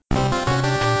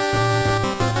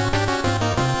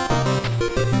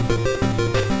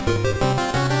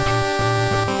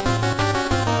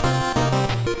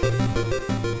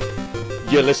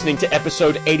You're listening to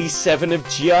episode 87 of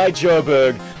G.I.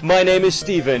 Joburg. My name is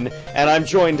Steven, and I'm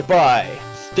joined by...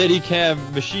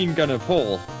 Steadicam Machine Gunner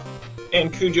Paul.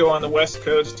 And Cujo on the West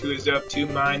Coast, who is of two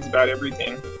minds about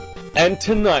everything. And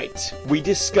tonight, we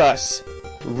discuss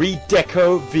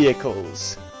Redeco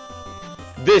vehicles.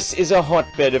 This is a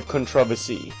hotbed of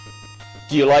controversy.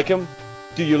 Do you like them?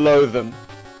 Do you loathe them?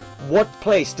 What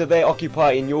place do they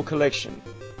occupy in your collection?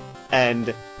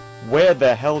 And where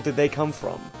the hell did they come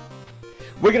from?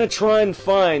 We're gonna try and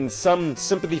find some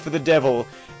sympathy for the devil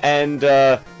and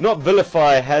not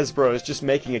vilify Hasbro as just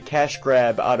making a cash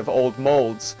grab out of old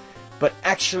molds, but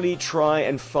actually try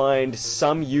and find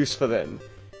some use for them,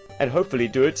 and hopefully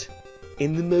do it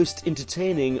in the most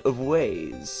entertaining of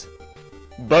ways.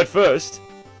 But first,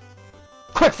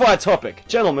 quickfire topic.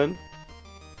 Gentlemen,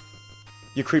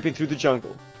 you're creeping through the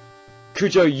jungle.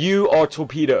 Cujo, you are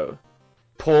Torpedo.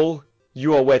 Paul,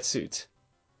 you are Wetsuit.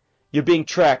 You're being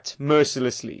tracked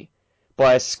mercilessly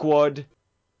by a squad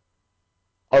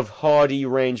of hardy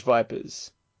range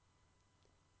vipers.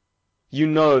 You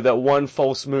know that one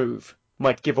false move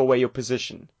might give away your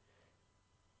position.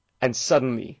 And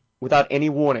suddenly, without any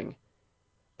warning,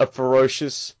 a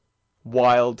ferocious,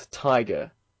 wild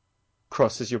tiger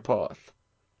crosses your path.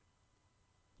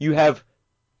 You have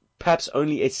perhaps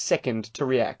only a second to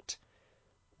react.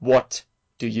 What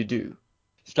do you do?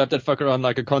 Strap that fucker on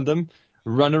like a condom,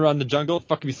 run around the jungle,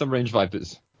 fuck me some range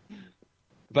vipers.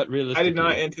 But realistically, I did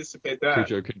not anticipate that.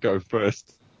 Cujo could go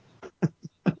first.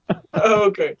 Oh,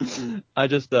 okay. It's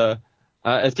just,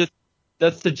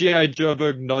 that's the G.I.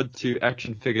 Joburg nod to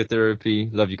action figure therapy.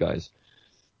 Love you guys.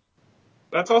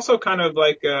 That's also kind of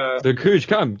like, So Cujo,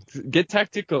 come, get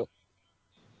tactical.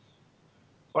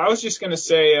 well, I was just going to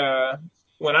say,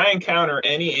 when I encounter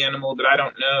any animal that I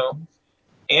don't know,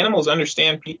 animals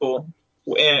understand people,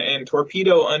 and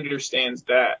Torpedo understands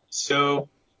that. So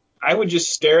I would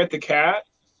just stare at the cat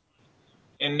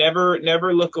and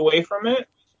never look away from it.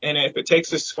 And if it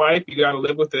takes a swipe, you got to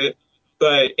live with it.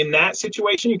 But in that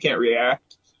situation, you can't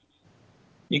react.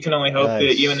 You can only hope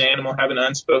that you and the animal have an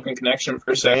unspoken connection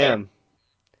for a second. Damn.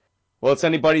 Well, it's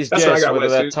anybody's That's what I guess got, whether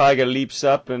that Wetsuit. tiger leaps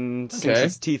up and sinks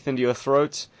its teeth into your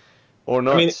throat or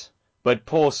not. I mean- But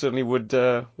Paul certainly would,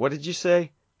 what did you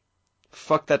say?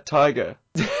 Fuck that tiger.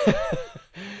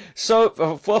 So,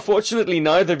 well, fortunately,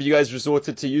 neither of you guys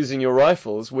resorted to using your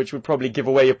rifles, which would probably give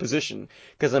away your position.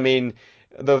 Because, I mean,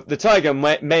 the tiger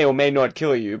may or may not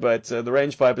kill you, but the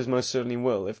range vipers most certainly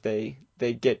will if they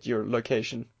get your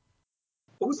location.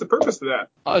 What was the purpose of that?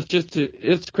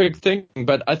 It's a quick thing,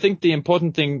 but I think the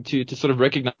important thing to sort of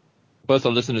recognize, both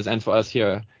our listeners and for us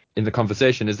here in the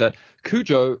conversation, is that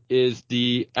Cujo is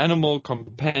the animal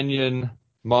companion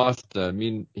master. I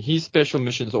mean, his special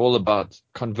mission is all about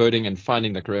converting and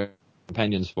finding the correct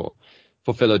companions for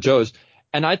fellow Joes.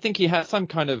 And I think he has some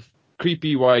kind of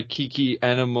creepy Waikiki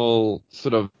animal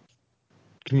sort of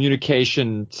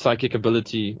communication, psychic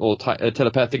ability or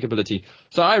telepathic ability.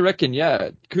 So I reckon, yeah,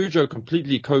 Cujo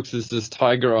completely coaxes this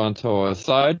tiger onto our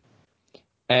side,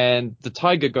 and the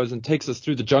tiger goes and takes us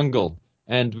through the jungle.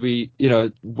 And we,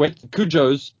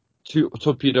 Cujo's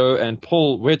Torpedo and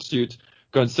Paul Wetsuit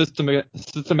go and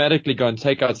systematically go and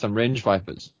take out some range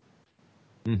vipers.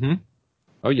 Mm-hmm.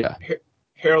 Oh, yeah.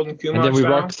 Harold and Kumar And then we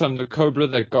style? rock some of the Cobra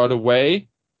that got away.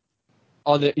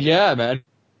 Yeah, man.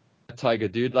 Tiger,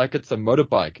 dude, like it's a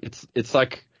motorbike. It's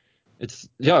like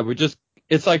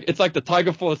the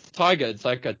Tiger Force Tiger. It's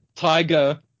like a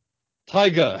tiger.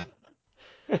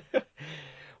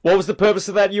 What was the purpose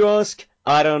of that, you ask?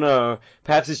 I don't know.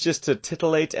 Perhaps it's just to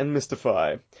titillate and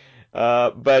mystify.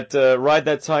 But ride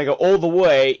that tiger all the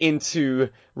way into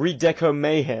Redeco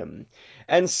mayhem.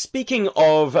 And speaking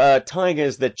of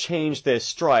tigers that change their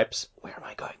stripes, where am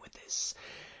I going with this?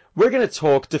 We're going to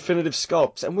talk definitive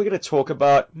sculpts, and we're going to talk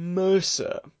about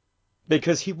Mercer.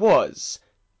 Because he was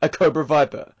a Cobra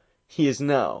Viper. He is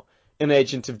now an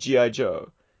agent of G.I.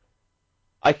 Joe.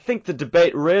 I think the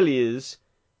debate really is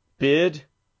beard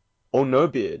or no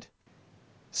beard.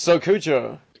 So,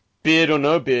 Cujo, beard or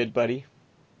no beard, buddy?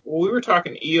 Well, we were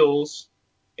talking eels,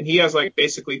 and he has like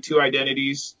basically two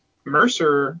identities.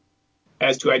 Mercer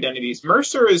has two identities.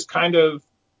 Mercer is kind of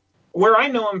where I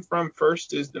know him from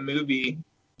first is the movie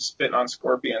Spitting on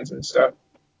Scorpions and stuff.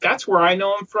 That's where I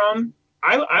know him from.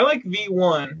 I like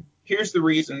V1. Here's the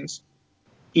reasons.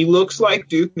 He looks like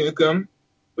Duke Nukem,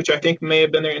 which I think may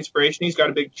have been their inspiration. He's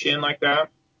got a big chin like that.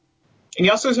 And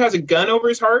he also has a gun over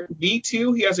his heart.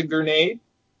 V2, he has a grenade.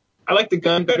 I like the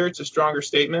gun better. It's a stronger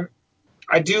statement.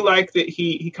 I do like that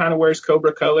he kind of wears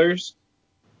Cobra colors.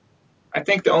 I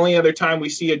think the only other time we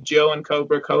see a Joe in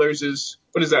Cobra colors is,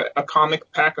 what is that, a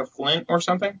comic pack of Flint or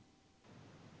something?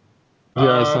 Yeah,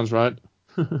 that sounds right.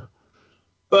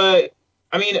 But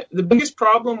I mean, the biggest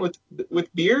problem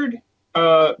with Beard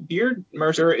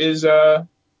Mercer is and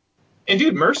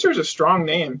dude, Mercer's a strong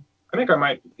name. I think I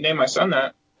might name my son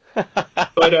that.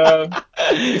 But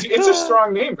it's a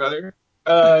strong name, brother.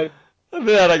 That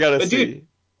I gotta But see.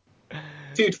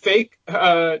 dude, fake.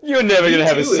 You're never gonna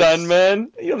have a V2 son, is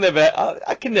man. You'll never.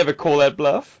 I can never call that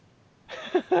bluff.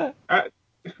 no,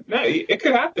 it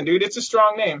could happen, dude. It's a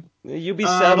strong name. You'll be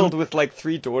saddled Um, with like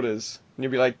 3 daughters, and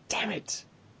you'll be like, "Damn it,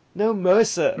 no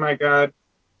Mercer." my God,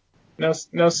 no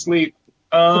sleep.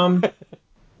 Um,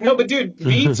 no, but dude,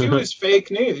 V2 is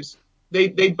fake news.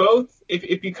 They both,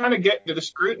 if you kind of get into the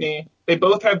scrutiny, they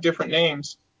both have different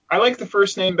names. I like the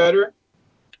first name better,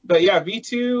 but yeah,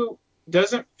 V2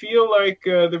 doesn't feel like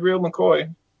the real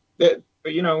McCoy. That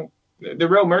the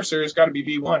real Mercer has got to be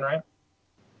V1, right?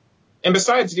 And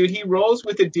besides, dude, he rolls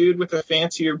with a dude with a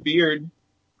fancier beard.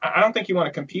 I don't think you want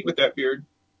to compete with that beard.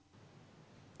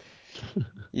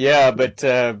 Yeah, but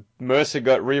Mercer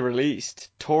got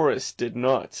re-released. Taurus did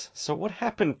not. So what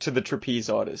happened to the trapeze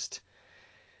artist?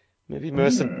 Maybe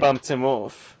Mercer Hmm. bumped him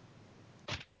off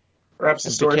Perhaps a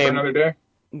and story for became another day.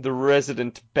 the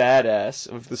resident badass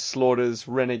of the Slaughters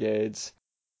Renegades.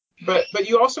 But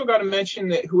you also got to mention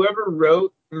that whoever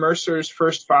wrote Mercer's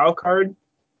first file card,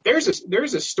 there's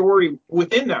a story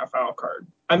within that file card.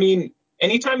 I mean,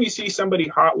 anytime you see somebody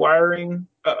hot wiring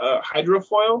a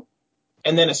hydrofoil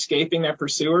and then escaping their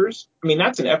pursuers, I mean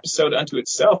that's an episode unto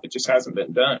itself. It just hasn't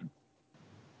been done.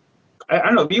 I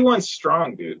don't know. V1's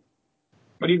strong, dude.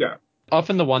 What do you got?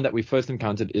 Often the one that we first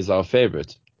encountered is our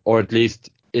favorite, or at least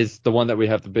is the one that we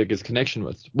have the biggest connection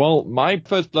with. Well, my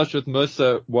first blush with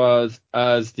Mercer was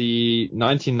as the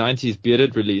 1990s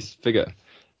bearded release figure.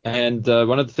 And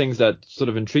one of the things that sort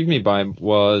of intrigued me by him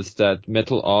was that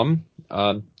metal arm,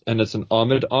 and it's an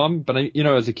armored arm. But,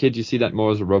 as a kid, you see that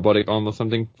more as a robotic arm or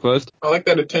something first. I like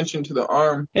that attention to the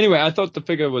arm. Anyway, I thought the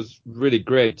figure was really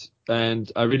great,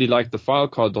 and I really liked the file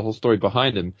card, the whole story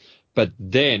behind him. But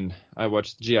then I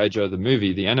watched G.I. Joe, the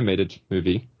movie, the animated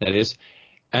movie, that is,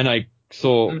 and I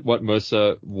saw what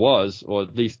Mercer was, or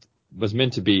at least was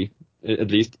meant to be, at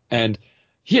least, and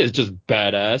he is just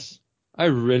badass. I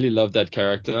really love that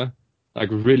character. Like,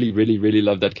 really, really, really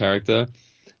love that character.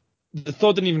 The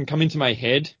thought didn't even come into my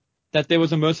head that there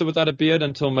was a Mercer without a beard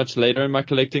until much later in my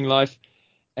collecting life.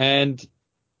 And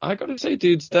I gotta say,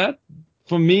 dudes, that,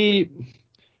 for me,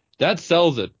 that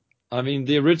sells it. I mean,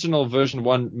 the original version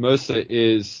 1 Mercer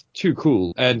is too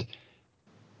cool. And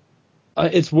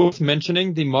it's worth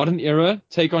mentioning the modern era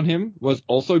take on him was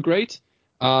also great.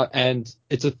 And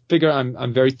it's a figure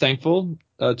I'm very thankful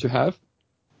to have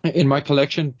in my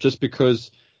collection, just because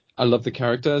I love the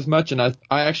character as much, and I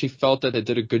actually felt that they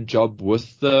did a good job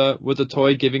with the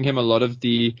toy, giving him a lot of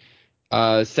the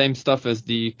same stuff as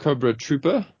the Cobra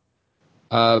Trooper,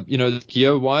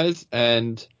 gear wise,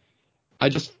 and I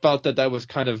just felt that was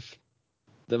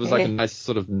like a nice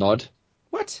sort of nod,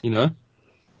 What?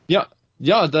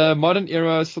 Yeah, the modern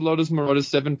era Saludos Marauders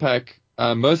 7-pack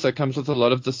Mercer comes with a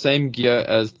lot of the same gear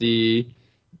as the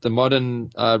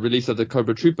modern release of the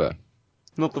Cobra Trooper.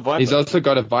 Not the Viper. He's also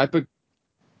got a Viper.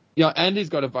 Yeah, and he's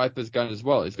got a Viper's gun as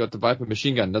well. He's got the Viper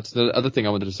machine gun. That's the other thing I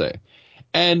wanted to say.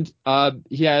 And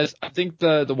he has, I think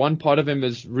the one part of him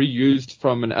is reused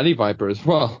from an Alley Viper as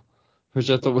well, which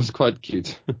I thought was quite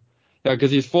cute. Yeah,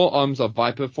 because his forearms are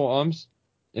Viper forearms,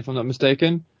 if I'm not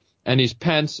mistaken. And his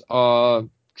pants are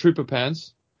Trooper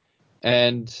pants.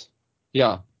 And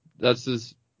yeah, that's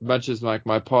as much as like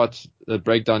my part, the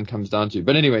breakdown comes down to.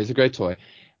 But anyway, it's a great toy.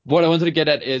 What I wanted to get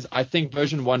at is I think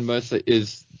version 1 Mercer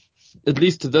is, at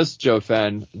least to this Joe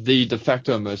fan, the de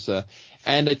facto Mercer,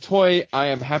 and a toy I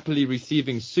am happily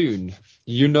receiving soon.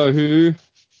 You know who?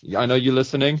 I know you're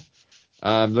listening.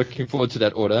 I'm looking forward to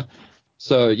that order.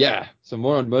 So yeah, some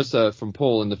more on Mercer from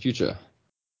Paul in the future.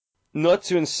 Not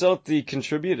to insult the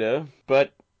contributor,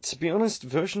 but to be honest,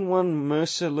 version 1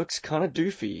 Mercer looks kind of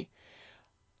doofy.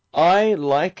 I,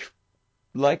 like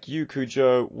you,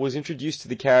 Cujo, was introduced to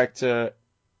the character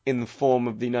in the form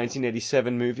of the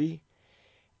 1987 movie,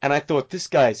 and I thought, this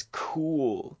guy's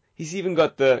cool. He's even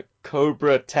got the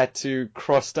Cobra tattoo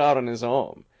crossed out on his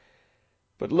arm.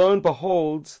 But lo and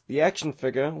behold, the action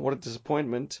figure, what a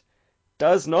disappointment,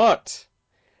 does not.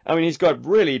 I mean, he's got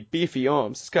really beefy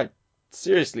arms. This guy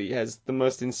seriously has the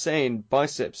most insane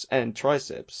biceps and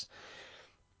triceps.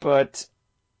 But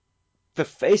the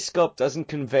face sculpt doesn't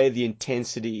convey the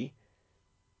intensity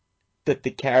that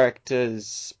the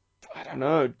character's, I don't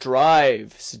know,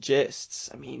 drive suggests.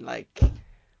 I mean, like,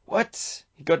 what?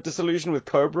 He got disillusioned with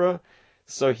Cobra,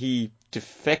 so he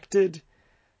defected?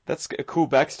 That's a cool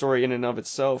backstory in and of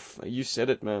itself. You said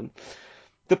it, man.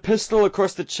 The pistol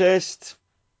across the chest,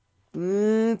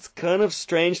 It's kind of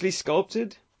strangely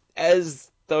sculpted, as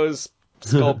those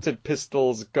sculpted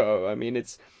pistols go. I mean,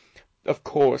 it's, of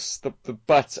course, the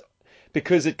butt,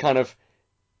 because it kind of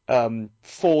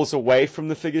falls away from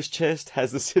the figure's chest,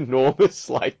 has this enormous,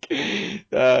 like,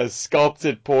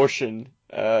 sculpted portion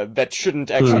that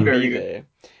shouldn't actually dare be you. there.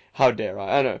 How dare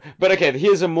I? I know. But okay,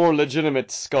 here's a more legitimate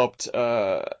sculpt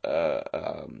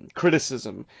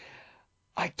criticism.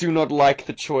 I do not like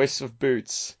the choice of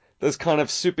boots. Those kind of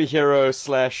superhero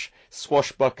slash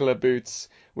swashbuckler boots,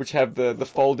 which have the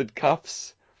folded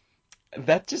cuffs.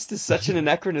 That just is such an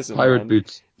anachronism, Pirate man.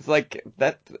 boots. It's like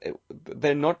that.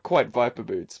 They're not quite Viper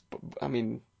boots. I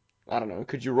mean, I don't know.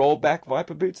 Could you roll back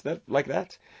Viper boots like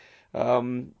that?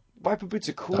 Viper boots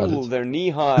are cool. They're knee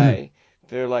high.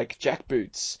 They're like jack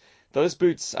boots. Those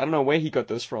boots, I don't know where he got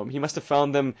those from. He must have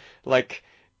found them like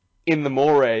in the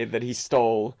moray that he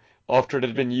stole after it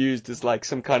had been used as like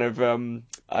some kind of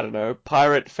I don't know,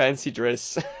 pirate fancy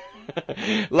dress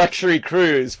luxury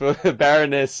cruise for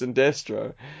Baroness and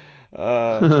Destro.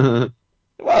 Well,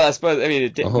 I suppose, I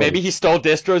mean, maybe he stole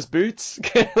Destro's boots.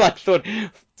 Like, thought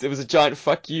it was a giant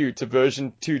fuck you to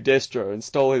version 2 Destro and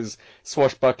stole his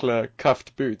swashbuckler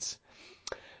cuffed boots.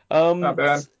 Not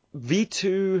bad.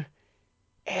 V2,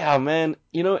 yeah, man,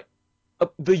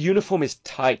 the uniform is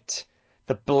tight.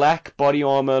 The black body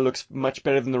armor looks much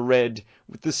better than the red.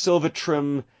 With the silver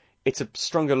trim, it's a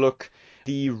stronger look.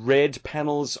 The red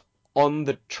panels on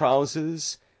the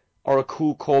trousers are a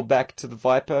cool callback to the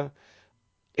Viper.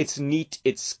 It's neat.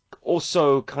 It's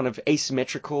also kind of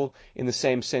asymmetrical in the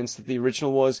same sense that the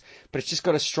original was, but it's just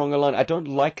got a stronger line. I don't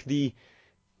like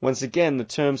once again, the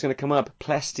term's going to come up,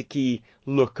 plasticky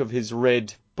look of his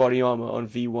red body armor on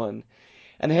V1.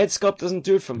 And the head sculpt doesn't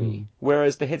do it for me.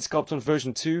 Whereas the head sculpt on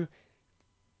version 2,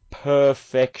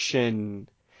 perfection.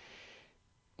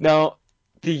 Now,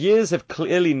 the years have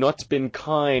clearly not been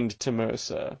kind to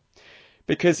Mercer.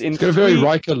 Because it's got a very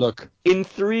Riker look. In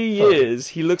 3 years,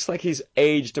 he looks like he's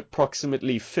aged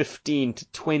approximately 15 to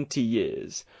 20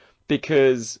 years.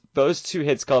 Because those two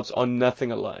head sculpts are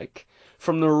nothing alike.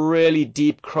 From the really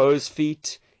deep crow's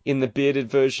feet in the bearded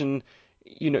version,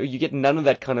 you get none of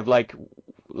that kind of like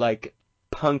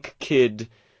punk kid,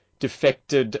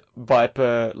 defected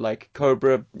Viper, like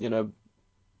Cobra,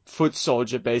 foot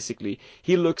soldier basically.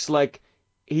 He looks like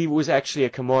he was actually a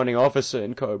commanding officer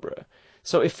in Cobra.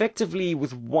 So effectively,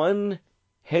 with one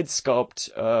head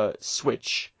sculpt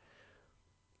switch,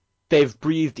 they've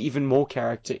breathed even more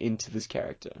character into this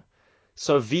character.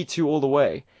 So V2 all the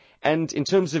way. And in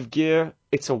terms of gear,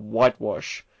 it's a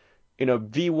whitewash.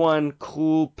 V1,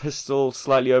 cool pistol,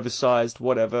 slightly oversized,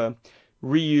 whatever.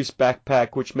 Reuse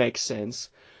backpack, which makes sense.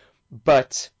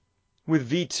 But with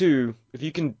V2, if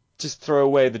you can just throw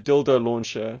away the dildo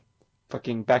launcher,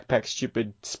 fucking backpack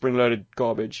stupid, spring-loaded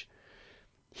garbage,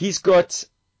 he's got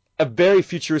a very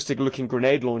futuristic looking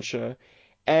grenade launcher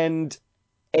and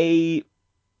a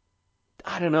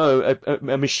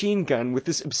machine gun with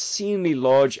this obscenely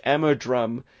large ammo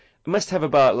drum. It must have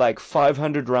about like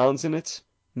 500 rounds in it,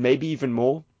 maybe even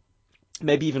more,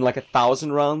 maybe even like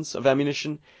 1,000 rounds of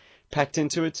ammunition packed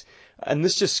into it. And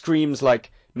this just screams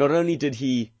like, not only did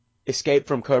he escape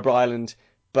from Cobra Island,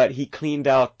 but he cleaned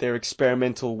out their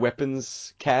experimental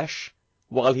weapons cache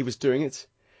while he was doing it.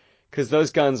 Because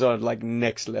those guns are like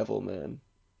next level, man.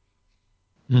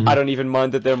 I don't even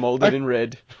mind that they're molded in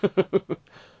red.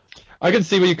 I can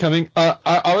see where you're coming.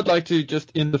 I would like to,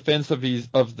 just in defense of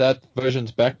that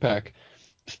version's backpack,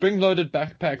 spring-loaded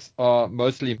backpacks are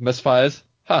mostly misfires.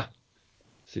 Ha!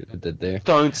 See what I did there.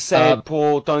 Don't say it,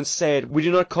 Paul. Don't say it. We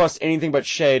do not cast anything but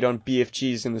shade on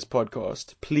BFGs in this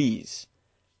podcast. Please.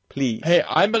 Please. Hey,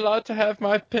 I'm allowed to have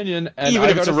my opinion. And even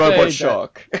if it's a robot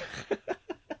shark.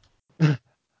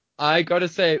 I gotta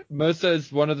say, Mercer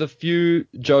is one of the few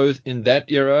Joes in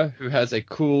that era who has a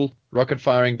cool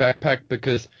rocket-firing backpack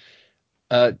because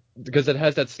it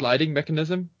has that sliding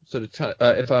mechanism. So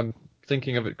if I'm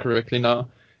thinking of it correctly now,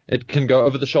 it can go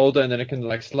over the shoulder and then it can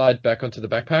like slide back onto the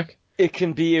backpack. It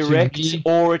can be erect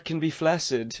or it can be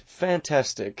flaccid.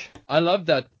 Fantastic. I love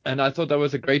that, and I thought that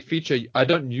was a great feature. I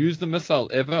don't use the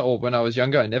missile ever, or when I was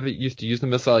younger, I never used to use the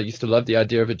missile. I used to love the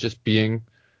idea of it just being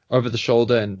over the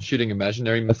shoulder and shooting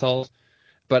imaginary missiles.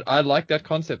 But I like that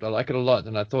concept. I like it a lot,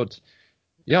 and I thought,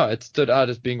 yeah, it stood out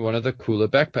as being one of the cooler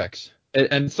backpacks.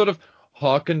 And sort of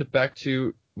harkened back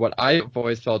to what I've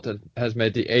always felt has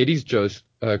made the 80s Joes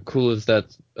cool is the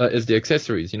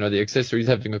accessories. The accessories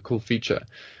having a cool feature.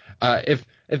 If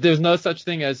there's no such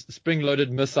thing as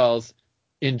spring-loaded missiles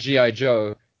in G.I.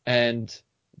 Joe, and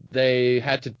they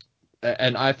had to,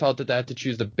 and I felt that they had to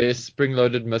choose the best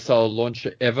spring-loaded missile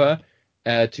launcher ever,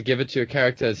 to give it to a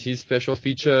character as his special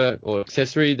feature or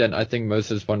accessory, then I think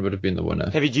Mercer's one would have been the winner.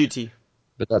 Heavy duty.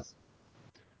 But that's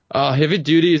heavy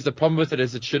duty is the problem with it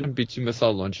is it shouldn't be 2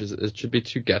 missile launchers. It should be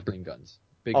 2 Gatling guns.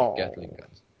 Big Gatling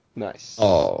guns. Nice.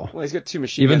 Oh. Well, he's got 2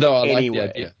 machine Even guns though I anyway.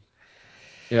 like the idea.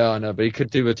 Yeah, I know, but he could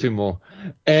do with 2 more.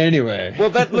 Anyway. Well,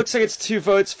 that looks like it's 2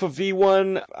 votes for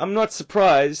V1. I'm not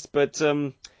surprised, but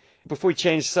before we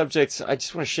change subjects, I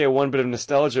just want to share one bit of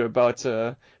nostalgia about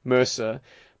Mercer.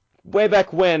 Way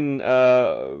back when,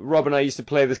 Rob and I used to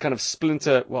play this kind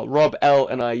of Rob L.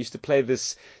 and I used to play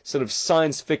this sort of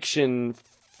science fiction,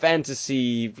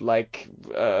 fantasy,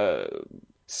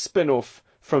 spin-off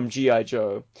from G.I.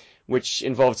 Joe, which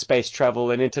involved space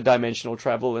travel and interdimensional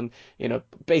travel and,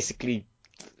 basically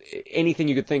anything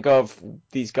you could think of,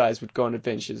 these guys would go on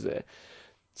adventures there.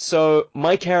 So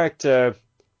my character,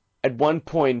 at one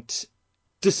point,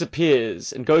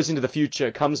 disappears and goes into the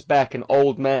future, comes back an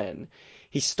old man.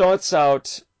 He starts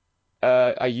out,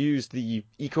 I used the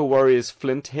Eco Warriors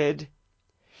Flint head,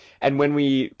 and when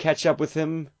we catch up with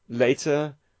him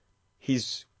later,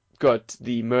 he's got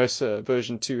the Mercer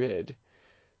version 2 head.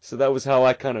 So that was how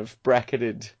I kind of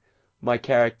bracketed my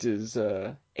character's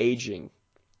aging.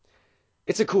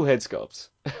 It's a cool head sculpt.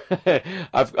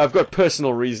 I've got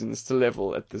personal reasons to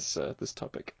level at this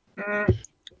topic.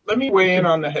 Let me weigh in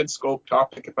on the head sculpt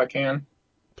topic if I can.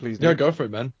 Please do. Yeah, go for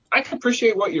it, man. I can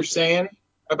appreciate what you're saying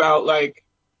about like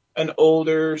an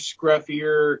older,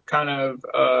 scruffier, kind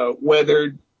of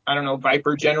weathered, I don't know,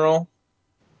 Viper general.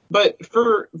 But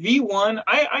for V1,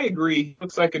 I agree. He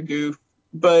looks like a goof.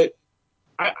 But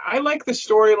I like the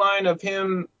storyline of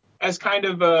him as kind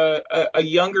of a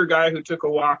younger guy who took a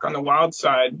walk on the wild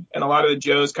side, and a lot of the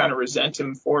Joes kind of resent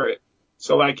him for it.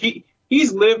 So like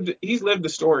he's lived the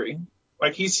story.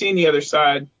 Like he's seen the other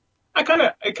side. It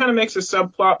kind of makes a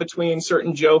subplot between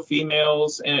certain Joe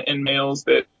females and males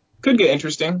that could get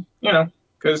interesting,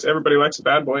 because everybody likes a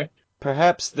bad boy.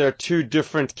 Perhaps they're 2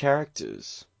 different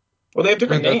characters. Well, they have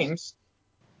different names.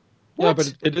 Yeah, What?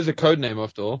 but it is a code name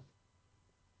after all.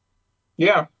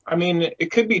 Yeah, I mean,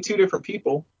 it could be 2 different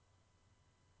people.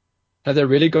 Have they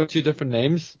really got 2 different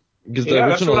names? Because the Yeah,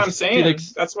 that's original what I'm is saying.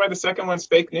 Felix. That's why the second one's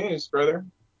fake news, brother.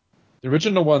 The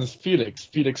original one's Felix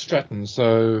Stratton,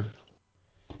 so...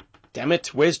 Damn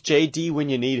it, where's JD when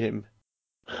you need him?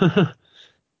 Looks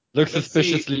Let's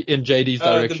suspiciously see. in JD's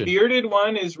direction. The bearded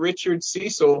one is Richard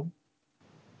Cecil.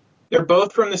 They're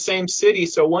both from the same city,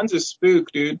 so one's a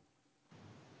spook, dude.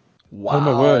 Wow. Oh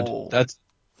my word. That's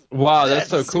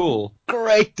so cool.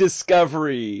 Great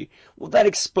discovery. Well, that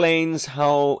explains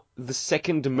how the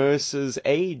second Mercer's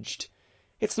aged.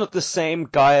 It's not the same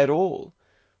guy at all.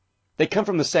 They come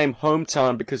from the same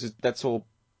hometown because that's all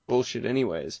bullshit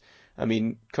anyways. I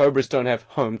mean, Cobras don't have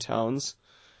hometowns.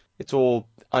 It's all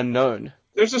unknown.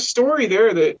 There's a story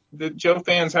there that the Joe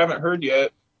fans haven't heard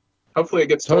yet. Hopefully it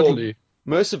gets told. Totally.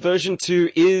 Mercer version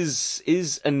 2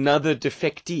 is another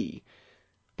defectee.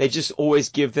 They just always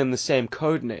give them the same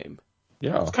code name.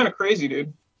 Yeah. It's kind of crazy,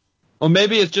 dude. Or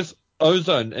maybe it's just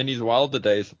Ozone in his wilder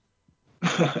days.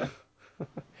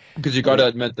 Because you gotta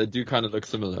admit, they do kind of look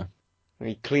similar.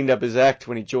 He cleaned up his act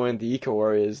when he joined the Eco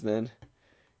Warriors then.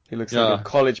 He looks like a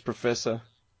college professor.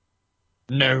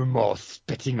 No more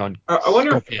spitting on I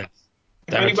wonder Scorpius.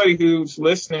 if anybody who's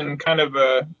listening kind of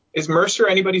is Mercer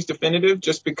anybody's definitive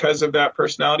just because of that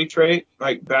personality trait?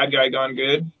 Like bad guy gone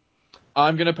good?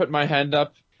 I'm going to put my hand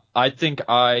up. I think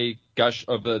I gush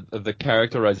over the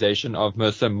characterization of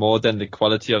Mercer more than the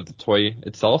quality of the toy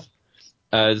itself.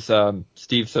 As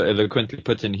Steve so eloquently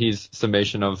put in his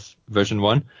summation of version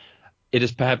 1, it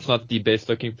is perhaps not the best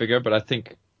looking figure, but I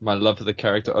think my love for the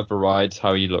character overrides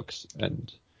how he looks.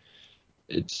 And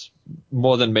it's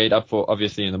more than made up for,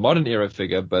 obviously, in the modern era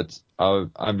figure, but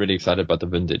I'm really excited about the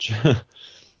vintage.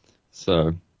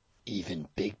 So... Even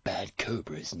big bad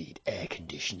Cobras need air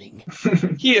conditioning.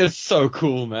 He is so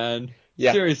cool, man.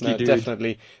 Yeah, Seriously, dude.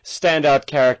 Definitely. Standout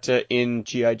character in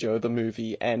G.I. Joe, the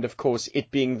movie. And, of course, it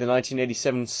being the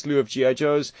 1987 slew of G.I.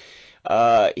 Joes,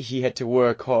 he had to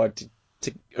work hard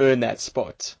to earn that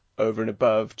spot over and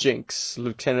above Jinx,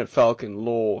 Lieutenant Falcon,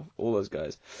 Law, all those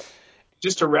guys.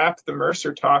 Just to wrap the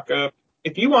Mercer talk up,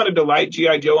 if you wanted to light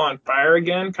G.I. Joe on fire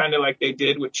again, kind of like they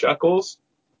did with Chuckles,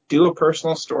 do a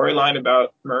personal storyline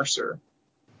about Mercer.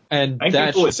 And I think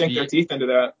people would sink their teeth into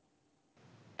that.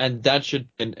 And that should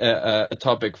be a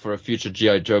topic for a future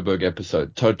G.I. Joeberg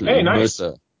episode. Totally. Hey, nice.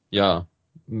 Mercer. Yeah.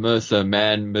 Mercer,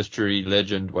 man, mystery,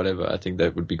 legend, whatever. I think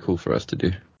that would be cool for us to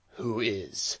do. Who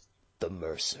is the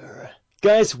Mercer?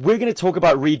 Guys, we're going to talk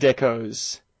about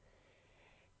redecos.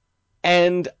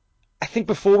 And I think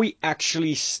before we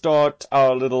actually start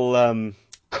our little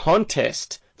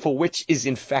contest, for which is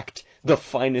in fact the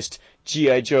finest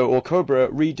G.I. Joe or Cobra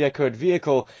redecoed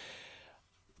vehicle,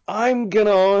 I'm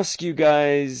gonna ask you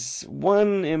guys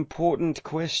one important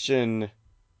question.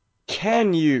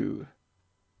 Can you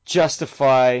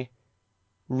justify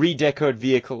redecoed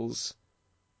vehicles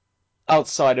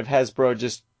outside of Hasbro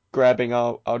just grabbing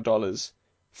our dollars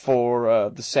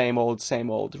for the same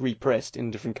old, repressed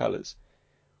in different colors?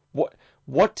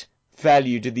 What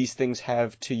value do these things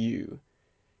have to you?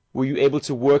 Were you able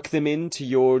to work them into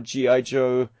your G.I.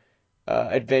 Joe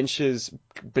adventures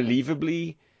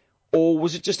believably? Or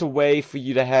was it just a way for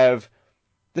you to have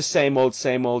the same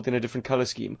old in a different color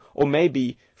scheme? Or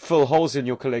maybe fill holes in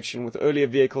your collection with earlier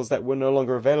vehicles that were no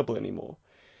longer available anymore?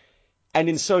 And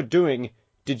in so doing,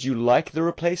 did you like the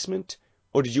replacement?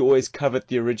 Or did you always covet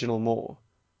the original more?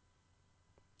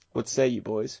 What say you,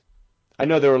 boys? I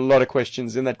know there are a lot of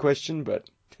questions in that question, but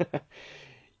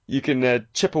you can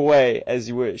chip away as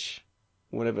you wish.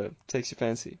 Whatever takes your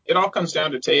fancy. It all comes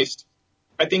down to taste.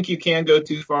 I think you can go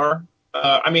too far.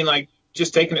 Like,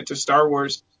 just taking it to Star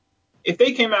Wars, if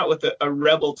they came out with a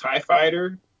Rebel TIE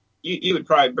fighter, you would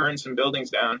probably burn some buildings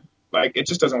down. Like, it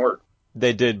just doesn't work.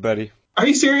 They did, buddy. Are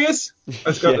you serious?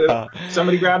 Let's go. Yeah.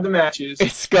 Somebody grab the matches.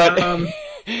 It's got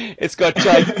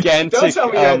gigantic. Don't tell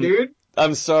me that, dude.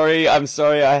 I'm sorry.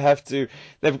 I have to.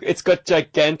 It's got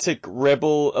gigantic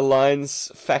Rebel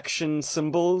Alliance faction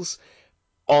symbols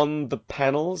on the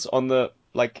panels, on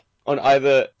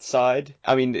either side.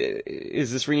 I mean,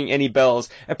 is this ringing any bells?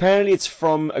 Apparently, it's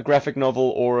from a graphic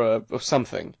novel or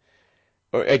something,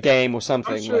 or a game or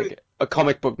something, Sure. like a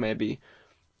comic book maybe.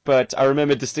 But I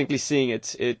remember distinctly seeing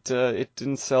it. It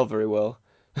didn't sell very well.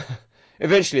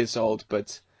 Eventually, it sold,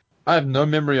 but I have no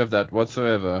memory of that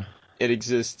whatsoever. it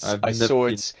exists. I've I never saw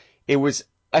seen- it.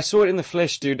 I saw it in the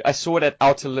flesh, dude. I saw it at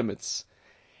Outer Limits.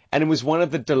 And it was one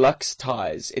of the deluxe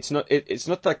ties. It's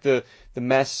not like the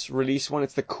mass release one.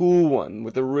 It's the cool one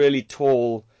with the really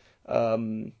tall, what are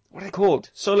they called?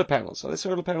 Solar panels. Are they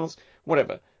solar panels?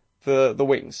 Whatever. The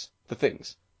wings. The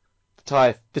things.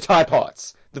 The tie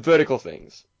parts. The vertical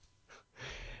things.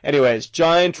 Anyways,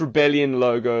 giant Rebellion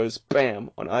logos,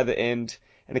 bam, on either end.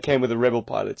 And it came with a Rebel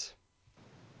pilot.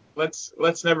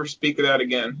 Let's never speak of that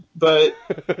again. But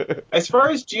as far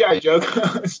as G.I. Joe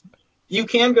goes, you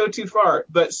can go too far,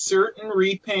 but certain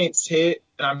repaints hit,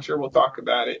 and I'm sure we'll talk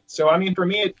about it. So, I mean, for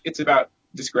me, it's about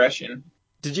discretion.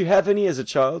 Did you have any as a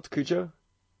child, Cujo?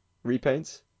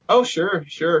 Repaints? Oh, sure.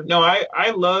 No, I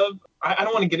don't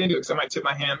want to get into it because I might tip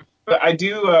my hand, but I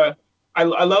do, I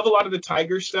love a lot of the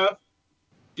Tiger stuff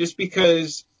just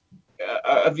because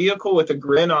a vehicle with a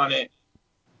grin on it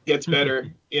gets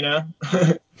better, you know?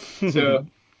 So,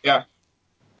 yeah.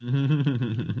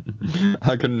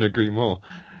 I couldn't agree more.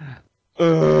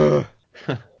 Ugh.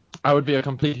 I would be a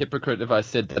complete hypocrite if I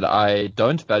said that I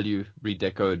don't value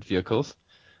redecoed vehicles.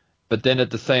 But then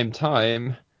at the same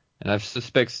time, and I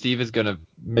suspect Steve is going to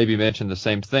maybe mention the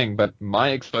same thing, but my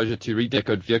exposure to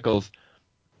redecoed vehicles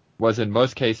was in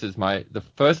most cases the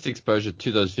first exposure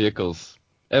to those vehicles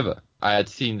ever. I had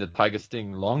seen the Tiger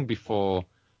Sting long before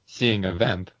seeing a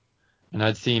Vamp, and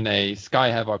I'd seen a Sky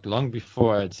Havoc long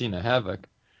before I'd seen a Havoc.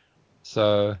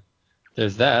 So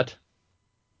there's that.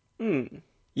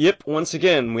 Yep, once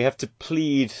again, we have to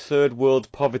plead third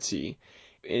world poverty.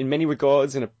 In many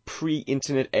regards, in a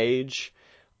pre-internet age,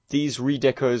 these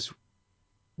redecos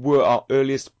were our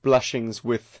earliest blushings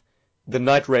with the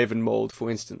Night Raven mold,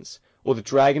 for instance, or the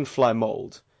Dragonfly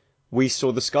mold. We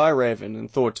saw the Sky Raven and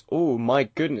thought, oh my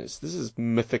goodness, this is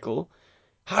mythical.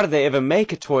 How did they ever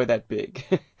make a toy that big?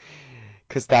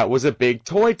 Because that was a big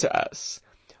toy to us.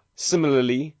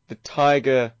 Similarly, the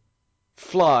Tiger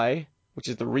Fly, which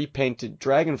is the repainted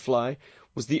Dragonfly,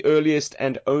 was the earliest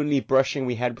and only brushing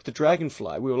we had with the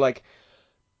Dragonfly. We were like,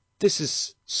 this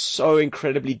is so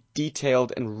incredibly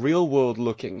detailed and real-world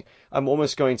looking. I'm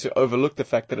almost going to overlook the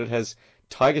fact that it has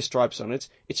tiger stripes on it.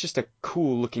 It's just a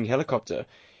cool-looking helicopter.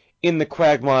 In the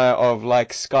quagmire of,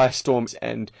 like, Skystorms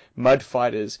and Mud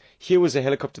Fighters, here was a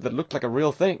helicopter that looked like a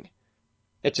real thing.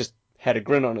 It just had a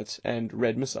grin on it and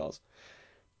red missiles.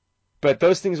 But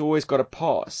those things always got a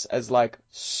pass as, like,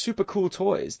 super cool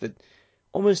toys that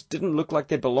almost didn't look like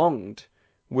they belonged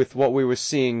with what we were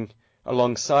seeing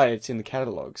alongside it in the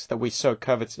catalogs that we so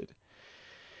coveted.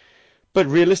 But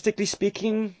realistically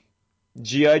speaking,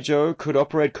 G.I. Joe could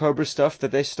operate Cobra stuff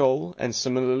that they stole, and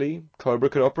similarly, Cobra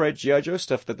could operate G.I. Joe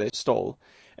stuff that they stole.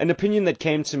 An opinion that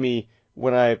came to me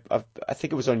when I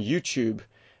think it was on YouTube,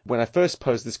 when I first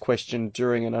posed this question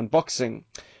during an unboxing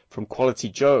from Quality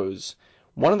Joe's.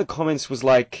 One of the comments was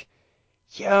like,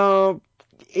 yeah,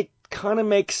 it kind of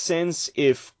makes sense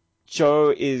if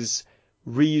Joe is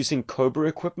reusing Cobra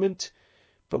equipment,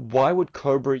 But why would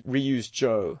Cobra reuse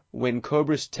Joe when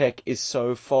Cobra's tech is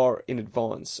so far in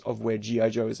advance of where G.I.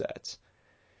 Joe's at?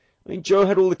 I mean, Joe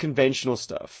had all the conventional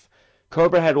stuff.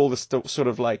 Cobra had all the sort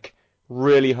of like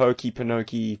really hokey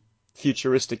pinokey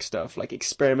futuristic stuff, like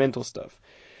experimental stuff.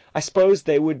 I suppose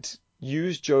they would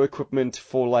use Joe equipment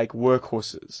for like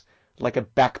workhorses, like a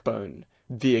backbone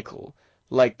vehicle,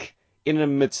 like in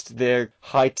amidst their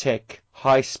high-tech,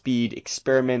 high-speed,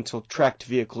 experimental tracked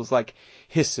vehicles like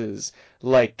Hisses,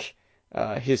 like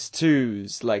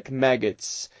Hiss-2s, like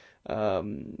Maggots.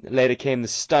 Later came the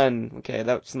Stun. Okay,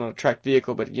 that's not a tracked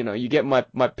vehicle, but you know, you get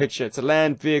my picture. It's a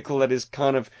land vehicle that is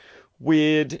kind of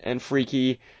weird and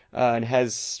freaky, and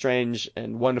has strange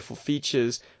and wonderful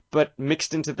features, but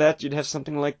mixed into that, you'd have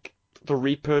something like the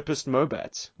repurposed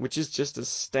Mobat, which is just a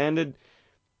standard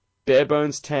bare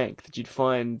bones tank that you'd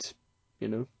find, you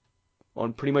know,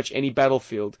 on pretty much any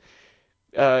battlefield,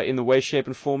 in the way, shape,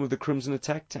 and form of the Crimson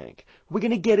Attack tank. We're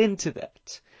going to get into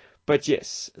that. But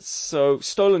yes, so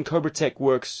stolen Cobra tech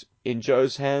works in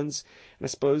Joe's hands, and I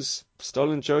suppose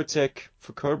stolen Joe tech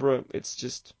for Cobra, it's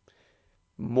just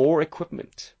more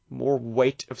equipment, more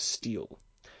weight of steel.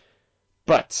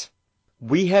 But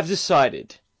we have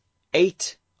decided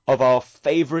 8 of our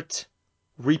favorite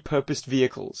repurposed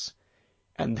vehicles,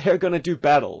 and they're going to do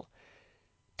battle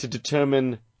to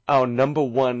determine our number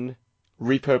 1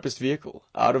 repurposed vehicle.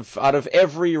 Out of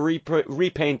every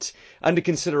repaint under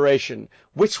consideration,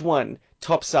 which one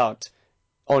tops out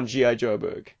on G.I.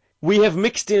 Joeberg? We have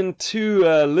mixed in 2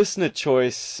 listener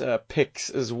choice picks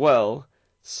as well,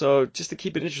 so just to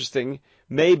keep it interesting,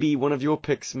 maybe one of your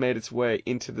picks made its way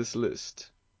into this list.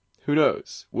 Who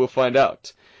knows? We'll find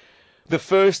out. The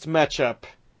first matchup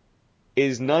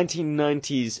is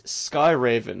 1990's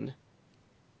Skyraven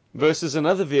versus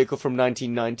another vehicle from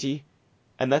 1990,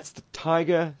 and that's the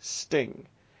Tiger Sting.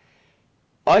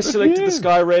 I selected the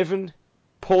Skyraven,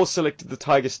 Paul selected the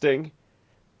Tiger Sting.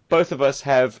 Both of us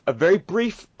have a very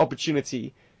brief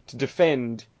opportunity to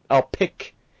defend our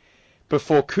pick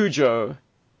before Cujo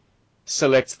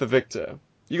selects the victor.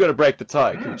 You gotta break the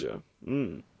tie, Cujo.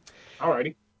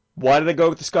 Alrighty. Why did I go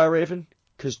with the Skyraven?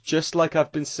 Because just like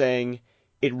I've been saying,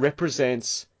 it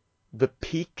represents the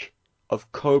peak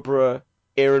of Cobra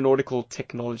aeronautical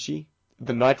technology,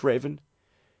 the Night Raven,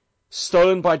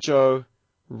 stolen by Joe,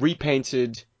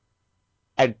 repainted,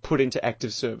 and put into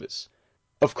active service.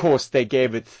 Of course, they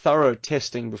gave it thorough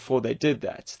testing before they did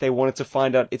that. They wanted to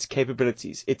find out its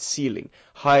capabilities, its ceiling,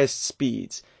 highest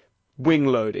speeds, wing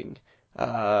loading,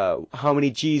 how many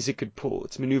Gs it could pull,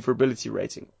 its maneuverability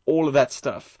rating, all of that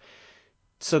stuff.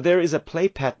 So there is a play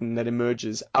pattern that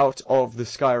emerges out of the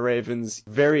Skyraven's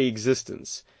very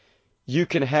existence. You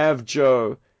can have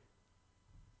Joe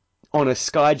on a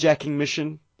skyjacking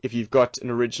mission, if you've got an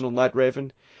original Night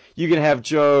Raven. You can have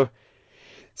Joe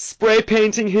spray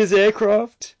painting his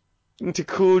aircraft into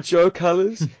cool Joe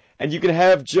colors. And you can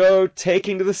have Joe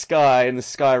taking to the sky in the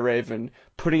Skyraven,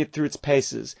 putting it through its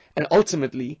paces, and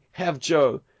ultimately have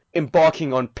Joe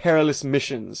embarking on perilous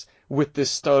missions with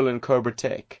this stolen Cobra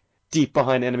tech deep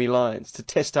behind enemy lines to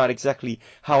test out exactly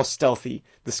how stealthy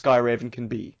the Skyraven can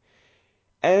be.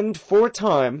 And for a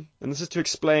time, and this is to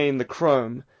explain the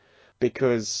chrome,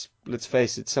 because let's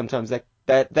face it, sometimes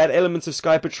that elements of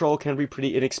Sky Patrol can be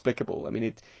pretty inexplicable. I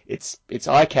mean, it's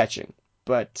eye-catching,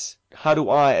 but how do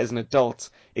I, as an adult,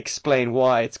 explain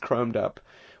why it's chromed up?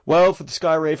 Well, for the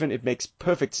Skyraven, it makes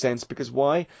perfect sense, because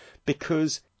why?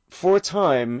 Because for a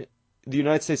time, the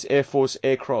United States Air Force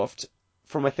aircraft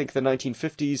from I think the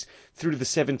 1950s through to the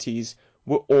 70s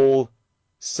were all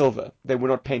silver. They were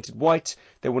not painted white,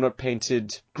 they were not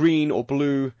painted green or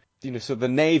blue. You know, so the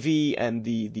Navy and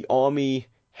the Army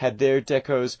had their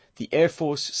decos. The Air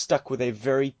Force stuck with a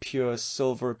very pure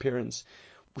silver appearance,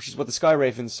 which is what the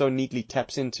Skyraven so neatly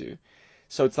taps into.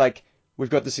 So it's like, we've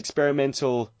got this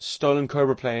experimental stolen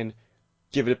Cobra plane,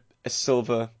 give it a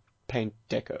silver paint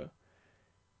deco.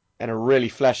 And a really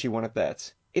flashy one at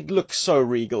that. It looks so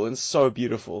regal and so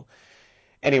beautiful.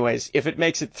 Anyways, if it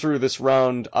makes it through this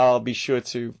round, I'll be sure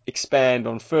to expand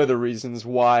on further reasons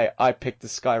why I picked the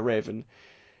Skyraven.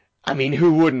 I mean,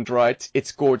 who wouldn't, right?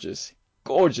 It's gorgeous.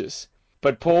 Gorgeous.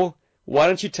 But Paul, why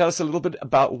don't you tell us a little bit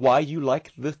about why you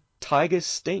like the Tiger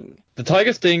Sting? The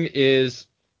Tiger Sting is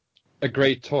a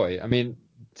great toy. I mean,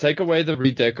 take away the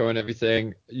redeco and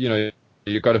everything, you know,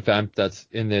 you've got a Vamp that's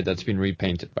in there that's been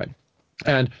repainted, right?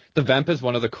 And the Vamp is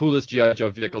one of the coolest G.I. Joe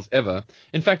vehicles ever.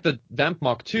 In fact, the Vamp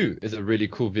Mark II is a really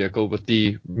cool vehicle with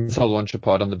the missile launcher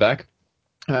pod on the back,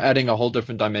 adding a whole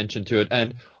different dimension to it.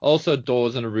 And also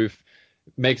doors and a roof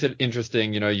makes it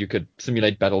interesting. You know, you could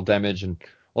simulate battle damage and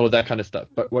all of that kind of stuff.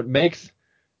 But what makes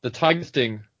the Tiger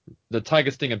Sting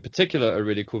in particular a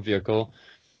really cool vehicle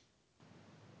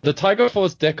The Tiger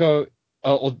Force Deco,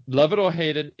 or love it or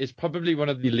hate it, is probably one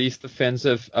of the least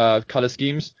offensive color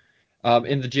schemes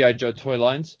in the G.I. Joe toy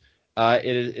lines.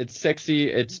 It's sexy,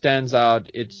 it stands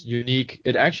out, it's unique.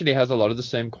 It actually has a lot of the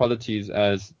same qualities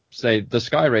as, say, the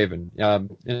Sky Raven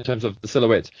in terms of the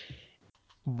silhouette.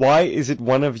 Why is it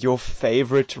one of your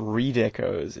favorite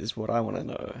redecos, is what I want to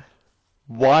know.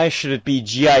 Why should it be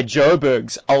G.I.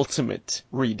 Joeberg's ultimate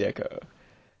redeco?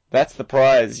 That's the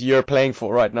prize you're playing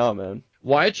for right now, man.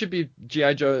 Why it should be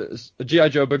G.I.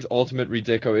 Joeberg's ultimate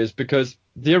redeco is because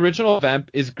the original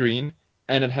Vamp is green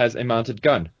and it has a mounted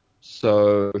gun.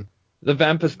 So the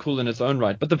Vamp is cool in its own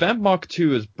right. But the Vamp Mark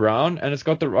II is brown and it's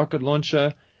got the rocket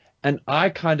launcher. And I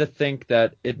kind of think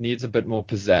that it needs a bit more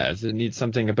pizzazz. It needs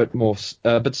something a bit more,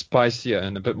 a bit spicier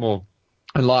and a bit more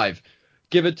alive.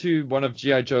 Give it to one of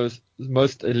G.I. Joe's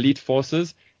most elite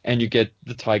forces and you get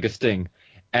the Tiger Sting.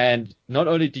 And not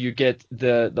only do you get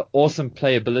the awesome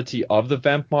playability of the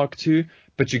Vamp Mark II,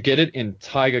 but you get it in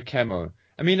Tiger camo.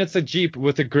 I mean, it's a Jeep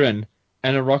with a grin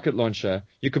and a rocket launcher.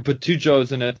 You could put two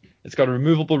Joes in it. It's got a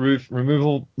removable roof,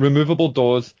 removable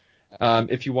doors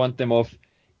if you want them off.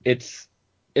 It's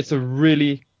a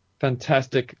really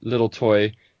fantastic little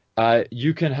toy.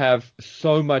 You can have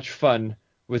so much fun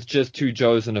with just two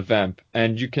Joes and a Vamp,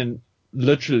 and you can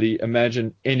literally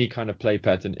imagine any kind of play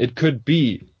pattern. It could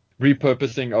be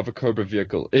repurposing of a Cobra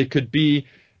vehicle. It could be,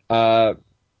 G.I.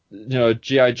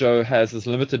 Joe has this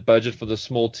limited budget for the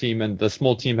small team, and the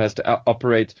small team has to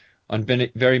operate on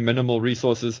very minimal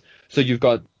resources. So you've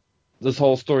got this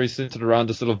whole story centered around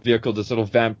this little vehicle, this little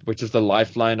Vamp, which is the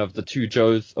lifeline of the two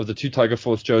Joes, of the two Tiger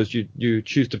Force Joes you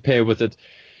choose to pair with it.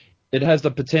 It has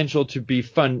the potential to be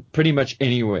fun pretty much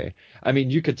anywhere. I mean,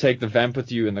 you could take the Vamp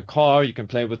with you in the car. You can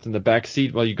play with it in the back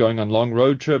seat while you're going on long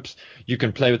road trips. You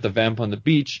can play with the Vamp on the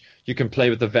beach. You can play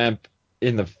with the Vamp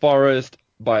in the forest,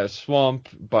 by a swamp,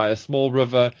 by a small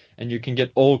river, and you can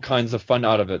get all kinds of fun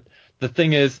out of it. The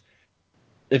thing is,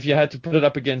 if you had to put it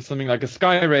up against something like a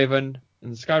Sky Raven,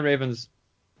 and the Sky Raven's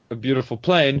a beautiful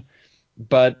plane,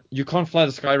 but you can't fly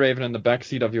the Sky Raven in the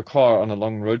backseat of your car on a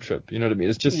long road trip. You know what I mean?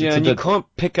 It's just and you can't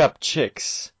pick up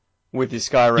chicks with your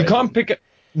Sky Raven. You can't pick up.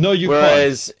 No, you can't.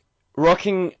 Whereas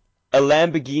rocking a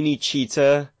Lamborghini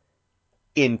Cheetah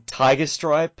in Tiger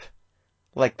Stripe,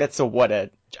 like that's a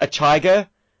Chiger?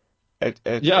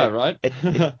 Right.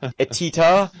 A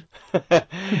Cheetah?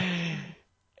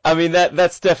 I mean,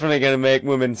 that's definitely going to make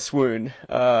women swoon.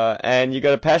 And you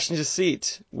got a passenger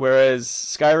seat, whereas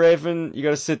Sky Raven, you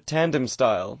got to sit tandem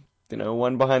style,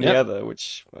 one behind the other,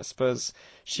 which I suppose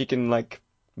she can,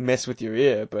 mess with your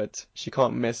ear, but she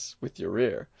can't mess with your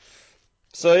rear.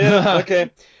 So, yeah,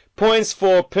 okay. Points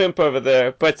for Pimp over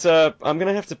there, but I'm going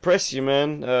to have to press you,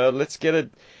 man. Let's get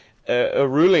a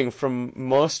ruling from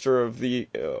Master of the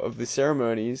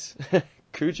ceremonies,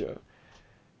 Cujo.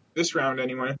 This round,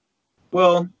 anyway.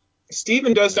 Well,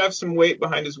 Steven does have some weight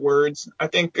behind his words. I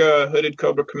think Hooded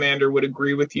Cobra Commander would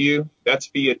agree with you. That's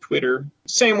via Twitter.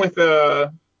 Same with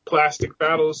Plastic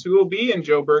Battles, who will be in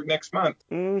Joeberg next month.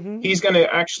 Mm-hmm. He's going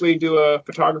to actually do a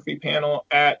photography panel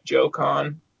at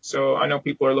JoeCon, so I know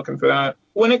people are looking for that.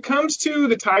 When it comes to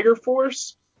the Tiger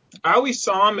Force, I always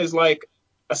saw him as like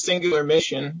a singular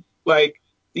mission. Like,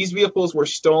 these vehicles were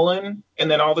stolen,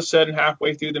 and then all of a sudden,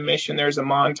 halfway through the mission, there's a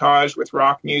montage with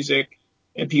rock music,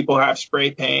 and people have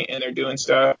spray paint, and they're doing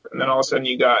stuff, and then all of a sudden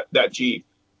you got that Jeep.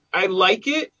 I like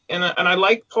it, and I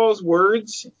like Paul's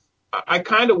words. I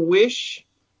kind of wish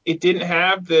it didn't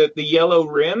have the yellow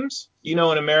rims. In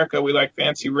America, we like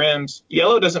fancy rims.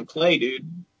 Yellow doesn't play, dude.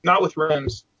 Not with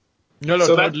rims.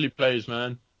 Yellow totally plays,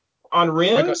 man. On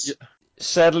rims?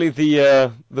 Sadly,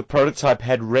 the prototype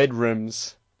had red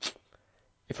rims.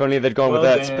 If only they'd gone with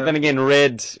that. Damn. But then again,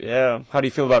 red, yeah. How do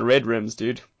you feel about red rims,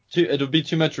 dude? It would be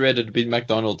too much red. It would be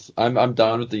McDonald's. I'm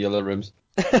down with the yellow rims.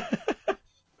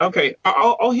 Okay,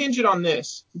 I'll hinge it on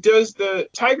this. Does the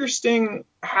Tiger Sting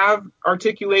have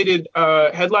articulated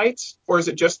headlights, or is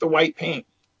it just the white paint?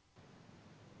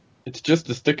 It's just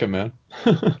the sticker, man.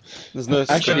 There's no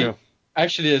sticker.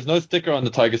 Actually, there's no sticker on the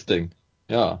Tiger Sting.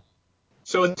 Yeah.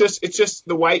 So it's just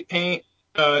the white paint,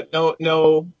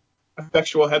 no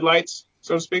effectual headlights,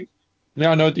 so to speak.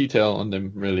 Yeah, no detail on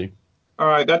them really. All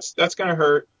right, that's gonna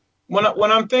hurt. When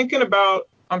I'm thinking about,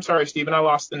 I'm sorry, Steven, I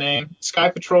lost the name. Sky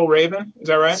Patrol Raven, is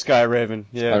that right? Sky Raven,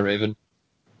 yeah. Sky Raven.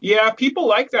 Yeah, people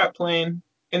like that plane,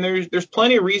 and there's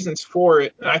plenty of reasons for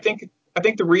it. And I think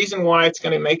the reason why it's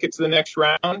gonna make it to the next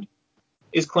round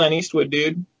is Clint Eastwood,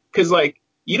 dude. Because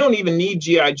you don't even need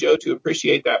G.I. Joe to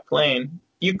appreciate that plane.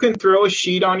 You can throw a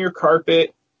sheet on your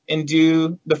carpet and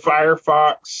do the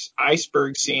Firefox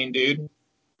iceberg scene, dude.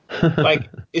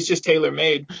 It's just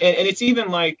tailor-made. And it's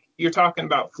even you're talking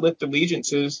about flipped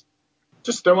allegiances,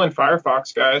 just throw in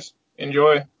Firefox, guys.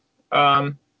 Enjoy.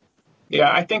 Yeah,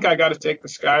 I think I got to take the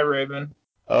Sky Raven.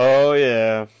 Oh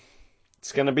yeah,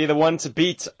 it's gonna be the one to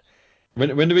beat.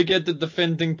 When do we get the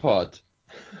defending part?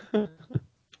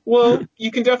 Well,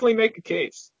 you can definitely make a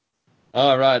case.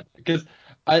 All right, because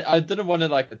I didn't want to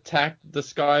like attack the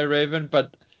Sky Raven,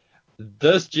 but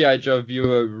this G.I. Joe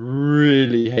viewer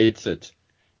really hates it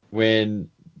when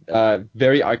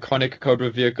very iconic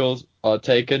Cobra vehicles are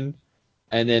taken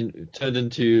and then turned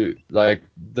into like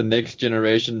the next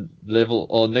generation level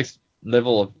or next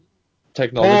level of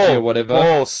technology or whatever.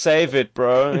 Paul, save it,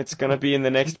 bro. It's gonna be in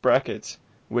the next bracket,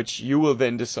 which you will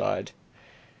then decide.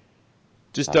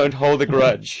 Just don't hold a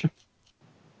grudge.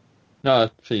 No,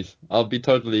 please. I'll be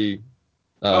totally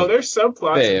There's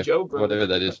subplots fair, in Joe Bro. whatever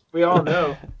that is. We all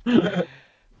know.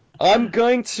 I'm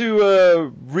going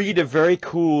to read a very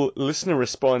cool listener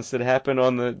response that happened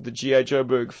on the G.I.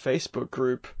 Joeberg Facebook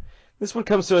group. This one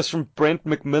comes to us from Brent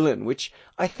McMillan, which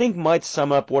I think might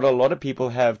sum up what a lot of people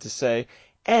have to say,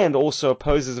 and also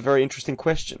poses a very interesting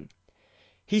question.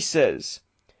 He says,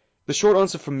 the short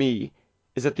answer for me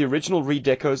is that the original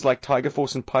redecos like Tiger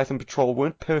Force and Python Patrol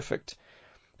weren't perfect,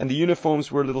 and the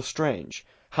uniforms were a little strange.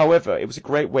 However, it was a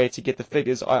great way to get the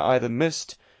figures I either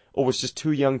missed or was just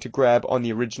too young to grab on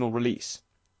the original release.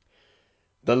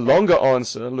 The longer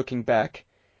answer, looking back,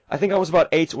 I think I was about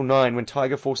 8 or 9 when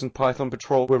Tiger Force and Python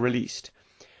Patrol were released.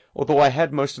 Although I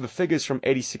had most of the figures from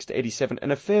 86 to 87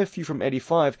 and a fair few from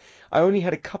 85, I only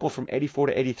had a couple from 84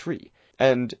 to 83,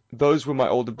 and those were my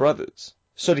older brothers.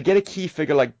 So to get a key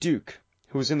figure like Duke,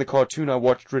 who was in the cartoon I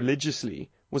watched religiously,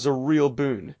 was a real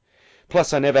boon.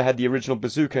 Plus I never had the original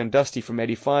Bazooka and Dusty from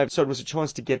 85, so it was a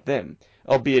chance to get them,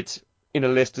 albeit in a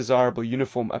less desirable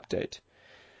uniform update.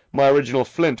 My original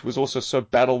Flint was also so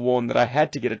battle-worn that I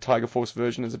had to get a Tiger Force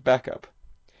version as a backup.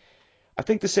 I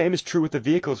think the same is true with the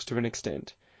vehicles to an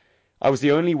extent. I was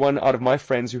the only one out of my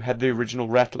friends who had the original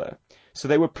Rattler, so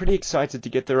they were pretty excited to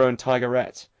get their own Tiger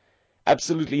Rat.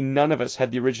 Absolutely none of us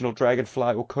had the original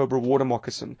Dragonfly or Cobra Water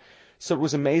Moccasin, so it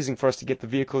was amazing for us to get the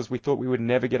vehicles we thought we would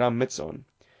never get our mitts on.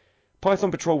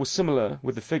 Python Patrol was similar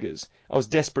with the figures. I was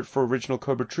desperate for original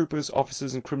Cobra Troopers,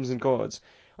 Officers, and Crimson Guards.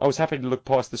 I was happy to look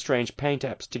past the strange paint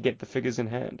apps to get the figures in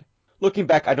hand. Looking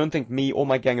back, I don't think me or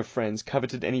my gang of friends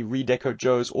coveted any redeco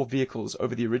Joes or vehicles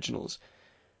over the originals,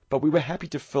 but we were happy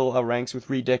to fill our ranks with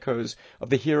redecos of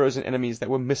the heroes and enemies that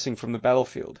were missing from the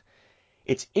battlefield.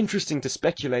 It's interesting to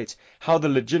speculate how the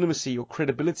legitimacy or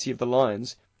credibility of the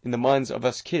lines, in the minds of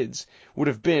us kids, would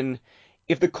have been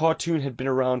if the cartoon had been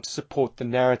around to support the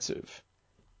narrative.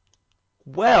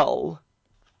 Well,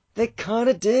 they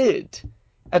kinda did.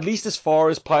 At least as far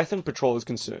as Python Patrol is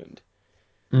concerned.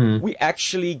 We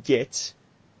actually get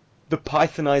the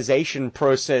Pythonization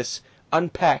process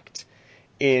unpacked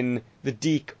in the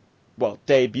DEEK,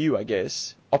 debut, I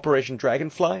guess. Operation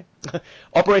Dragonfly?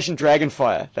 Operation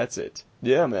Dragonfire, that's it.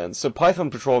 Yeah, man. So Python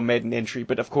Patrol made an entry,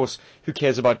 but of course, who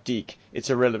cares about DEEK? It's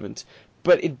irrelevant.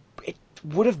 But it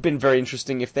would have been very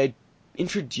interesting if they'd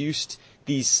introduced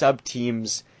these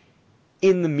sub-teams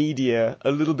in the media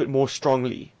a little bit more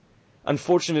strongly.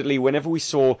 Unfortunately, whenever we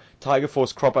saw Tiger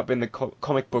Force crop up in the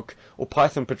comic book, or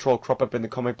Python Patrol crop up in the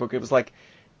comic book, it was like,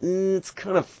 it's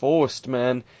kind of forced,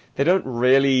 man. They don't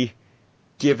really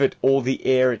give it all the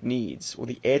air it needs, or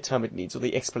the airtime it needs, or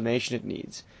the explanation it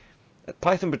needs.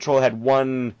 Python Patrol had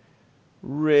one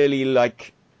really,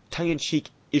 tongue-in-cheek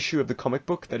issue of the comic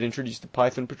book that introduced the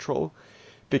Python Patrol,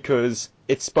 because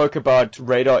it spoke about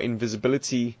radar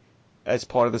invisibility as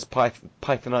part of this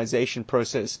Pythonization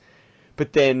process,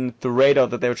 but then the radar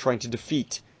that they were trying to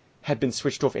defeat had been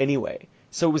switched off anyway,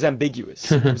 so it was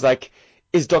ambiguous. It was like,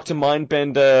 is Dr.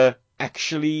 Mindbender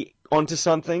actually onto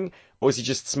something, or is he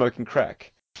just smoking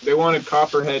crack? They wanted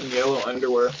Copperhead in yellow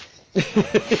underwear.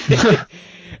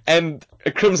 And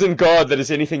a Crimson Guard that is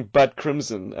anything but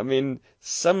crimson. I mean,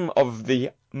 some of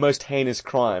the most heinous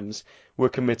crimes were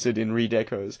committed in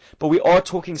redecos, but we are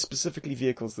talking specifically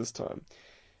vehicles this time.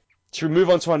 Should we move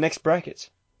on to our next bracket?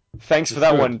 Thanks for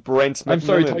that one, Brent McMillan. I'm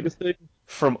sorry, Tiger Sting.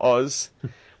 From Oz.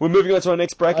 We're moving on to our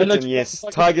next bracket, and yes,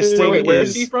 Tiger Sting Wait, where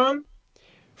is he from?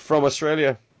 From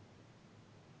Australia.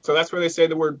 So that's where they say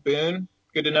the word boon?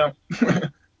 Good to know.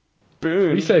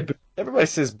 Boon? We say boon. Everybody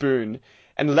says boon.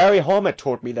 And Larry Harmer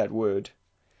taught me that word.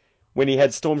 When he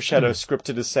had Storm Shadow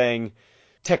scripted as saying,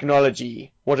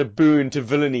 technology, what a boon to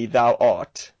villainy thou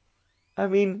art. I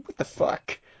mean, what the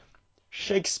fuck?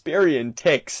 Shakespearean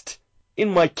text in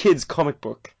my kid's comic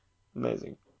book.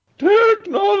 Amazing.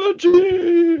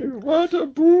 Technology, what a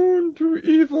boon to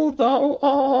evil thou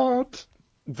art.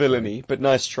 Villainy, but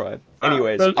nice try.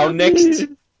 Anyways, Villainy.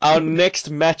 our next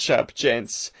matchup,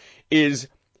 gents, is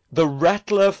the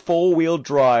Rattler four-wheel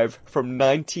drive from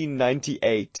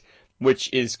 1998,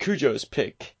 which is Cujo's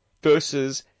pick,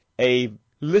 versus a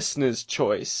listener's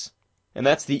choice, and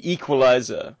that's the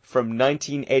Equalizer from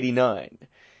 1989,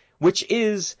 which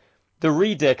is the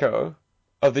redeco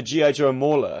of the G.I. Joe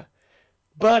Mauler,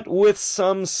 but with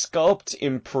some sculpt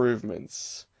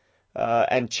improvements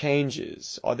and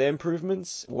changes. Are there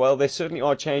improvements? Well, there certainly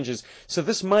are changes. So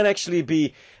this might actually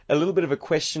be a little bit of a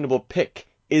questionable pick.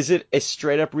 Is it a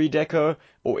straight-up redeco,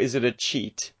 or is it a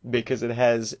cheat because it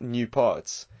has new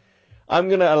parts? I'm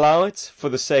going to allow it for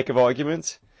the sake of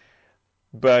argument,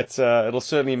 but it'll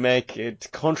certainly make it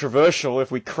controversial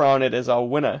if we crown it as our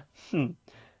winner.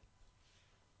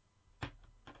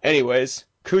 Anyways,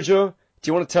 Cujo, do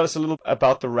you want to tell us a little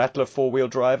about the Rattler four-wheel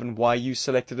drive and why you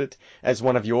selected it as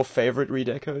one of your favorite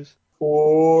redecos?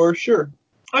 For sure.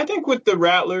 I think with the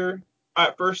Rattler,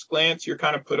 at first glance, you're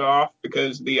kind of put off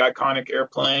because of the iconic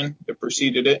airplane that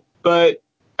preceded it. But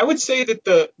I would say that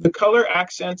the color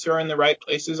accents are in the right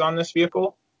places on this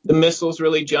vehicle. The missiles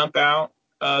really jump out,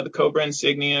 the Cobra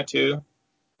insignia too.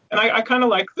 And I kind of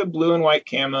like the blue and white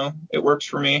camo. It works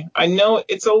for me. I know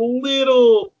it's a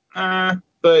little,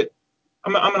 but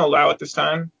I'm going to allow it this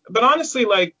time. But honestly,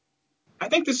 like, I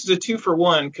think this is a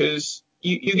 2-for-1 because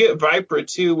you get Vipra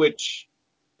too, which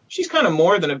she's kind of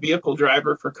more than a vehicle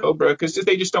driver for Cobra because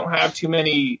they just don't have too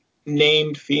many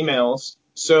named females.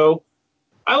 So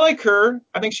I like her.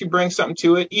 I think she brings something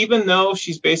to it, even though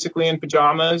she's basically in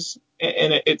pajamas,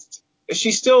 and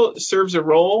she still serves a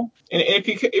role. And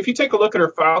if you take a look at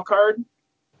her file card,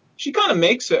 she kind of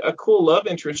makes a cool love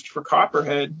interest for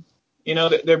Copperhead. You know,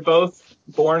 they're both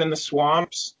born in the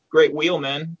swamps, great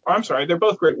wheelmen. Or I'm sorry, they're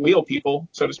both great wheel people,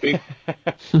 so to speak.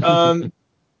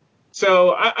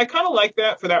 So I kind of like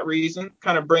that for that reason,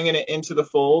 kind of bringing it into the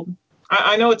fold.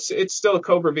 I know it's still a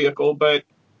Cobra vehicle, but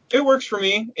it works for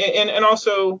me. And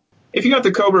also, if you got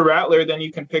the Cobra Rattler, then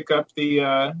you can pick up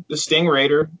the Sting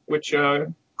Raider, which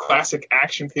classic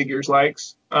action figures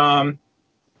likes. And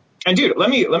dude, let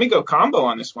me go combo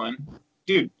on this one.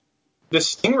 Dude, the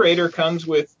Sting Raider comes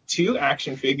with 2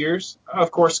 action figures.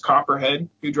 Of course, Copperhead,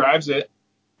 who drives it,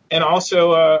 and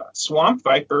also Swamp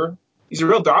Viper. He's a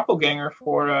real doppelganger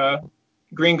for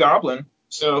Green Goblin.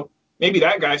 So maybe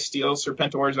that guy steals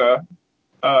Serpentor's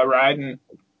ride and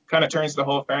kind of turns the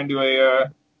whole affair into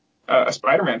a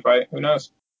Spider-Man fight. Who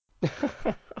knows?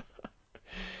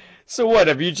 So what,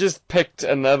 have you just picked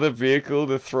another vehicle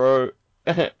to throw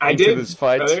into this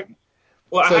fight? Brother.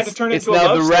 Well, so I had to turn it into a love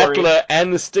story. It's now the Rattler story.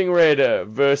 And the Sting Raider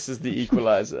versus the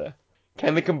Equalizer.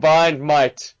 Can the combined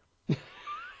might?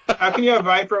 How can you have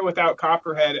Viper without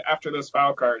Copperhead after those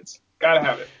file cards? Gotta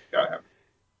have it.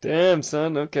 Damn,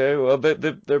 son. Okay, well,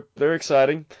 they're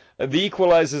exciting. The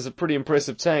Equalizer's a pretty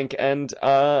impressive tank, and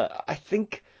I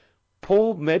think,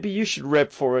 Paul, maybe you should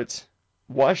rep for it.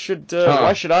 Why should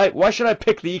I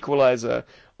pick the Equalizer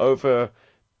over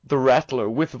the Rattler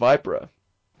with Vipra?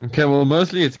 Okay, well,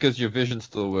 mostly it's because your vision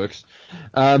still works.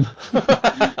 I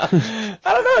don't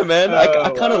know, man. I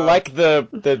kind of like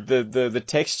the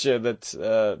texture that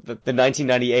the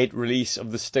 1998 release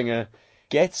of the Stinger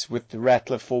gets with the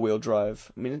Rattler four-wheel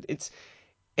drive. I mean,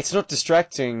 it's not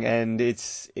distracting, and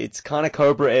it's kind of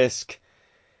Cobra-esque.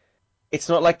 It's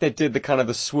not like they did the kind of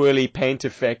the swirly paint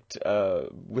effect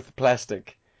with the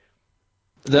plastic.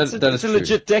 It's a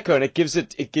legit deco, and it gives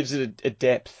it a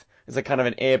depth. It's a kind of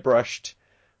an airbrushed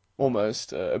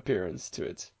almost appearance to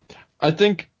it. I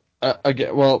think I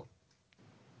don't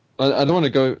want to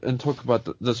go and talk about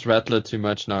this Rattler too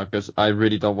much now because I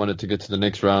really don't want it to get to the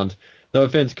next round. No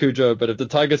offense, Cujo, but if the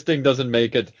Tiger Sting doesn't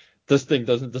make it, this thing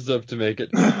doesn't deserve to make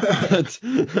it.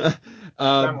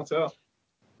 Time will tell.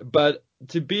 But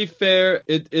to be fair,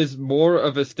 it is more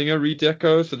of a Stinger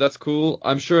redeco, so that's cool.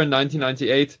 I'm sure in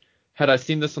 1998, had I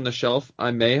seen this on the shelf,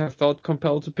 I may have felt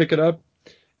compelled to pick it up,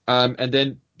 and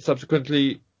then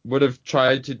subsequently would have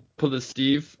tried to pull a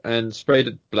Steve and sprayed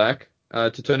it black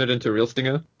to turn it into a real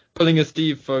Stinger. Pulling a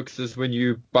Steve, folks, is when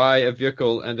you buy a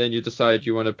vehicle and then you decide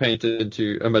you want to paint it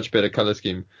into a much better color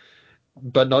scheme.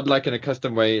 But not like in a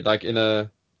custom way, like in the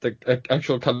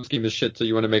actual color scheme is shit, so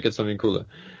you want to make it something cooler.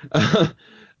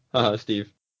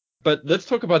 Steve. But let's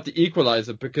talk about the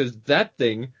Equalizer, because that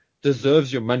thing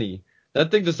deserves your money. That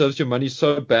thing deserves your money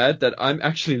so bad that I'm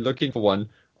actually looking for one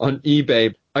on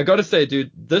eBay. I gotta say,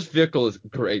 dude, this vehicle is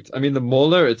great. I mean, the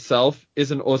Mauler itself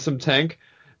is an awesome tank,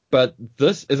 but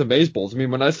this is amazeballs. I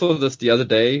mean, when I saw this the other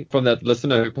day from that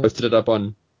listener who posted it up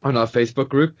on our Facebook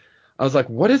group, I was like,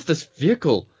 what is this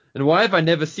vehicle? And why have I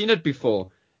never seen it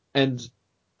before? And,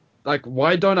 like,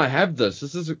 why don't I have this?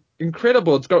 This is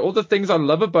incredible. It's got all the things I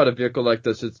love about a vehicle like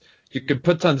this. You can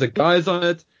put tons of guys on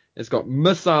it. It's got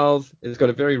missiles. It's got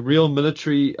a very real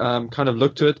military kind of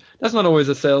look to it. That's not always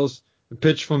a sales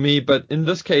pitch for me, but in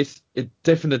this case, it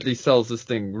definitely sells this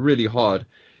thing really hard.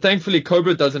 Thankfully,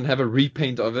 Cobra doesn't have a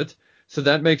repaint of it, so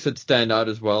that makes it stand out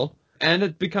as well. And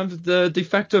it becomes the de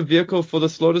facto vehicle for the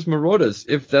Slaughters Marauders,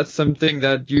 if that's something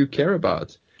that you care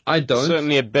about. I don't.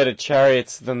 Certainly a better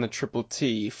chariot than the Triple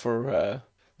T for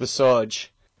the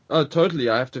Sarge. Oh, totally.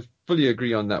 I have to fully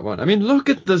agree on that one. I mean, look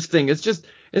at this thing. It's just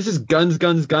guns,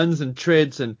 guns, guns, and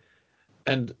treads, and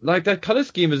like that color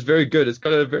scheme is very good. It's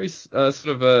got a very sort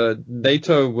of a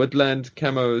NATO woodland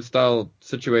camo style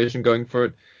situation going for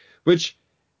it, which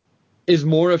is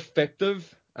more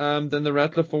effective than the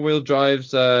Rattler 4-wheel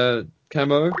drive's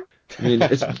camo. I mean,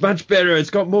 it's much better.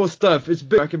 It's got more stuff. It's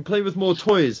big. I can play with more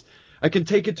toys. I can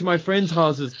take it to my friends'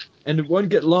 houses and it won't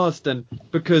get lost, and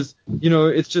because,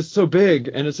 it's just so big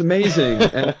and it's amazing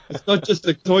and it's not just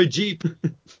a toy Jeep.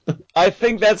 I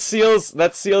think that seals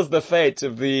the fate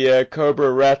of the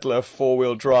Cobra Rattler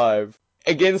 4-wheel drive.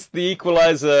 Against the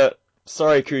Equalizer,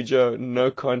 sorry Cujo,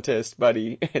 no contest,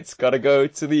 buddy. It's gotta go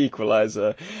to the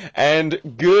Equalizer. And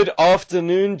good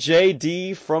afternoon,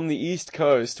 JD from the East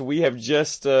Coast. We have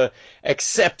just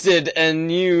accepted a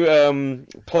new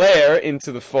player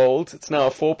into the fold. It's now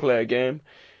a 4-player game.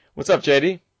 What's up,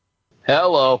 JD?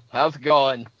 Hello, how's it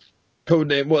going?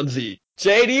 Codename Onesie.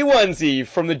 JD Onesie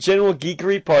from the General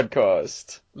Geekery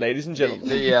podcast. Ladies and gentlemen.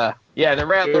 The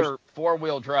Rattler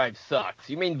 4-wheel drive sucks.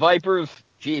 You mean Viper's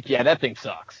Jeep? Yeah, that thing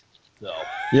sucks. So.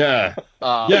 Yeah.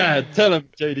 Tell him,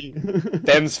 JD.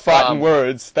 Them's fighting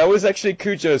words. That was actually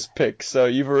Cujo's pick, so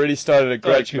you've already started a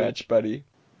grudge match, buddy.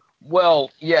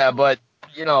 Well, yeah, but,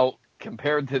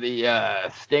 compared to the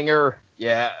Stinger,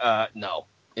 no.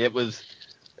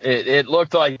 It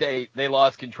looked like they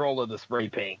lost control of the spray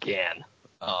paint can.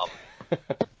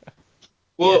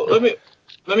 Well, let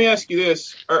me ask you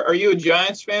this: Are you a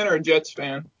Giants fan or a Jets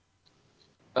fan?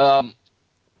 I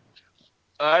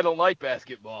don't like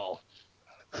basketball.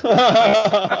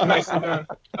 Nicely done.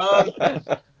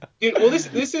 Dude, well,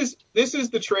 this is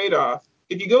the trade-off.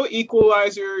 If you go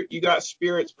Equalizer, you got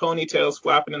Spirit's ponytails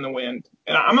flapping in the wind,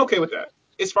 and I'm okay with that.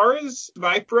 As far as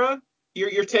Vipera,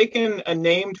 you're taking a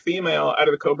named female out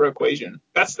of the Cobra equation.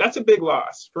 That's a big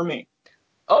loss for me.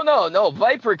 Oh no,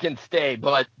 Viper can stay,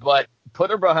 but put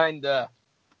her behind the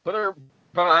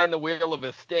wheel of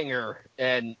a Stinger,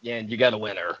 and you got a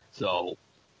winner. So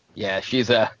she's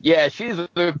a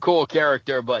cool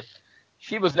character, but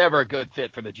she was never a good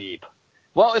fit for the Jeep.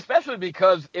 Well, especially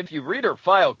because if you read her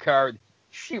file card,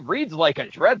 she reads like a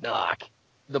Dreadnought.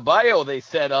 The bio they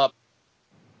set up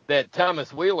that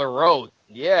Thomas Wheeler wrote,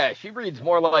 she reads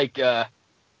more like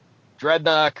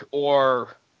Dreadnought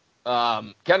or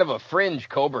kind of a fringe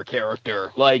Cobra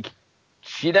character. Like,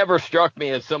 she never struck me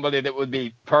as somebody that would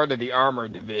be part of the armor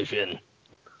division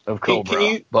of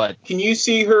Cobra. Can you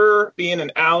see her being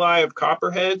an ally of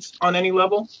Copperheads on any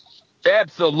level?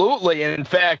 Absolutely. And in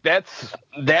fact,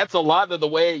 that's a lot of the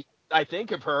way I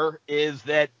think of her, is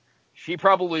that she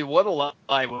probably would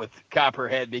ally with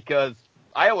Copperhead, because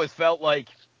I always felt like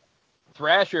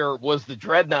Thrasher was the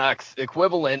Dreadnought's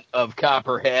equivalent of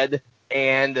Copperhead,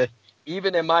 and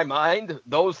even in my mind,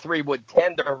 those three would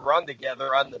tend to run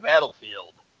together on the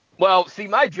battlefield. Well, see,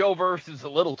 my Joe-verse is a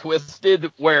little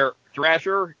twisted, where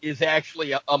Thrasher is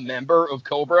actually a member of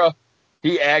Cobra.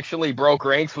 He actually broke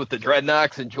ranks with the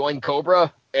Dreadnoughts and joined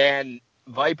Cobra, and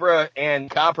Vipera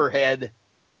and Copperhead,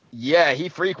 he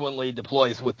frequently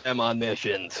deploys with them on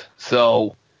missions.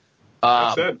 So,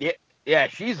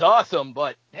 she's awesome,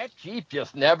 but that Jeep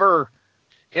just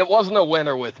it wasn't a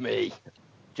winner with me,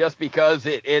 just because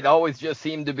it always just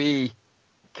seemed to be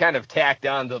kind of tacked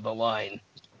onto the line.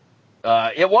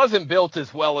 It wasn't built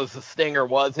as well as the Stinger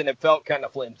was, and it felt kind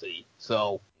of flimsy.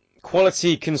 So,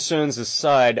 quality concerns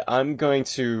aside, I'm going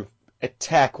to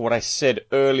attack what I said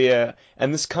earlier,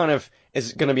 and this kind of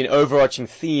is going to be an overarching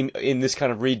theme in this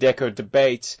kind of redeco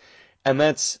debate, and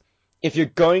that's, if you're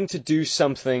going to do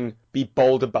something, be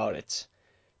bold about it.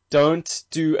 Don't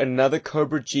do another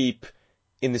Cobra Jeep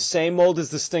in the same mold as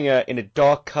the Stinger in a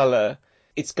dark color.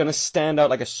 It's going to stand out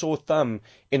like a sore thumb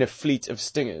in a fleet of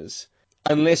Stingers.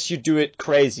 Unless you do it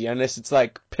crazy, unless it's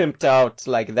like pimped out,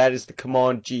 like that is the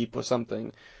Command Jeep or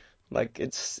something. Like,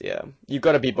 you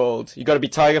gotta be bold. You gotta be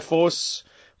Tiger Force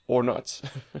or not.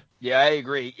 Yeah, I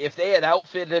agree. If they had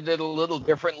outfitted it a little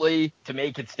differently to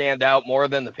make it stand out more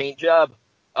than the paint job,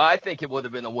 I think it would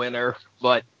have been a winner,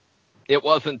 but it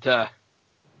wasn't,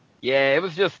 it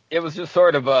was just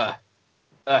sort of a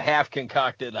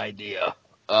half-concocted idea.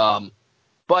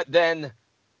 But then,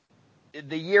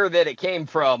 the year that it came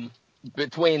from,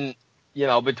 between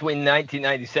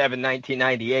 1997 and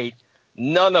 1998,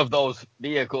 none of those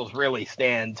vehicles really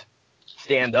stand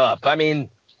up. I mean,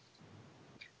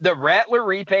 the Rattler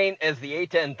repaint as the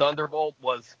A10 Thunderbolt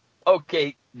was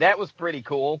okay. That was pretty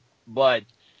cool, but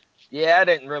yeah, I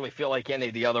didn't really feel like any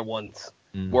of the other ones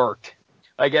worked.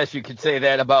 I guess you could say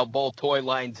that about both toy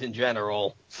lines in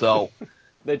general. So,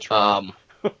 They try.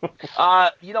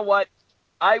 you know what?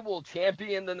 I will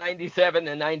champion the 97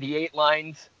 and 98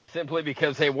 lines simply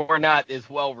because they were not as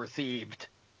well received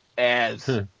as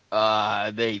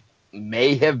they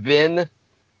may have been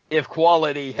if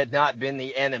quality had not been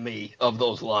the enemy of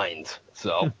those lines.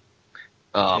 So,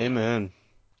 Amen.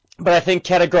 But I think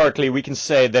categorically we can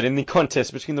say that in the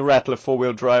contest between the Rattler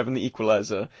four-wheel drive and the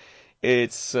Equalizer,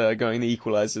 it's going the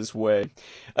Equalizer's way.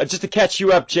 Just to catch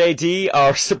you up, JD,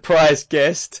 our surprise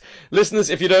guest.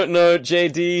 Listeners, if you don't know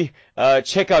JD,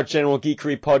 check out General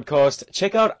Geekery Podcast.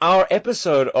 Check out our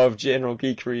episode of General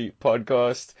Geekery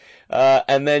Podcast,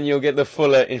 and then you'll get the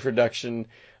fuller introduction.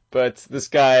 But this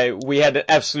guy, we had an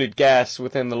absolute gas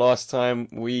with him the last time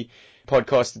we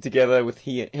podcasted together with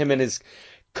him and his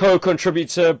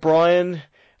co-contributor, Brian.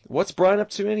 What's Brian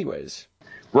up to anyways?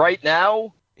 right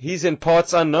now, He's in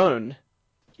parts unknown.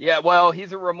 yeah, well,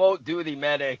 he's a remote duty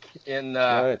medic in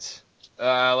Right.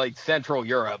 like Central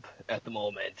Europe at the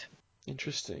moment.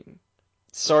 Interesting.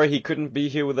 Sorry he couldn't be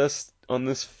here with us on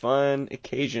this fine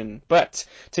occasion. But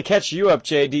to catch you up,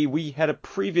 JD, we had a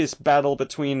previous battle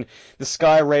between the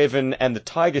Sky Raven and the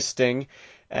Tiger Sting,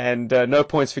 and no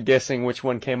points for guessing which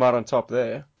one came out on top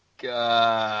there.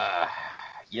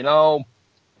 You know,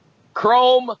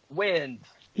 Chrome wins.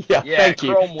 Yeah, Yeah, thank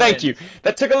you. Chrome Thank wins. you.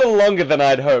 That took a little longer than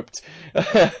I'd hoped.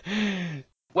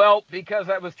 Well, because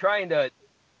I was trying to,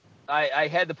 I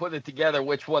had to put it together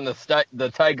which one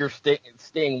the Tiger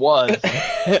Sting was,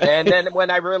 and then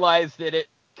when I realized that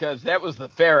because that was the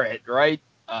ferret, right?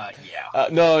 Yeah.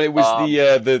 No, it was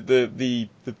the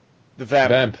Vamp.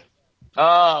 Vamp.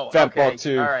 Oh, Vamp okay. Mark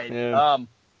 2. All right. Yeah.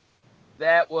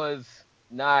 That was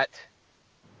not.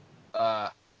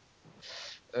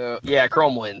 Yeah,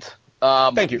 Chrome wins.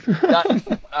 Thank you.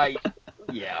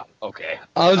 Yeah. Okay.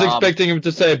 I was expecting him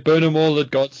to say burn 'em all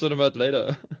at God Cinema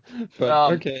later.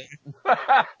 But okay.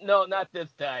 No, not this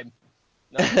time.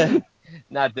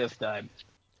 Not this time.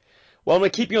 Well, I'm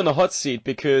going to keep you on the hot seat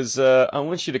because I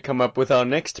want you to come up with our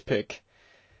next pick.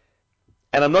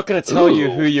 And I'm not going to tell you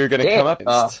who you're going to come up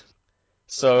against.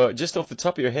 So, just off the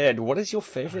top of your head, what is your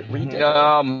favorite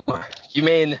redeco?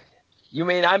 You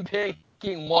mean I'm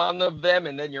picking one of them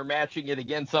and then you're matching it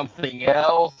against something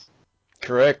else?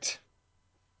 Correct.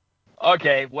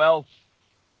 Okay, well,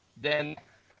 then...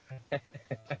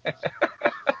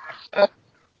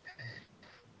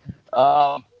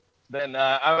 then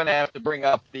I'm going to have to bring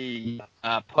up the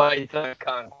Python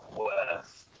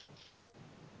Conquest.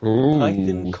 Ooh.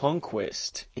 Python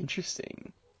Conquest.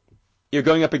 Interesting. You're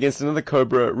going up against another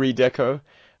Cobra redeco.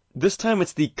 This time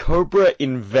it's the Cobra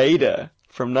Invader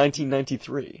from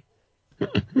 1993.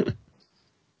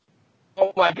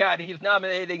 Oh my God, he's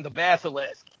nominating the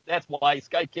Basilisk. That's why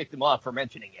Sky kicked him off for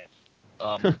mentioning it.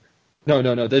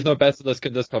 No. There's no basilisk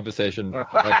in this conversation. That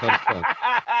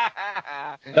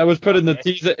was put in the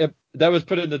teaser. That was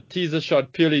put in the teaser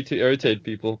shot purely to irritate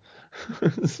people.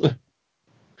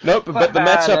 Nope, but the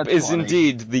matchup That's is funny.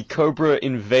 indeed the Cobra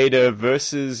Invader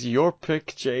versus your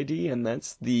pick, JD, and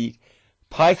that's the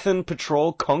Python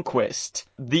Patrol Conquest.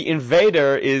 The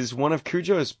Invader is one of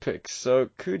Cujo's picks, so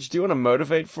Cuj, do you want to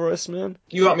motivate for us, man?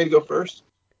 You want me to go first?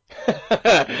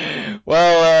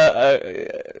 Well,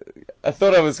 I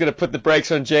thought I was going to put the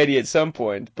brakes on JD at some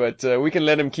point, but we can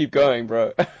let him keep going,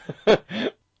 bro.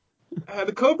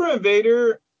 The Cobra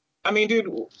Invader, I mean,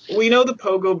 dude, we know the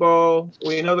Pogo Ball,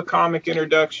 we know the comic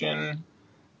introduction,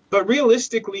 but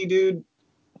realistically, dude,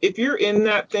 if you're in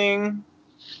that thing,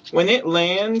 when it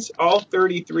lands, all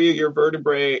 33 of your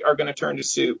vertebrae are going to turn to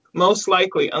soup. Most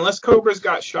likely, unless Cobra's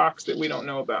got shocks that we don't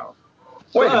know about.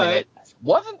 Wait a But- minute.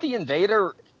 Wasn't the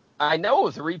Invader... I know it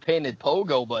was a repainted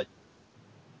Pogo, but...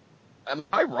 Am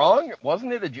I wrong?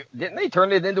 Wasn't it didn't they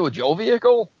turn it into a Joe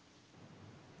vehicle?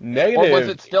 Negative. Or was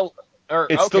it still...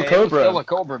 It's still It Cobra. was still a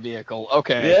Cobra vehicle.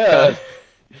 Okay. Yeah.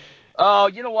 Oh,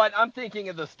 you know what? I'm thinking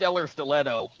of the Stellar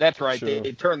Stiletto. That's right. Sure.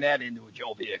 They turned that into a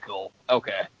Joe vehicle.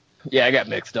 Okay. Yeah, I got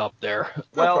mixed up there. No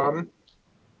Well, problem.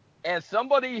 as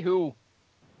somebody who,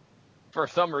 for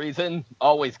some reason,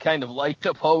 always kind of liked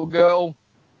a Pogo,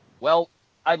 well,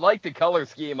 I like the color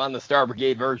scheme on the Star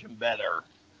Brigade version better.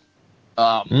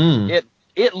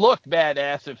 It looked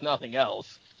badass, if nothing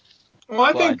else. Well,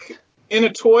 I think in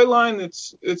a toy line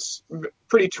it's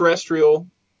pretty terrestrial,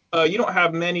 you don't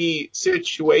have many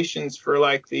situations for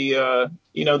like the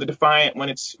the Defiant when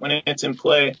it's in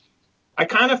play. I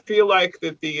kind of feel like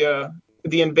that the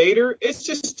Invader, it's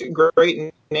just a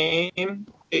great name.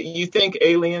 You think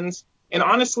aliens, and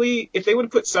honestly, if they would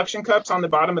have put suction cups on the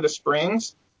bottom of the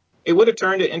springs, it would have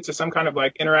turned it into some kind of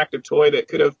like interactive toy that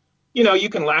could have, you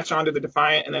can latch onto the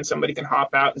Defiant and then somebody can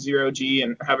hop out in zero G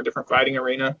and have a different fighting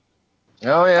arena.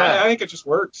 Oh yeah, I think it just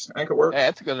works. I think it works. yeah,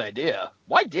 that's a good idea.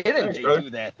 Why didn't Thanks, they brother. do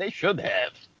that? They should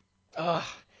have.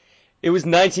 It was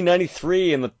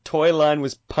 1993 and the toy line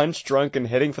was punch drunk and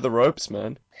heading for the ropes,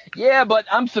 man. Yeah, but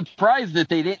I'm surprised that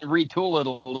they didn't retool it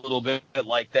a little bit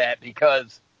like that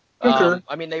because, Concur.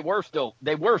 I mean, they were still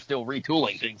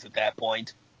retooling things at that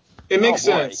point. It makes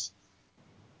Oh, boy. sense.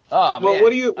 Oh Well, man,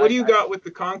 what do you got with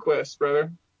the Conquest,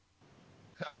 brother?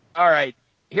 All right.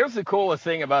 Here's the coolest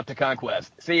thing about the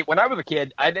Conquest. See, when I was a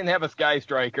kid, I didn't have a Sky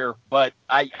Striker, but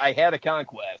I had a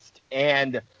Conquest,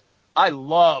 and I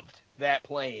loved that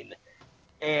plane.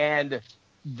 And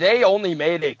they only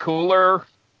made it cooler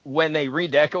when they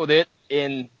redecoed it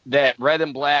in that red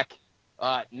and black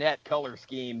net color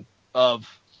scheme of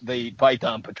the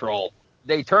Python Patrol.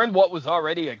 They turned what was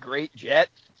already a great jet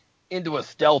into a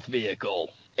stealth vehicle,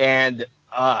 and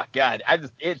God,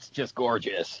 it's just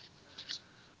gorgeous.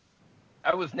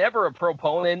 I was never a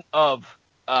proponent of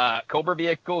Cobra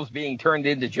vehicles being turned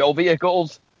into Joe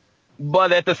vehicles,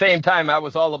 but at the same time, I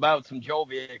was all about some Joe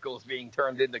vehicles being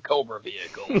turned into Cobra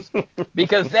vehicles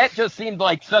because that just seemed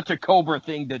like such a Cobra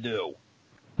thing to do.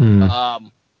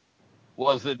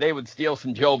 Was that they would steal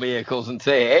some Joe vehicles and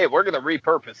say, "Hey, we're going to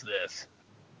repurpose this."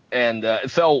 And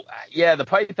so, yeah, the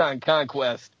Python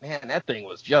Conquest, man, that thing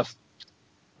was just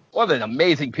what an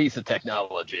amazing piece of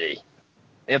technology.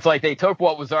 It's like they took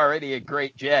what was already a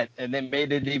great jet and then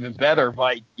made it even better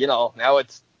by, now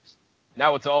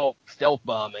it's all stealth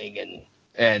bombing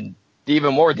and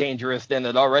even more dangerous than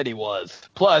it already was.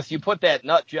 Plus, you put that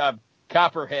nut job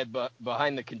Copperhead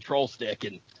behind the control stick,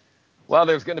 and well,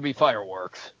 there's going to be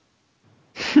fireworks.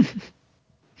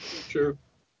 True.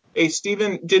 Hey,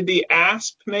 Steven, did the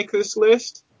ASP make this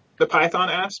list? The Python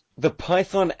ASP? The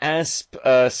Python Asp,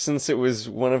 since it was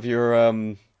one of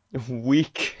your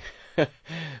weak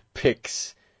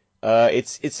picks,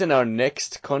 it's in our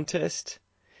next contest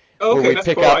Okay, where we that's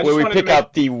pick cool. I up just where we wanted to pick make.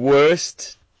 up the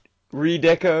worst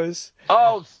redecos.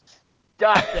 Oh,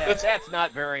 stop that. That's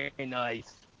not very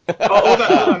nice. Oh,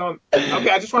 hold on. Okay,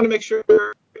 I just wanted to make sure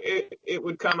it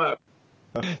would come up.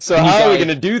 So You how are we guys-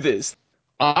 gonna do this?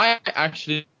 I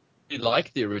actually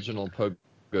like the original Pogo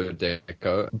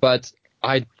Deco, but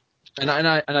I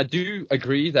do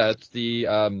agree that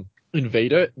the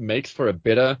Invader makes for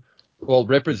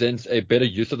represents a better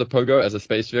use of the Pogo as a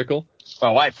space vehicle.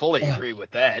 Oh, I fully agree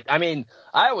with that. I mean,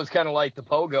 I always kind of liked the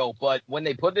Pogo, but when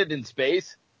they put it in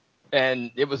space,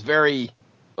 and it was very,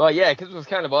 well, yeah, because it was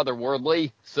kind of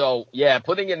otherworldly. So, yeah,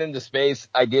 putting it into space,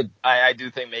 I do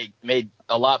think made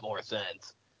a lot more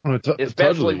sense. Especially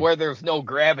Totally. where there's no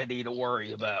gravity to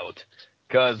worry about.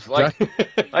 Because, like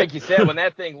you said, when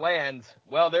that thing lands,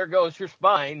 well, there goes your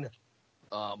spine.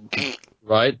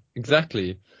 Right,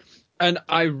 exactly. And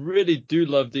I really do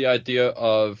love the idea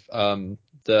of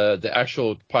the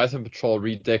actual Python Patrol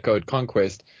redecoed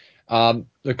Conquest.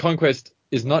 The Conquest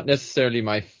is not necessarily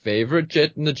my favorite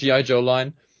jet in the G.I. Joe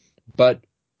line, but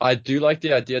I do like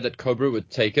the idea that Cobra would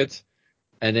take it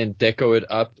and then deco it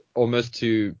up almost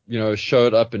to, show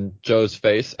it up in Joe's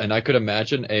face. And I could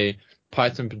imagine a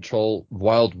Python Patrol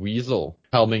Wild Weasel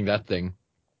helming that thing.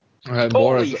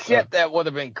 Holy shit, that would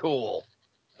have been cool.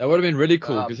 That would have been really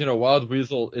cool because, Wild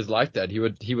Weasel is like that. He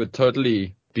would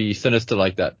totally be sinister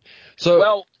like that. So,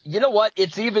 well, you know what?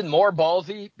 It's even more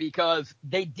ballsy because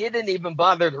they didn't even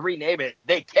bother to rename it.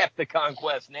 They kept the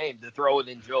Conquest name to throw it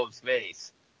in Joe's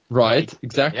face. Right, like,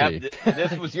 exactly. Yep,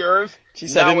 this was yours.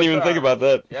 Jeez, I didn't even think about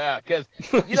that. Yeah, because,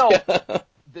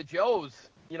 the Joes,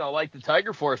 like the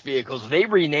Tiger Force vehicles, they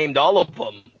renamed all of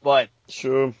them. But,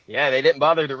 Sure. yeah, they didn't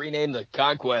bother to rename the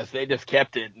Conquest. They just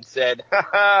kept it and said,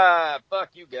 ha, fuck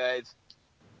you guys.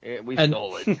 We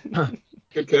stole it.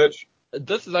 Good catch.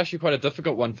 This is actually quite a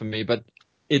difficult one for me, but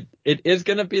it is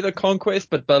going to be the Conquest,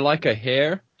 but by like a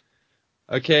hair.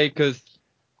 Okay, because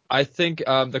I think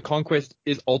the Conquest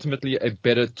is ultimately a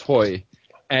better toy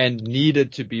and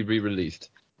needed to be re-released.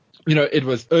 It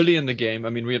was early in the game. I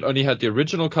mean, we had only had the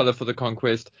original color for the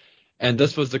Conquest, and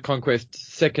this was the Conquest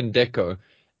second deco,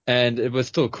 and it was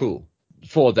still cool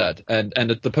for that, and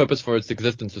the purpose for its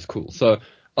existence was cool. So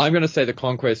I'm going to say the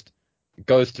Conquest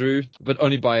goes through, but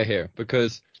only by a hair,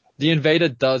 because the Invader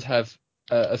does have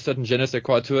a certain je ne sais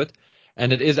quoi to it,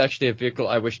 and it is actually a vehicle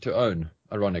I wish to own,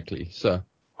 ironically. So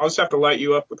I'll just have to light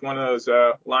you up with one of those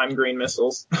lime green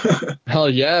missiles. Hell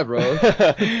yeah, bro.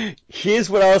 Here's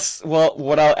what else. Well,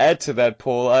 what I'll add to that,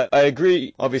 Paul. I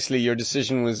agree. Obviously, your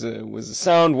decision was a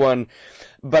sound one,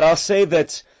 but I'll say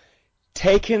that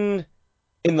taken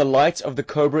in the light of the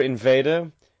Cobra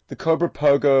Invader, the Cobra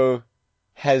Pogo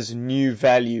has new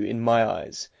value in my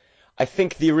eyes. I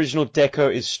think the original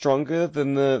Deco is stronger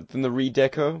than the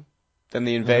Redeco, than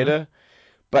the Invader,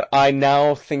 but I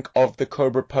now think of the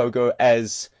Cobra Pogo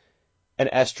as an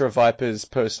Astro Viper's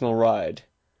personal ride.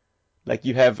 Like,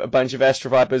 you have a bunch of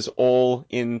Astro Vipers all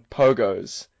in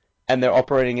Pogos, and they're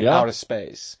operating in outer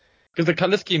space. Because the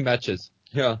color scheme matches.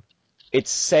 Yeah. It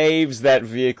saves that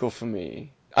vehicle for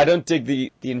me. I don't dig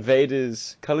the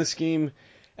Invader's color scheme,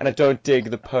 and I don't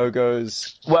dig the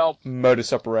Pogo's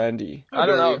modus operandi. I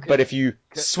don't know. But if you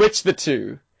switch the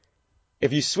two,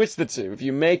 if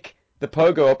you make the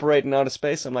Pogo operate in outer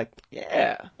space, I'm like,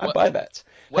 yeah, I buy that.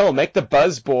 Hell, make the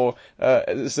Buzzbore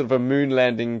sort of a moon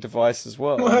landing device as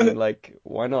well. I mean, like,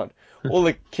 why not? All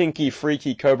the kinky,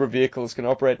 freaky Cobra vehicles can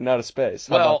operate in outer space.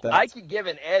 How about that? I could give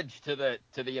an edge to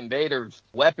the Invader's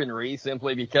weaponry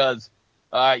simply because,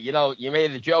 you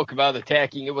made the joke about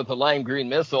attacking it with a lime green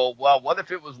missile. Well, what if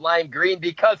it was lime green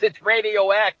because it's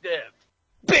radioactive?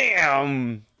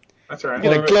 Bam! That's right.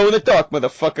 You're gonna glow in the dark,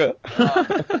 motherfucker.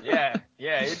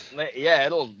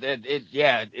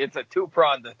 It's a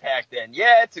two-pronged attack then.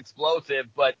 Yeah, it's explosive,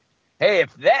 but hey,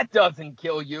 if that doesn't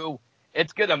kill you,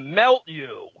 it's gonna melt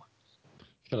you.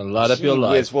 Gonna light up your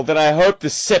life. Well, then I hope the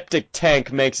septic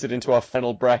tank makes it into our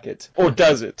final bracket. Or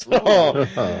does it?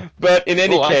 But in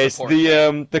any case,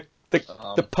 the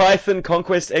Python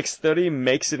Conquest X30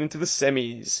 makes it into the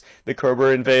semis. The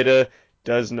Cobra Invader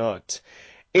does not.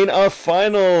 In our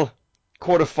final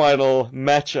quarterfinal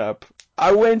matchup,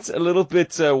 I went a little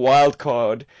bit wild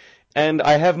card, and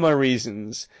I have my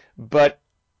reasons, but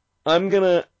I'm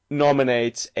gonna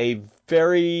nominate a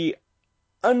very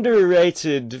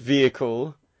underrated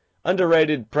vehicle.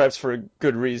 Underrated perhaps for a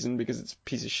good reason, because it's a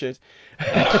piece of shit. Oh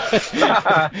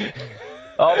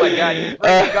my god, you're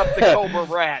bringing up the Cobra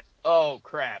Rat. Oh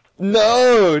crap.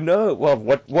 No. Well,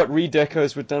 what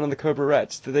redecos were done on the Cobra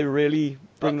Rats? Did they really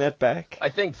bring that back? I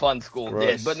think Fun School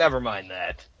did, but never mind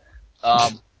that.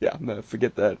 Yeah, no,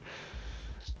 forget that.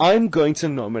 I'm going to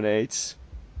nominate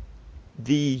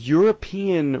the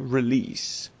European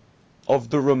release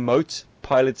of the remote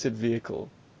piloted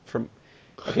vehicle from...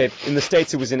 Okay, in the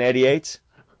States it was in 88,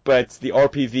 but the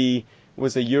RPV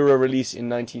was a Euro release in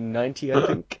 1990, I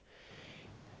think.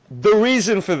 The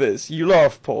reason for this, you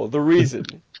laugh, Paul, the reason,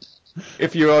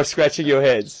 if you are scratching your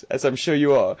heads, as I'm sure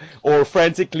you are, or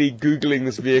frantically Googling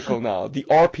this vehicle now, the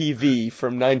RPV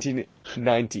from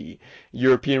 1990,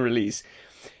 European release,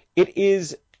 it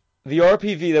is the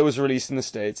RPV that was released in the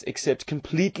States, except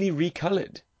completely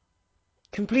recolored.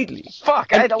 Completely.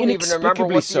 Fuck, I don't even remember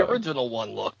what the original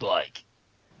one looked like.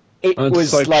 It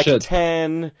was like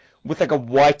tan, with like a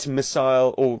white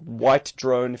missile, or white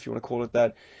drone, if you want to call it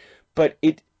that. But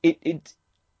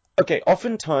okay,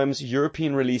 oftentimes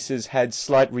European releases had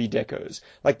slight redecos.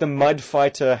 Like the Mud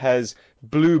Fighter has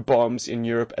blue bombs in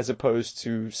Europe as opposed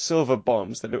to silver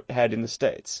bombs that it had in the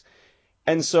States.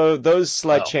 And so those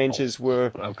slight changes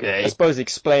were, I suppose,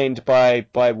 explained by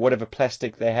whatever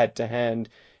plastic they had to hand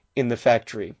in the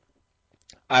factory.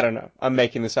 I don't know. I'm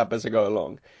making this up as I go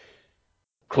along.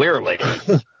 Clearly.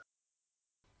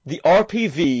 The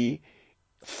RPV,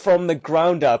 from the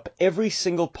ground up, every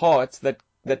single part that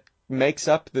makes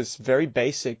up this very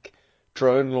basic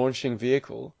drone launching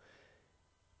vehicle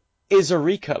is a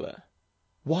recolor.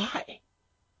 Why?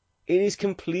 It is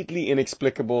completely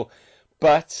inexplicable,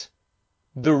 but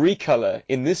the recolor,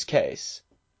 in this case,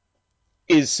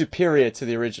 is superior to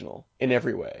the original in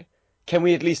every way. Can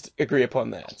we at least agree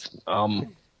upon that?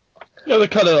 Yeah, the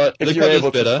color if you're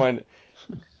able to find it.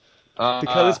 The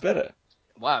color's better.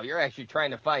 Wow, you're actually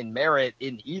trying to find merit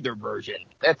in either version.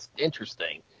 That's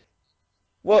interesting.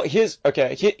 Well, here's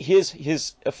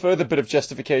a further bit of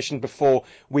justification before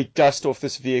we dust off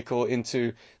this vehicle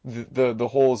into the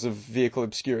halls of vehicle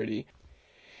obscurity.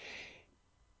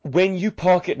 When you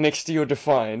park it next to your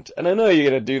Defiant, and I know you're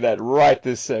going to do that right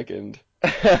this second,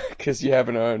 because you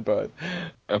haven't owned both,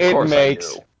 it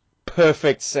makes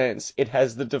perfect sense. It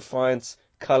has the Defiant's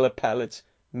color palette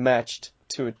matched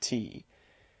to a T.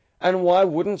 And why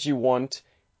wouldn't you want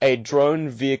a drone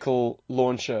vehicle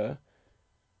launcher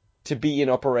to be in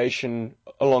operation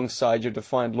alongside your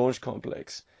Defiant launch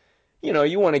complex? You know,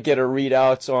 you want to get a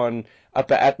readout on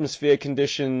upper atmosphere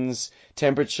conditions,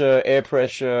 temperature, air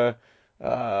pressure,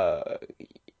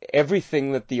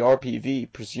 everything that the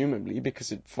RPV, presumably,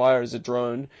 because it fires a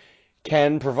drone,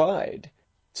 can provide.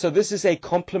 So this is a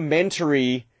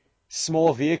complementary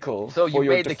small vehicle So for you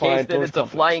your made the case Defiant that Doge it's a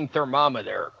complex. flying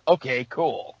thermometer. Okay,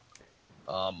 cool.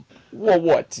 Well,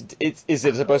 what? Is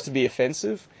it supposed to be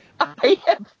offensive?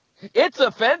 It's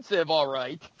offensive, all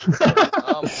right. Back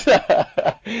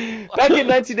in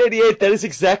 1988, that is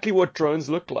exactly what drones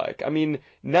look like. I mean,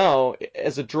 now,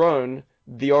 as a drone,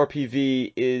 the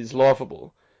RPV is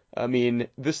laughable. I mean,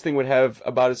 this thing would have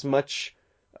about as much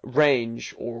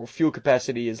range or fuel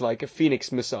capacity as like a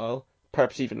Phoenix missile,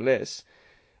 perhaps even less.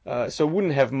 So it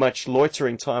wouldn't have much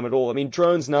loitering time at all. I mean,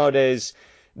 drones nowadays,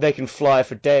 they can fly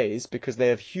for days because they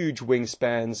have huge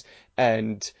wingspans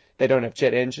and they don't have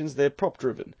jet engines. They're prop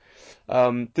driven.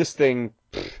 This thing,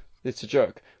 it's a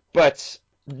joke. But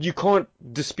you can't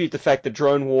dispute the fact that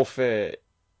drone warfare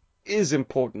is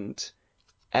important,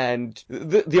 and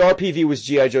the RPV was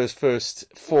G.I. Joe's first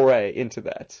foray into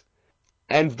that.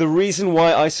 And the reason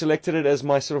why I selected it as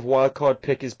my sort of wildcard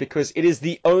pick is because it is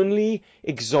the only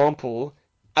example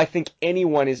I think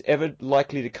anyone is ever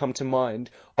likely to come to mind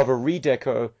of a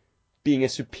redeco being a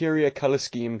superior color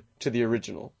scheme to the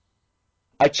original.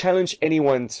 I challenge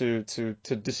anyone to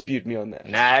dispute me on that.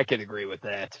 Nah, I can agree with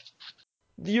that.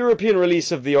 The European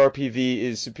release of the RPV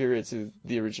is superior to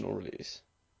the original release.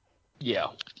 Yeah.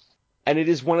 And it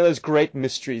is one of those great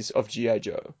mysteries of G.I.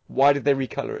 Joe. Why did they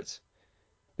recolor it?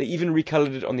 They even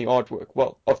recolored it on the artwork.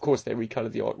 Well, of course they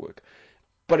recolored the artwork.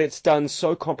 But it's done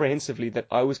so comprehensively that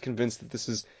I was convinced that this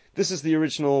is the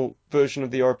original version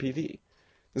of the RPV.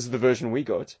 This is the version we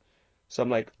got. So I'm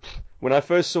like, when I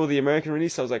first saw the American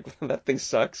release, I was like, that thing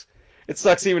sucks. It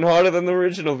sucks even harder than the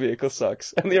original vehicle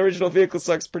sucks. And the original vehicle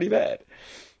sucks pretty bad.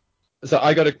 So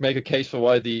I got to make a case for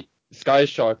why the Sky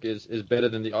Shark is better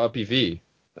than the RPV.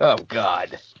 Oh,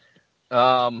 God.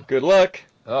 Good luck.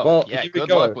 Oh, Well, yeah, here we good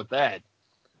go. luck with that.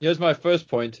 Here's my first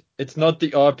point. It's not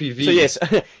the RPV. So yes,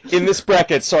 in this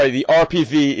bracket, sorry, the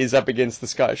RPV is up against the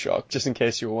Sky Shark, just in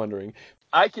case you were wondering.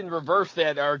 I can reverse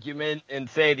that argument and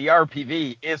say the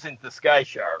RPV isn't the Sky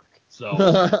Shark. So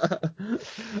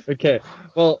Okay.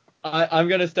 Well, I'm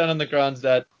going to stand on the grounds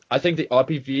that I think the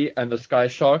RPV and the Sky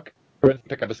Shark, we're going to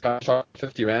pick up a Sky Shark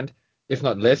 50 Rand, if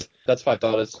not less. That's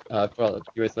 $5 for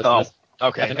US listeners.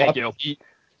 okay, And thank you.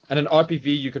 And an RPV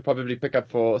you could probably pick up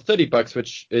for $30,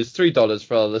 which is $3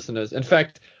 for our listeners. In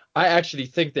fact, I actually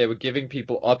think they were giving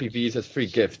people RPVs as free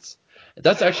gifts.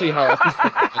 That's actually how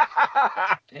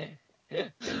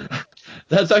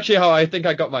That's actually how I think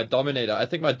I got my Dominator. I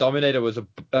think my Dominator was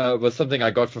something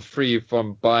I got for free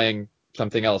from buying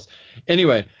something else.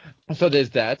 Anyway, so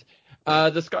there's that.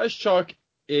 The Sky Shark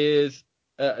is,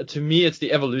 to me, it's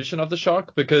the evolution of the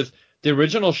shark, because the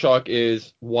original shark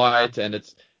is white, and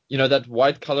it's, that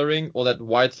white coloring, or that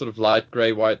white sort of light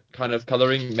gray white kind of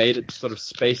coloring made it sort of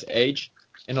space age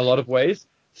in a lot of ways.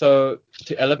 So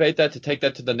to elevate that, to take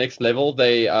that to the next level,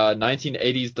 they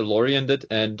 1980s DeLorean it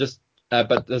and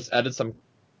but just added some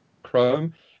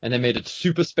chrome, and they made it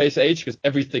super space age because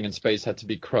everything in space had to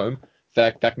be chrome,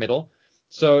 back metal.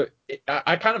 So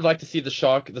I kind of like to see the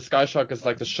Sky Shark as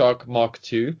like the Shark Mark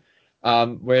II,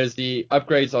 whereas the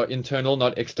upgrades are internal,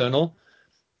 not external.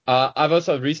 I've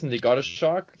also recently got a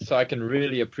Shark, so I can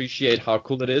really appreciate how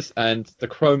cool it is, and the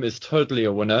chrome is totally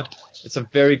a winner. It's a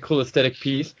very cool aesthetic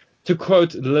piece. To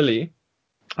quote Lily,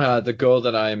 the girl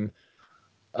that I'm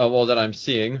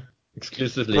seeing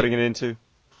exclusively. Putting it into.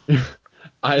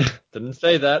 I didn't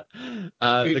say that.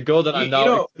 The girl that I'm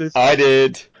now. I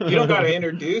did. You don't got to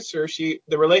introduce her.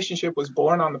 The relationship was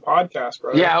born on the podcast,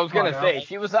 brother. Yeah, I was gonna say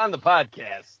she was on the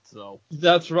podcast, so.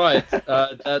 That's right.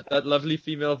 That lovely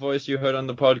female voice you heard on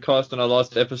the podcast on our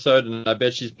last episode, and I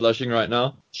bet she's blushing right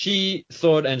now. She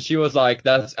saw it and she was like,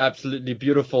 "That's absolutely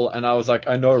beautiful," and I was like,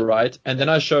 "I know, right?" And then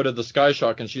I showed her the Sky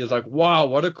Shark, and she was like, "Wow,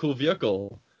 what a cool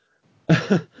vehicle!"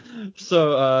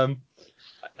 So,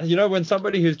 when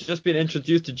somebody who's just been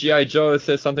introduced to G.I. Joe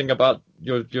says something about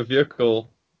your vehicle,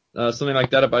 something like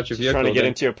that about your She's vehicle. Trying to get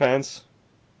into your pants.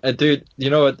 Dude,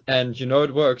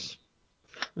 it works.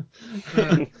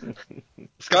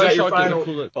 Sky Shark is a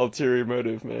cool. Ulterior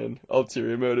motive, man.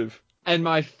 Ulterior motive. And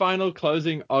my final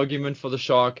closing argument for the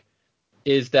Shark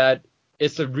is that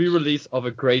it's a re-release of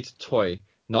a great toy.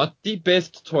 Not the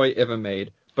best toy ever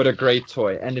made, but a great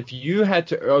toy. And if you had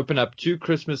to open up 2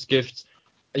 Christmas gifts,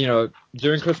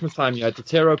 during Christmas time, you had to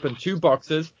tear open 2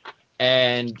 boxes,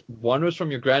 and one was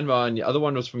from your grandma and the other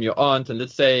one was from your aunt. And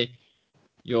let's say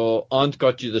your aunt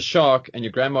got you the Shark and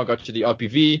your grandma got you the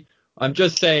RPV. I'm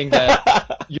just saying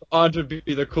that your aunt would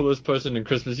be the coolest person in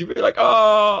Christmas. You'd be like,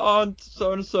 "Oh, Aunt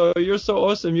so-and-so, you're so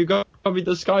awesome. You got me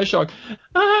the Sky Shark.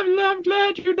 I'm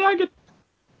glad you dug it."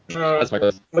 That's my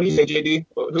question. What do you say, JD?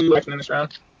 Who are you liking in this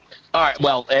round? All right,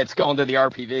 well, it's going to the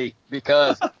RPV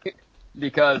because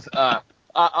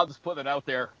I'll just put it out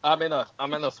there. I'm in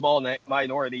a small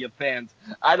minority of fans.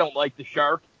 I don't like the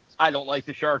shark. I don't like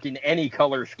the shark in any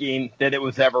color scheme that it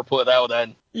was ever put out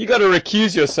in. You gotta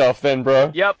recuse yourself then,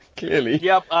 bro. Yep. Clearly.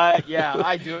 Yep. Yeah,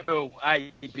 I do.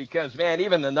 Because man,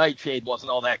 even the Nightshade wasn't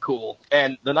all that cool,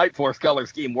 and the Night Force color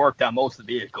scheme worked on most of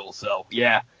the vehicles. So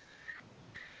yeah,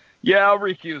 I'll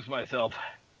recuse myself.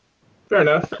 Fair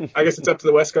enough. I guess it's up to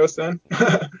the West Coast then.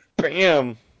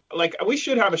 Bam. Like, we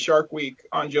should have a Shark Week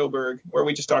on Joe Berg where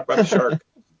we just talk about the shark.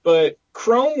 But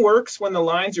chrome works when the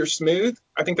lines are smooth.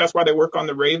 I think that's why they work on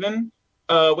the Raven.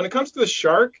 When it comes to the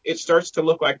shark, it starts to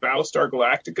look like Battlestar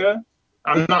Galactica.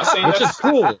 I'm not saying Which is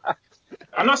cool.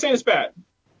 I'm not saying it's bad.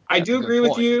 I do agree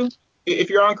with you. If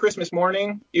you're on Christmas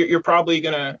morning, you're probably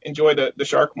gonna enjoy the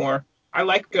shark more. I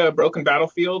like broken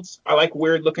battlefields. I like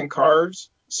weird looking cars.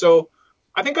 So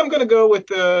I think I'm going to go with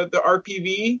the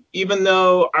RPV, even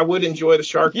though I would enjoy the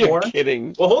shark You're more.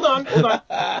 kidding. Well, hold on.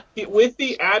 With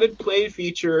the added play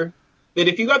feature that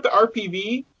if you got the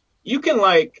RPV, you can,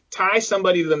 like, tie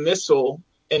somebody to the missile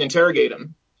and interrogate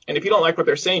them. And if you don't like what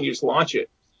they're saying, you just launch it.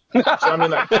 So, I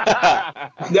mean, like,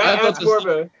 that adds more of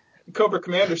a Cobra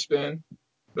Commander spin.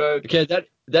 But Okay,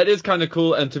 that is kind of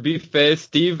cool. And to be fair,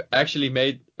 Steve actually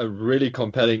made a really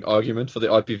compelling argument for the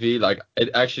RPV. Like, it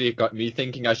actually got me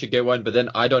thinking I should get one, but then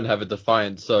I don't have a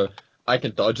Defiant, so I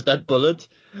can dodge that bullet.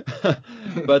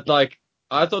 But like,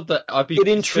 I thought the RPV. It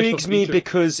intrigues me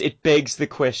because it begs the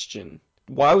question: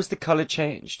 why was the color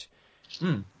changed?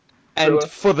 Hmm. And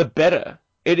for the better.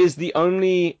 It is the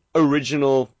only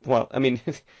original. Well, I mean,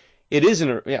 it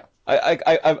isn't. Yeah,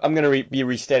 I'm gonna be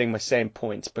restating my same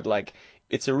points, but like,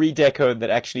 it's a redeco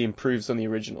that actually improves on the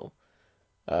original.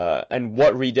 And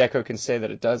what redeco can say that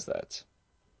it does that?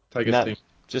 None.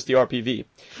 Just the RPV.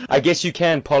 I guess you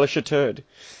can polish a turd.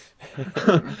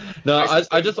 No,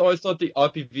 I just always thought the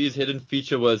RPV's hidden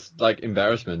feature was like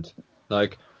embarrassment.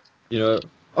 Like, you know,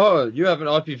 oh, you have an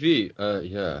RPV.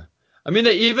 Yeah. I mean,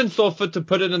 they even saw fit to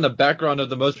put it in the background of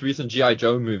the most recent G.I.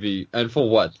 Joe movie. And for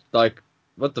what? Like,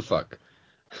 what the fuck?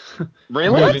 Really?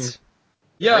 What?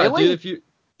 Yeah, Really? dude,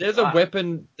 there's a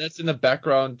weapon that's in the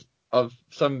background of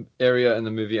some area in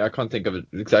the movie. I can't think of it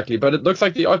exactly, but it looks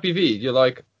like the RPV. You're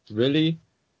like, really?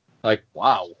 Like,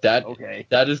 wow. That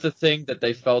is the thing that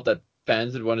they felt that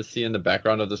fans would want to see in the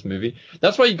background of this movie.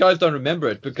 That's why you guys don't remember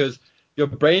it, because your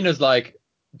brain is like,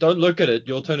 don't look at it,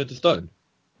 you'll turn it to stone.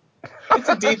 it's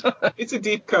a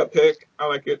deep cut pick. I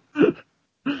like it.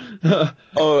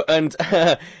 Oh, and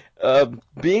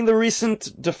being the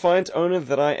recent Defiant owner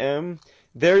that I am,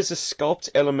 there is a sculpt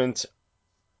element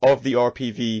of the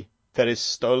RPV that is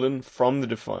stolen from the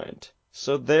Defiant.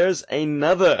 So there's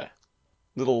another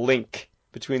little link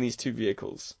between these two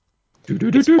vehicles.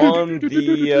 It's on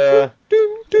the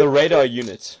radar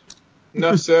unit.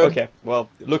 Enough said. Okay, well,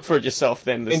 look for it yourself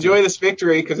then. Enjoy this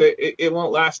victory, because it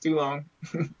won't last too long.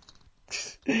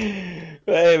 Hey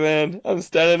man, I'm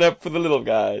standing up for the little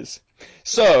guys.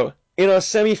 So, in our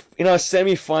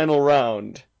semi-final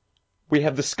round, we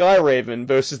have the Sky Raven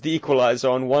versus the Equalizer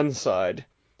on one side,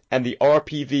 and the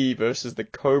RPV versus the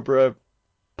Cobra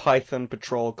Python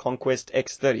Patrol Conquest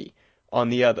X30 on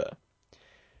the other.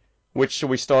 Which shall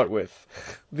we start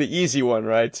with? The easy one,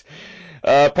 right?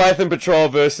 Python Patrol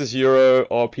versus Euro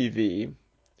RPV.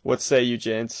 What say you,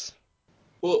 gents?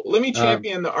 Well, let me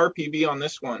champion the RPV on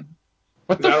this one.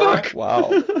 What the fuck? Right?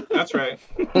 Wow. That's right.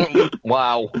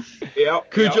 Wow.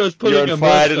 Yep. Cujo's pulling You're on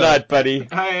fire tonight, buddy.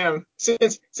 I am.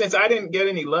 Since I didn't get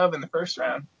any love in the first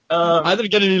round. I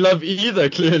didn't get any love either,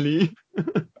 clearly.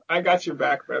 I got your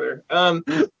back, brother.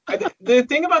 The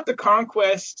thing about the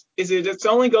Conquest is it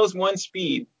only goes one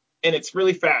speed, and it's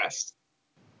really fast.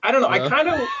 I don't know. I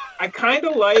kind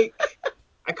of like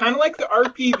the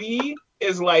RPV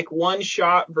is like one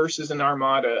shot versus an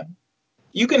Armada.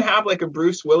 You can have like a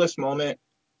Bruce Willis moment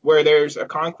where there's a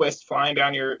Conquest flying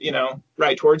down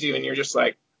right towards you, and you're just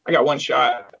like, I got one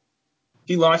shot. If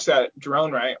you launch that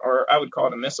drone right, or I would call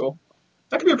it a missile,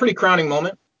 that could be a pretty crowning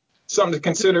moment. Something to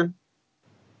consider.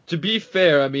 To be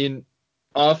fair, I mean,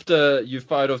 after you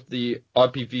fight off the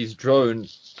RPV's drone,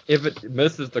 if it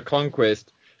misses the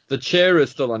Conquest, the chair is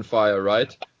still on fire,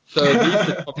 right? So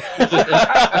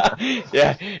at least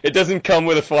yeah, it doesn't come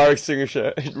with a fire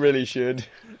extinguisher. It really should.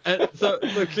 And so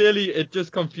clearly it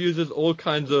just confuses all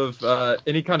kinds of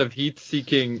any kind of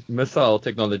heat-seeking missile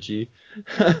technology.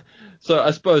 So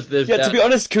I suppose there's to be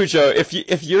honest, Cujo,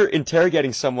 if you're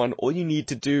interrogating someone, all you need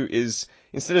to do is,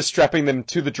 instead of strapping them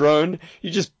to the drone,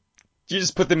 you just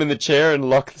put them in the chair and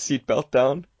lock the seatbelt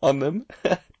down on them.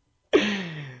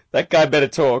 That guy better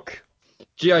talk.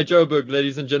 G.I. Joe book,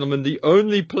 ladies and gentlemen, the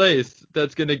only place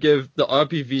that's going to give the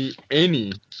RPV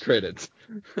any credit.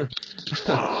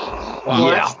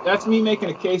 Well, Yeah. that's me making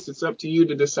a case. It's up to you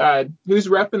to decide. Who's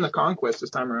repping the Conquest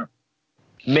this time around?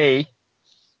 Me.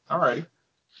 Alrighty.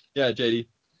 Yeah, JD.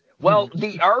 Well,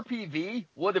 the RPV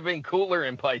would have been cooler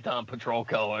in Python Patrol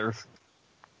colors.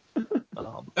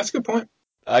 That's a good point.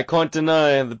 I can't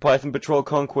deny the Python Patrol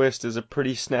Conquest is a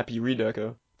pretty snappy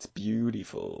redeco. It's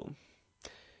beautiful.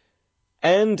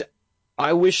 And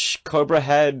I wish Cobra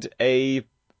had a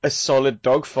solid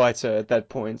dogfighter at that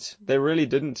point. They really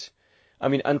didn't. I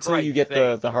mean, until you get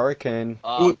the Hurricane.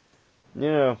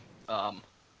 Yeah.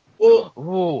 Well,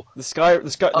 Ooh.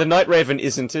 The Night Raven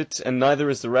isn't it, and neither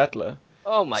is the Rattler.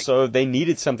 Oh my. So they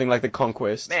needed something like the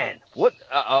Conquest. Man, what?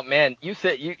 Man, you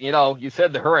said you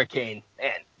said the Hurricane.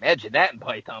 Man, imagine that in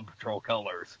Python Patrol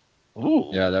colors. Ooh.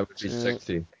 Yeah, that would be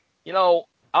sexy. You know,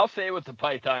 I'll say with the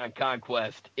Python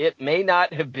Conquest, it may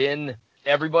not have been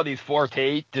everybody's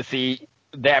forte to see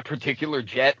that particular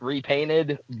jet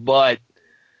repainted, but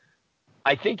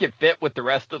I think it fit with the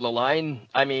rest of the line.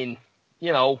 I mean,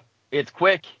 you know, it's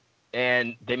quick,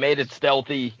 and they made it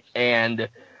stealthy, and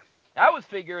I always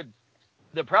figured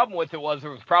the problem with it was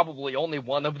there was probably only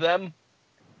one of them,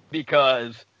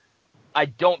 because I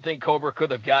don't think Cobra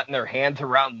could have gotten their hands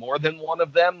around more than one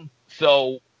of them.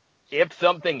 So if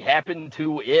something happened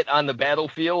to it on the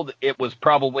battlefield, it was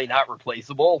probably not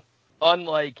replaceable.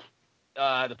 Unlike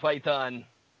the Python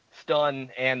Stun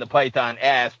and the Python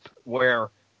Asp, where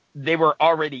they were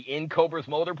already in Cobra's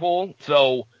motor pool.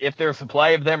 So if their supply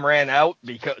of them ran out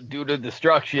due to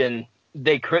destruction,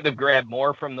 they could have grabbed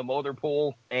more from the motor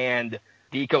pool and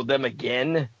decode them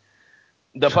again.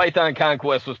 The Python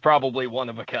Conquest was probably one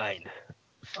of a kind.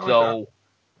 So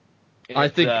I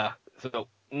think so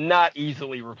not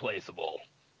easily replaceable.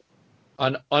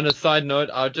 on a side note,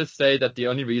 I'll just say that the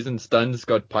only reason stuns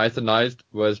got Pythonized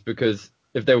was because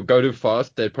if they would go too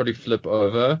fast, they'd probably flip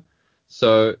over.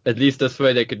 So at least this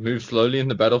way they could move slowly in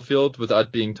the battlefield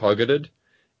without being targeted.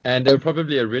 And they're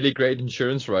probably a really great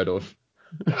insurance write-off.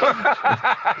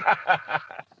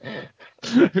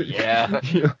 Yeah.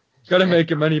 Got to make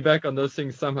your money back on those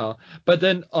things somehow. But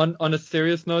then on a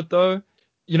serious note, though,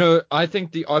 you know, I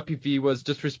think the RPV was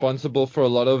just responsible for a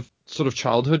lot of sort of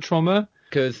childhood trauma.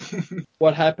 Because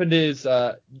what happened is,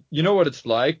 you know what it's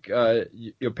like.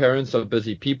 Your parents are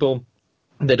busy people.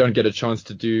 They don't get a chance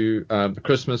to do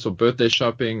Christmas or birthday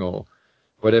shopping or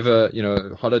whatever, you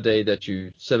know, holiday that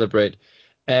you celebrate.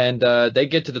 And they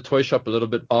get to the toy shop a little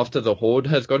bit after the Horde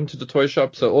has gotten to the toy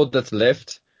shop. So all that's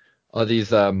left are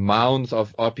these mounds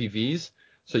of RPVs.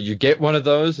 So you get one of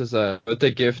those as a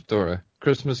birthday gift or a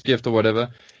Christmas gift or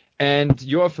whatever. And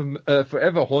you are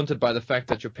forever haunted by the fact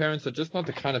that your parents are just not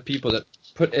the kind of people that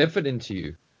put effort into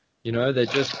you. You know, they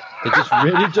just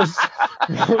really just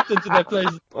walked into that place.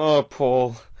 Oh,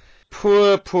 Paul.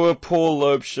 Poor Paul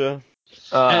Loebscher.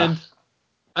 And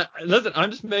listen,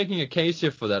 I'm just making a case here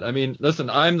for that. I mean,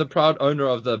 listen, I'm the proud owner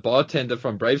of the bartender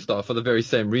from Bravestar for the very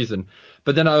same reason.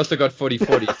 But then I also got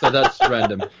 40-40, so that's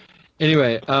random.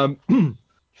 Anyway, 30-30?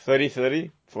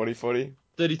 40-40? 30-30.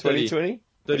 20-20?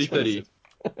 30-30.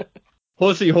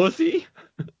 Horsey.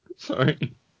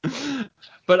 Sorry.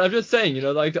 But I'm just saying, you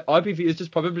know, like the RPV is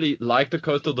just probably like the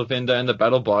Coastal Defender and the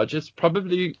Battle Barge. It's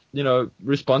probably, you know,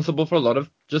 responsible for a lot of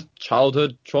just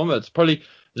childhood trauma. It's probably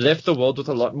left the world with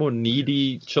a lot more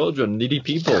needy children, needy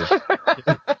people.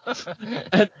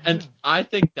 and I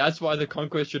think that's why the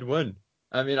Conquest should win.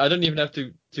 I mean, I don't even have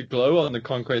to glow on the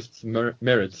Conquest's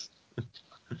merits.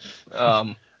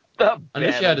 The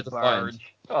Unless you had a Battle Defiant.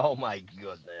 Barge. Oh my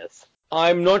goodness.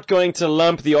 I'm not going to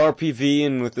lump the RPV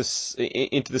in with this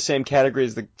into the same category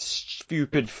as the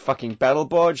stupid fucking Battle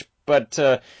Barge, but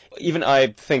even I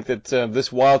think that this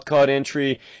wildcard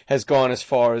entry has gone as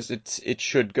far as it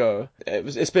should go,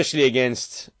 especially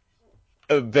against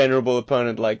a venerable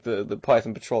opponent like the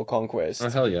Python Patrol Conquest. Oh,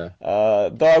 hell yeah.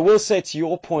 Though I will say to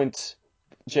your point,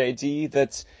 JD,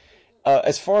 that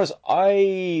as far as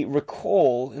I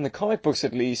recall, in the comic books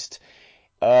at least,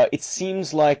 it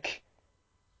seems like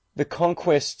the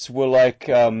conquests were like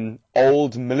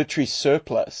old military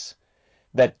surplus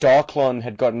that Darklon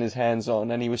had gotten his hands on,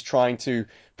 and he was trying to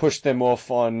push them off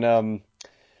on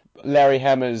Larry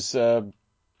Hammer's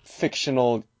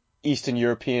fictional Eastern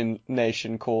European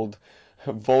nation called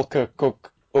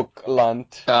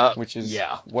Volkerkuckland, which is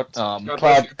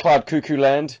Cloud Cuckoo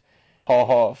Land. Ha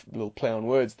ha, little play on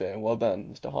words there. Well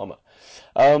done, Mr. Harmer.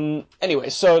 Anyway,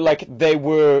 so like they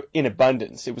were in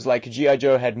abundance. It was like G.I.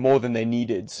 Joe had more than they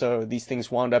needed, so these things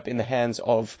wound up in the hands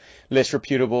of less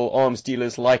reputable arms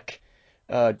dealers like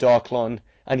Darklon,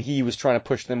 and he was trying to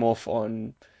push them off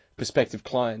on prospective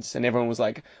clients, and everyone was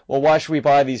like, well, why should we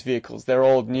buy these vehicles? They're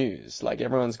old news. Like,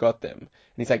 everyone's got them. And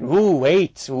he's like, ooh,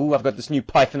 wait, I've got this new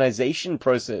Pythonization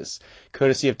process,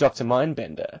 courtesy of Dr.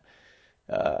 Mindbender.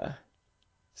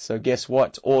 So guess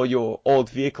what? All your old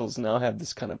vehicles now have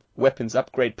this kind of weapons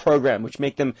upgrade program, which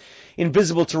make them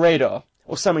invisible to radar,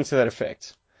 or something to that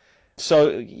effect.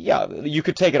 So, yeah, you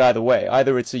could take it either way.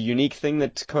 Either it's a unique thing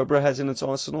that Cobra has in its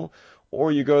arsenal, or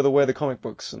you go the way of the comic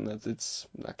books, and that it's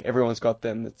like everyone's got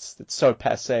them. It's so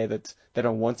passé that they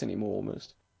don't want anymore,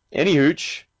 almost. Any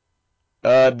hooch,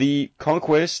 the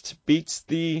Conquest beats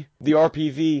the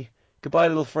RPV. Goodbye,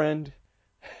 little friend.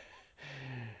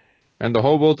 And the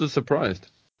whole world is surprised.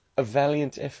 A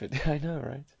valiant effort. I know,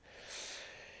 right?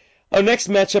 Our next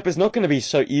matchup is not going to be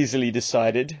so easily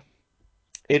decided.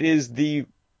 It is the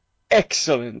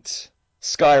excellent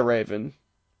Skyraven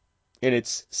in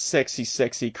its sexy,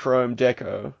 sexy chrome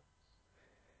deco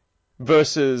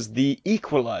versus the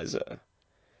Equalizer,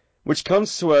 which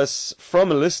comes to us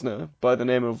from a listener by the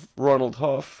name of Ronald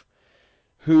Hoff,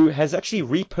 who has actually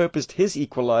repurposed his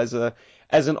Equalizer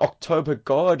as an October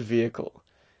Guard vehicle.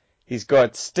 He's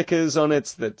got stickers on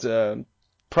it that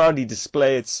proudly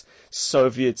display its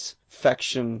Soviet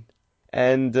faction,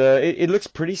 and it looks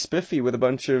pretty spiffy with a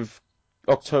bunch of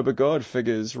October Guard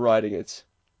figures riding it.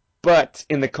 But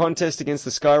in the contest against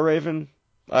the Skyraven,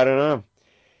 I don't know.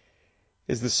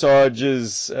 Is the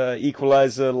Sarge's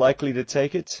Equalizer likely to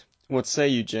take it? What say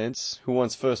you, gents? Who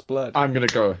wants first blood? I'm going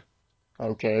to go.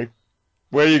 Okay.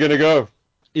 Where are you going to go?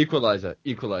 Equalizer.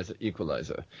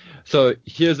 So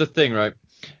here's the thing, right?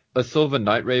 A Silver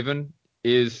Night Raven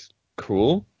is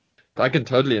cool. I can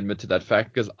totally admit to that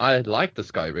fact because I like the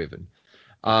Skyraven.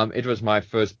 It was my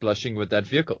first blushing with that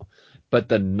vehicle. But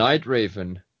the Night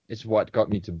Raven is what got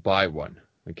me to buy one.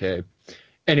 Okay.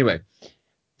 Anyway,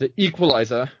 the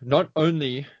Equalizer, not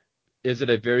only is it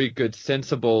a very good,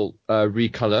 sensible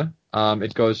recolor,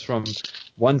 it goes from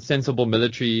one sensible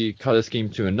military color scheme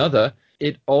to another.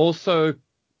 It also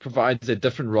provides a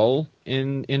different role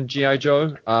in G.I.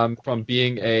 Joe, from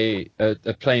being a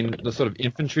plain the sort of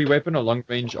infantry weapon or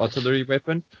long-range artillery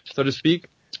weapon, so to speak.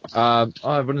 I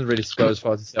wouldn't really go as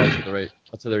far as to say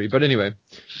artillery, but anyway,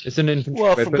 it's an infantry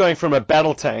weapon. From going from a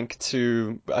battle tank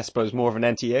to, I suppose, more of an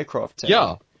anti-aircraft tank.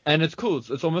 Yeah, and it's cool.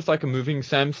 It's almost like a moving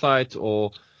SAM site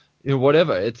or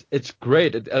whatever. It's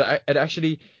great. It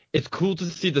actually, it's cool to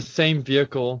see the same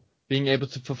vehicle being able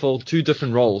to fulfill two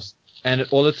different roles. And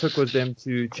all it took was them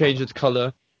to change its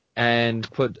color and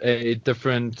put a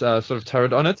different sort of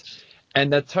turret on it.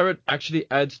 And that turret actually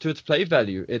adds to its play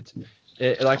value. It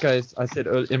like I said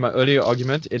in my earlier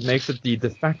argument, it makes it the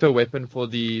de facto weapon for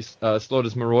the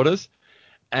Slaughter's Marauders.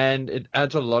 And it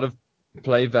adds a lot of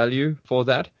play value for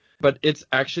that. But it's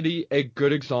actually a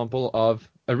good example of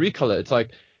a recolor. It's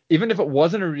like, even if it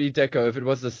wasn't a redeco, if it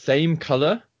was the same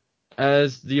color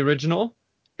as the original,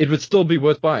 it would still be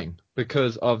worth buying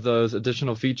because of those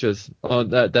additional features or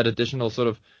that additional sort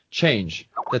of change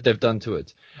that they've done to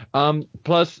it.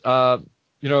 Plus,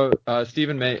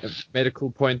 Stephen made a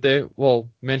cool point there. Well,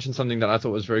 mentioned something that I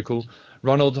thought was very cool.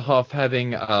 Ronald Hoff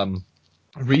having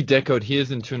redecoed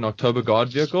his into an October Guard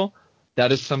vehicle.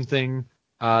 That is something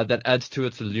that adds to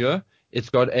its allure. It's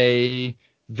got a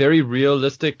very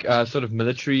realistic sort of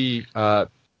military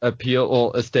appeal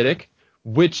or aesthetic,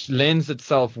 which lends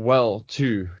itself well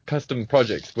to custom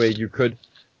projects where you could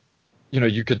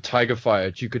Tiger Fire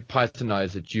it, you could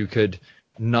Pythonize it, you could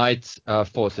Night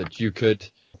Force it, you could,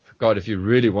 God, if you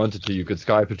really wanted to, you could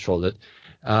Sky Patrol it,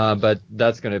 but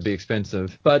that's going to be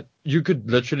expensive. But you could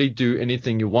literally do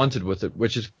anything you wanted with it,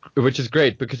 which is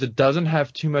great because it doesn't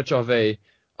have too much of an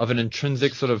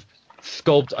intrinsic sort of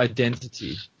sculpt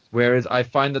identity. Whereas I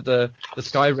find that the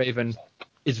Skyraven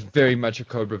is very much a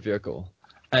Cobra vehicle.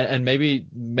 And maybe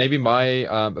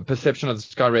my perception of the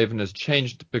Skyraven has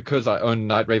changed because I own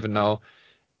Night Raven now,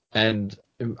 and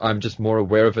I'm just more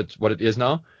aware of what it is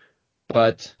now.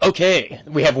 But okay,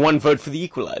 we have one vote for the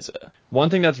Equalizer. One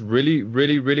thing that's really,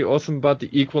 really, really awesome about the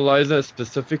Equalizer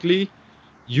specifically,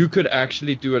 you could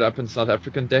actually do it up in South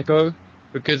African deco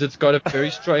because it's got a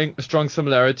very strong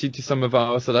similarity to some of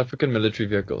our South African military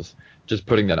vehicles. Just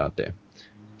putting that out there.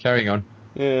 Carrying on.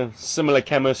 Yeah, similar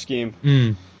camo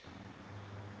scheme.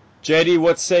 JD,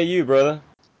 what say you, brother?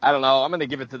 I don't know. I'm going to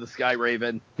give it to the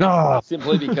Skyraven. Oh.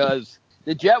 Simply because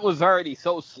the jet was already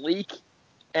so sleek,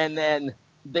 and then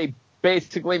they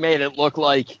basically made it look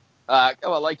like,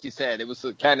 like you said, it was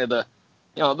kind of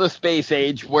the space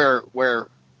age where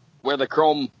the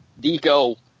chrome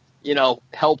deco,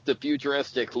 helped the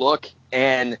futuristic look.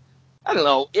 And I don't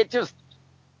know,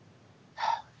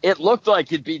 it looked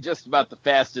like it'd be just about the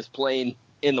fastest plane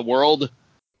in the world.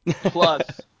 Plus,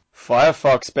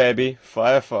 Firefox, baby.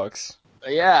 Firefox.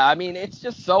 Yeah, I mean, it's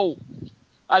just so,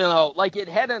 I don't know, like it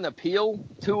had an appeal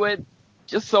to it,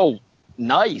 just so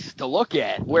nice to look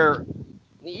at, where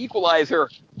the Equalizer,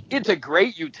 it's a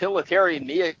great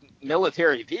utilitarian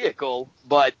military vehicle,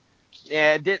 but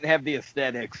yeah, it didn't have the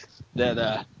aesthetics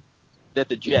that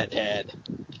the Jet had.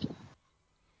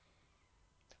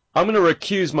 I'm going to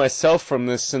recuse myself from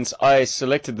this since I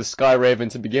selected the Skyraven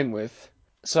to begin with.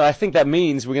 So I think that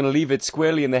means we're going to leave it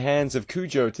squarely in the hands of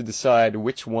Cujo to decide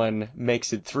which one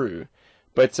makes it through.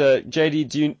 But JD,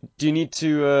 do you need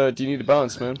to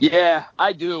bounce, man? Yeah,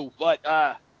 I do, but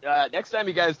next time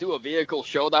you guys do a vehicle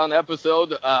showdown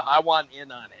episode, I want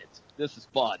in on it. This is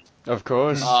fun. Of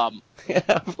course. Yeah,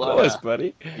 of course,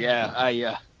 buddy. Yeah,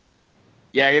 I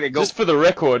gotta go. Just for the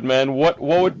record, man, what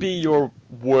would be your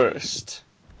worst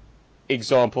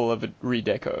example of a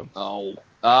redeco? Oh,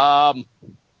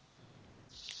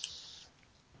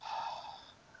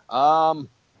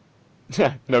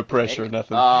 No pressure or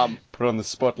nothing. Put on the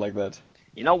spot like that.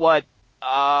 You know what?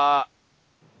 I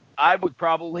would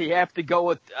probably have to go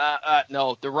with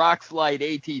the Rock Slide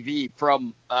ATV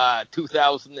from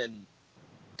 2002.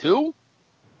 The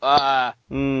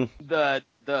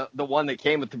one that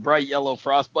came with the bright yellow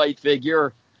Frostbite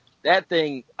figure. That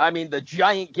thing, I mean, the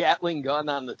giant Gatling gun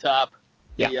on the top.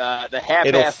 Yeah. The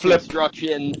half-ass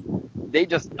construction. They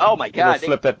just, oh my god, It'll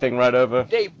flip that thing right over.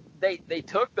 They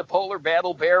took the Polar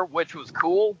Battle Bear, which was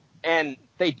cool, and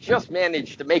they just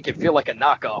managed to make it feel like a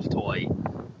knockoff toy.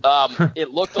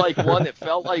 It looked like one, it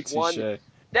felt like one.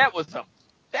 That was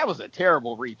a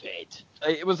terrible repaint.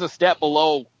 It was a step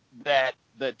below the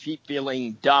cheap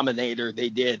feeling Dominator they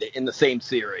did in the same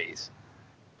series.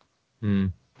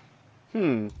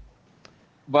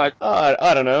 But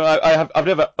I don't know. I've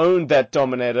never owned that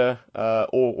Dominator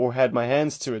or had my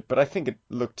hands to it, but I think it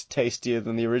looked tastier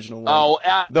than the original one.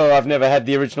 Though I've never had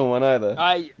the original one either.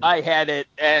 I had it,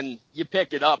 and you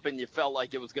pick it up, and you felt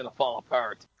like it was going to fall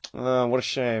apart. Oh, what a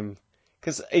shame.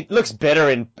 Because it looks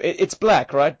better it's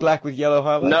black, right? Black with yellow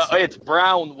highlights? No, it's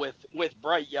brown with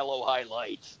bright yellow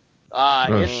highlights.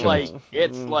 It's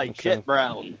like shit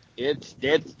brown. It's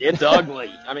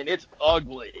ugly. I mean, it's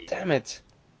ugly. Damn it.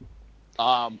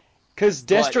 Because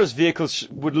Destro's vehicles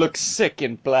would look sick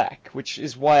in black, which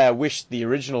is why I wish the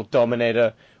original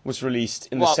Dominator was released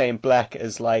in the same black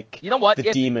as, like, the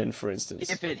Demon, for instance.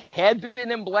 If it had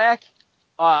been in black,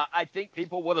 I think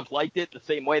people would have liked it the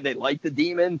same way they liked the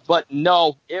Demon. But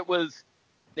no, it was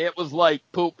like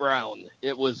poop brown.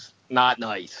 It was not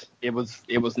nice. It was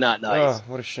not nice. Oh,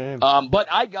 what a shame. But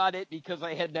I got it because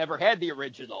I had never had the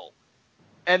original.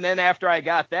 And then after I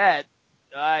got that,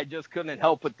 I just couldn't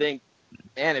help but think,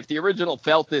 man, if the original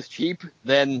felt this cheap,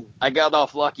 then I got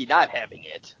off lucky not having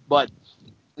it. But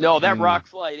no, that Rock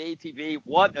Slide ATV,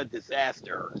 what a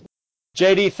disaster.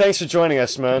 JD, thanks for joining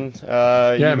us, man. You've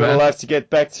got a life to get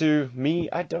back to. Me,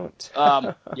 I don't.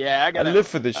 Yeah, I live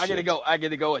for this shit. I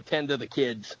gotta go attend to the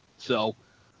kids. So,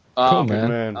 cool,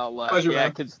 man. Pleasure, man.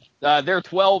 Because they're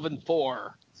 12 and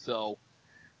 4. So,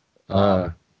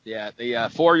 the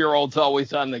 4-year-old's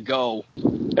always on the go,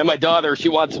 and my daughter, she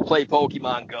wants to play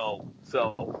Pokemon Go.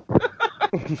 So.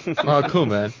 Oh, cool,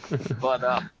 man. But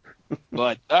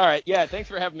all right, yeah. Thanks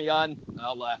for having me on.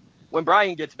 When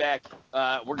Brian gets back,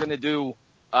 we're gonna do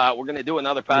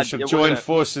another podcast. We should join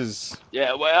forces.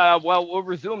 Yeah, well, we'll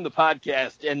resume the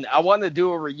podcast, and I want to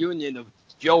do a reunion of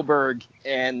Joe Berg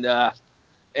and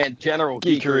General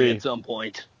Geekery at some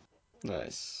point.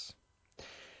 Nice.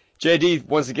 JD,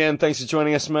 once again, thanks for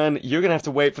joining us, man. You're going to have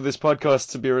to wait for this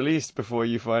podcast to be released before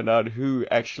you find out who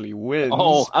actually wins.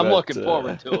 Oh, I'm looking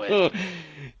forward to it.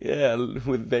 Yeah,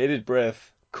 with bated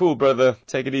breath. Cool, brother.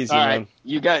 Take it easy, all man. Right.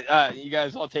 You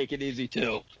guys all take it easy,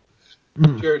 too.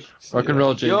 Cheers. Rock and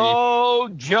roll, JD. Yo,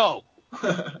 Joe.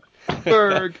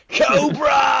 Berg.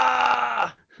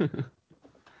 Cobra!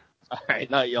 All right,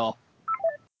 night, y'all.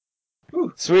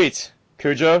 Sweet.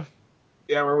 Cujo?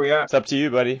 Yeah, where we at? It's up to you,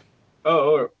 buddy.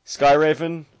 Oh.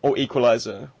 Skyraven or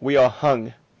Equalizer? We are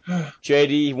hung.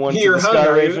 JD wanted You're the hung,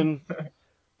 Skyraven.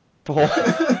 Paul.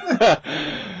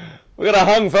 We got a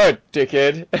hung vote,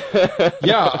 dickhead.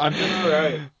 Yeah, I'm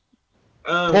Alright.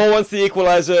 Paul wants the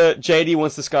Equalizer, JD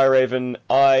wants the Skyraven.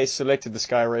 I selected the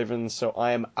Skyraven, so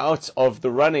I am out of the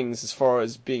runnings as far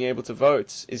as being able to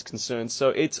vote is concerned. So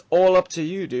it's all up to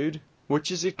you, dude.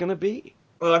 Which is it gonna be?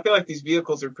 Well, I feel like these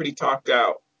vehicles are pretty talked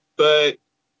out, but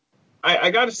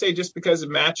I got to say, just because of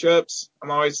matchups,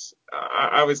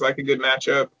 I always like a good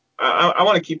matchup. I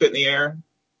want to keep it in the air,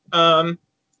 and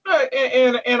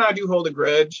I do hold a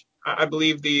grudge. I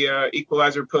believe the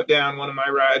Equalizer put down one of my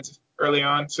rides early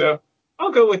on, so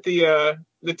I'll go with the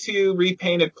two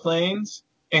repainted planes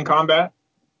in combat.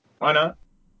 Why not?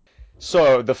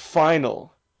 So, the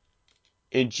final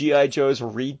in G.I. Joe's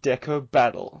Redeco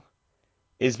battle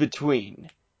is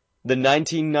between the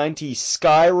 1990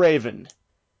 Sky Raven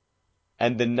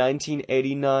and the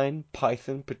 1989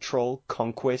 Python Patrol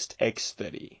Conquest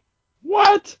X-30.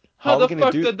 What? How How are we the gonna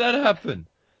fuck do- did that happen?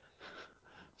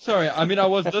 Sorry, I mean, I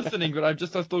was listening, but I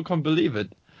still can't believe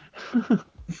it.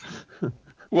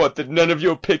 What, that none of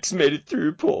your picks made it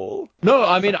through, Paul? No,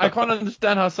 I mean, I can't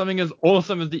understand how something as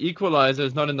awesome as the Equalizer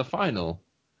is not in the final.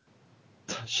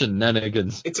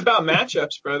 Shenanigans. It's about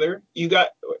matchups, brother. You got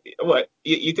what?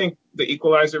 You think the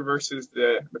Equalizer versus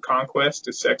the Conquest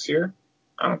is sexier?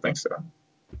 I don't think so.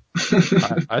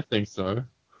 I think so.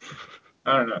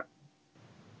 I don't know.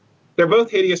 They're both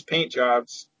hideous paint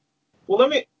jobs. Well,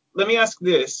 let me ask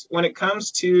this: when it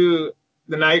comes to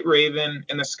the Night Raven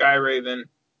and the Sky Raven,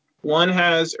 one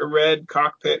has a red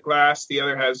cockpit glass, the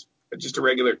other has just a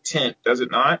regular tint, does it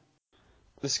not?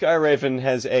 The Sky Raven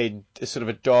has a sort of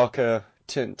a darker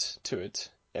tint to it.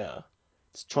 Yeah.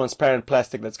 It's transparent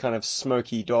plastic that's kind of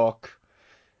smoky dark.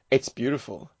 It's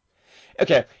beautiful.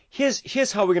 Okay,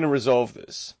 here's how we're going to resolve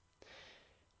this.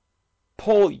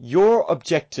 Paul, your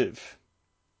objective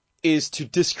is to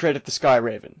discredit the Sky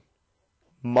Raven.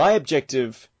 My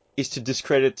objective is to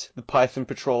discredit the Python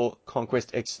Patrol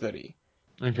Conquest X-30.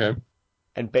 Okay.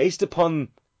 And based upon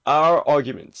our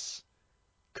arguments,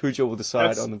 Cujo will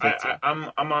decide on the victor.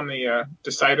 I'm on the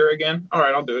decider again. All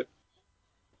right, I'll do it.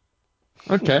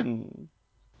 Okay.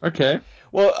 Okay.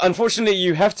 Well, unfortunately,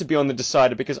 you have to be on the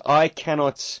decider because I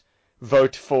cannot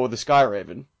vote for the Sky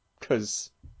Raven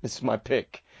because it's my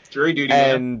pick. Jury duty,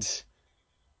 man. And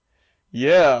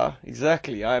yeah,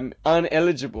 exactly. I'm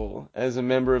uneligible as a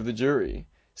member of the jury.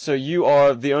 So you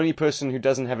are the only person who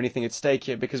doesn't have anything at stake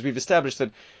here because we've established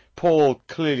that Paul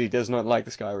clearly does not like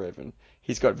the Sky Raven.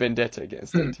 He's got vendetta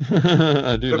against it.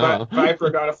 I do The now. Viper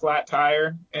got a flat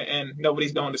tire and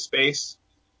nobody's going to space.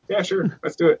 Yeah, sure.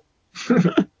 Let's do it.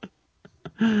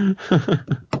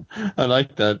 I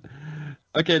like that.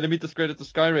 Okay, let me discredit the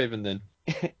Sky Raven then.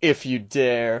 If you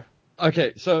dare.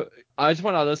 Okay, so I just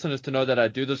want our listeners to know that I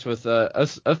do this with a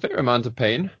fair amount of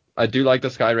pain. I do like the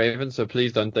Sky Raven, so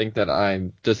please don't think that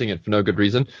I'm dissing it for no good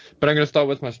reason. But I'm going to start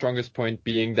with my strongest point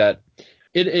being that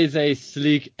it is a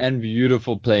sleek and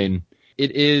beautiful plane.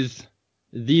 It is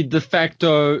the de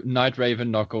facto Night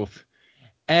Raven knockoff.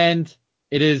 And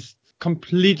it is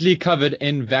completely covered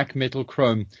in vac metal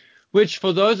chrome, which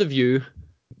for those of you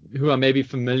who are maybe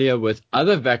familiar with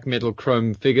other vac metal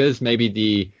chrome figures, maybe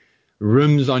the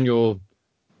rims on your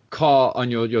car, on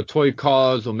your toy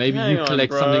cars, or maybe Hang you on,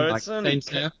 collect bro. something like It's only, Saint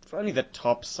Seiya. only the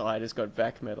top side has got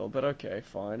vac metal, but okay,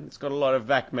 fine. It's got a lot of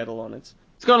vac metal on it.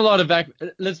 It's got a lot of vac.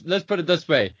 Let's put it this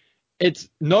way. It's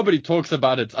nobody talks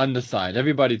about its underside.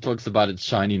 Everybody talks about its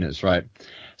shininess, right?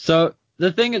 So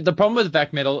the problem with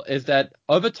vac metal is that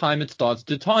over time it starts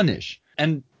to tarnish.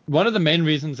 And one of the main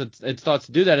reasons it starts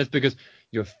to do that is because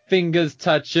your fingers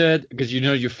touch it, because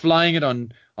you're flying it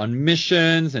on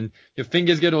missions, and your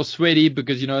fingers get all sweaty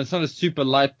because it's not a super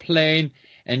light plane,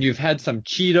 and you've had some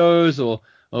Cheetos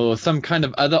or some kind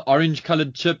of other orange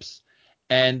colored chips,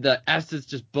 and the acid's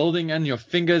just building in your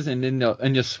fingers and in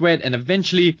your sweat, and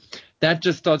eventually that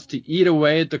just starts to eat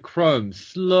away at the chrome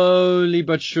slowly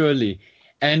but surely.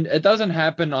 And it doesn't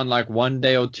happen on like 1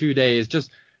 day or 2 days. Just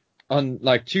on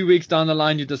like 2 weeks down the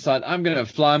line, you decide I'm gonna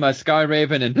fly my Sky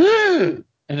Raven, and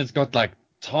it's got like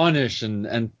tarnish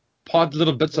and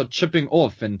little bits are chipping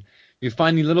off, and you're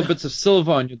finding little bits of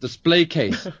silver on your display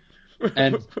case,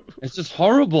 and it's just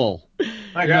horrible.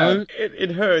 My You God. know? It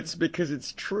hurts because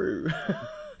it's true.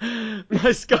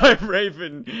 My Sky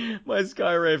Raven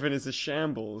is a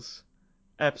shambles.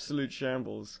 Absolute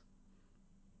shambles.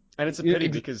 And it's a Yeah, pity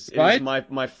because it right? is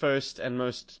my first and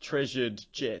most treasured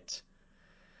jet.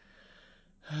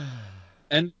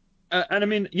 And I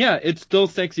mean, yeah, it's still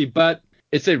sexy, but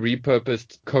it's a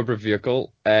repurposed Cobra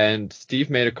vehicle, and Steve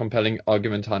made a compelling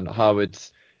argument on how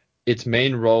its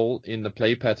main role in the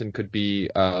play pattern could be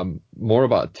more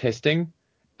about testing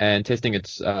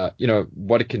its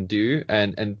what it can do,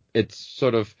 and it's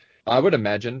sort of, I would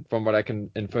imagine, from what I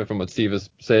can infer from what Steve has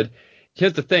said.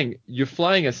 Here's the thing: you're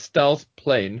flying a stealth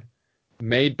plane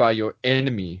made by your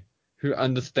enemy, who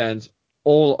understands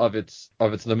all of its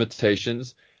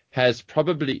limitations, has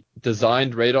probably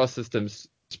designed radar systems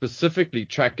specifically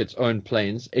track its own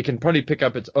planes. It can probably pick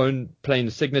up its own plane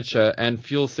signature and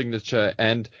fuel signature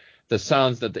and the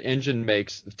sounds that the engine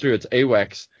makes through its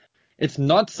AWACS. It's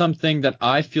not something that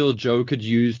I feel Joe could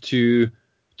use to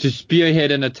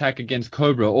spearhead an attack against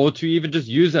Cobra, or to even just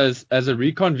use as a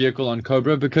recon vehicle on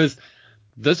Cobra, because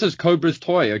this is Cobra's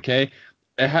toy, okay?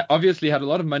 It obviously had a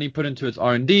lot of money put into its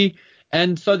R&D,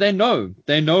 And so they know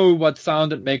what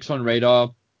sound it makes on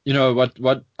radar, you know,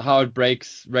 how it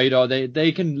breaks radar.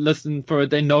 They can listen for it.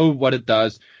 They know what it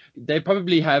does. They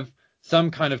probably have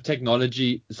some kind of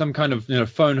technology, some kind of,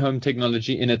 phone home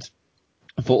technology in it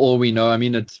for all we know. I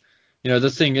mean,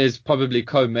 this thing is probably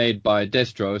co-made by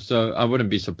Destro, so I wouldn't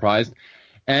be surprised.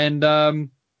 And,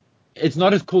 it's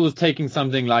not as cool as taking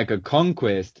something like a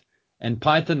Conquest and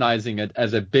Pythonizing it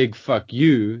as a big fuck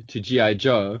you to G.I.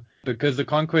 Joe, because the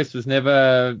Conquest was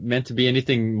never meant to be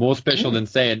anything more special than,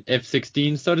 say, an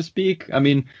F-16, so to speak. I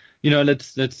mean,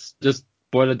 let's just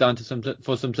boil it down to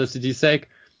for simplicity's sake.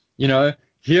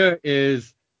 Here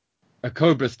is a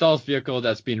Cobra stealth vehicle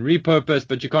that's been repurposed,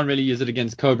 but you can't really use it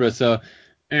against Cobra, so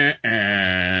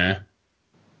But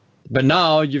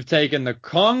now you've taken the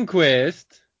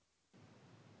Conquest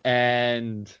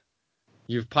and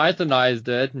you've Pythonized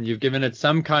it, and you've given it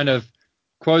some kind of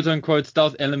quote-unquote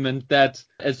stealth element that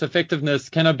its effectiveness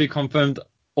cannot be confirmed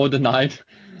or denied.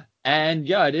 And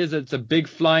yeah, it's a big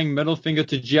flying middle finger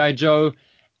to G.I. Joe,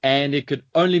 and it could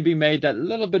only be made that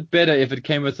little bit better if it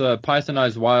came with a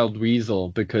Pythonized Wild Weasel,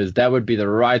 because that would be the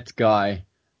right guy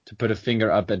to put a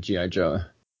finger up at G.I. Joe.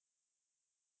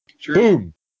 True.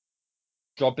 Boom!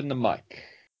 Dropping the mic.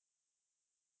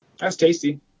 That's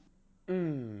tasty.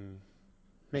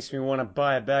 Makes me want to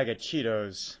buy a bag of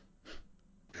Cheetos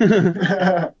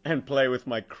and play with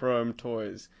my chrome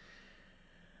toys.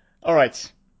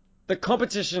 Alright, the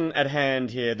competition at hand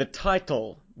here, the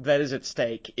title that is at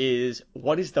stake is,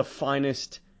 what is the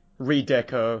finest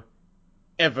redeco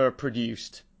ever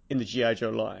produced in the G.I. Joe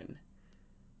line?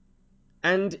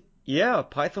 And yeah,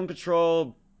 Python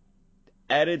Patrol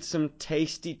added some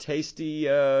tasty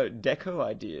deco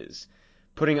ideas.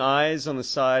 Putting eyes on the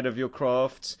side of your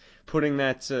crafts, putting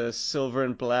that silver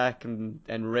and black and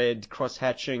red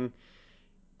cross-hatching.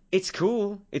 It's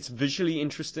cool, it's visually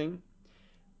interesting,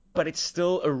 but it's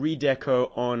still a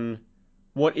redeco on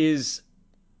what is,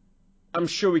 I'm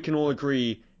sure we can all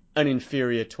agree, an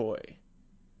inferior toy.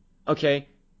 Okay,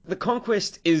 the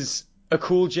Conquest is a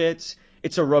cool jet,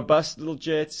 it's a robust little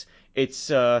jet,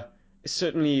 it's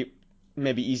certainly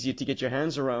maybe easier to get your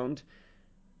hands around,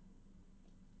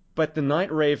 but the Night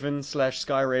Raven /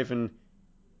 Sky Raven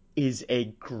is a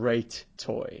great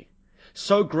toy.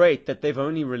 So great that they've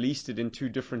only released it in 2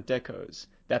 different decos,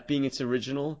 that being its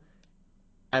original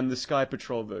and the Sky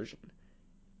Patrol version.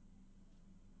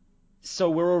 So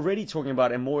we're already talking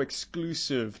about a more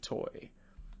exclusive toy.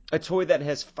 A toy that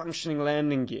has functioning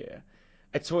landing gear.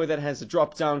 A toy that has a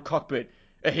drop-down cockpit.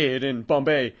 Ahead in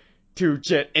Bombay, 2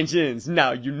 jet engines,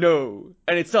 now you know.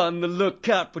 And it's on the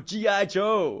lookout for G.I.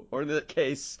 Joe. Or in that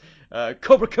case,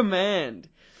 Cobra Command.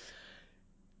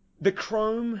 The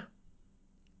chrome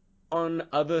on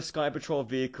other Sky Patrol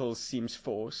vehicles seems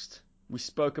forced. We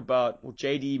spoke about,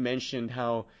 JD mentioned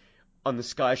how on the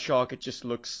Sky Shark it just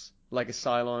looks like a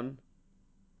Cylon.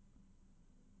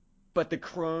 But the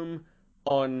chrome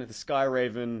on the Sky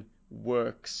Raven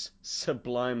works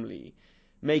sublimely,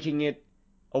 making it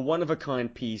a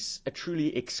one-of-a-kind piece, a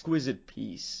truly exquisite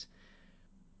piece.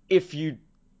 If you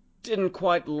didn't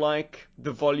quite like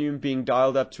the volume being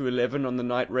dialed up to 11 on the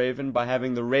Night Raven by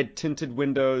having the red tinted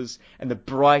windows and the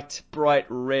bright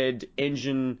red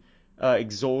engine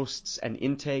exhausts and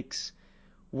intakes,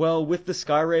 well, with the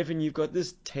Sky Raven you've got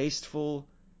this tasteful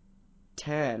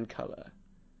tan color.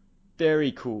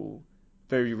 Very cool,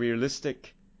 very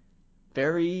realistic,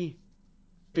 very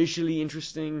visually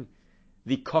interesting.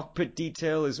 The cockpit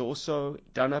detail is also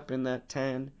done up in that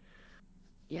tan.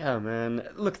 Yeah, man.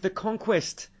 Look, the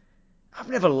Conquest, I've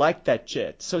never liked that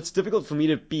jet, so it's difficult for me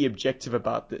to be objective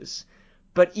about this.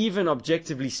 But even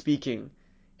objectively speaking,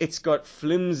 it's got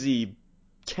flimsy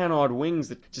canard wings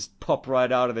that just pop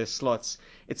right out of their slots.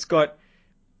 It's got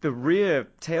the rear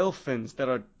tail fins that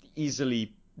are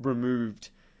easily removed.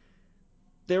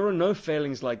 There are no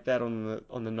failings like that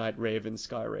on the Night Raven,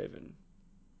 Sky Raven.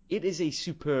 It is a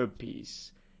superb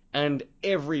piece, and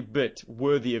every bit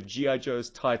worthy of G.I. Joe's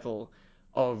title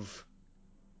of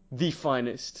the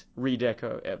finest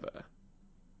redeco ever.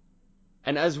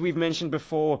 And as we've mentioned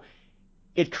before,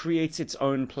 it creates its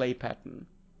own play pattern,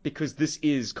 because this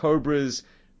is Cobra's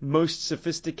most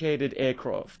sophisticated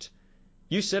aircraft.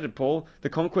 You said it, Paul. The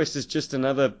Conquest is just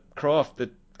another craft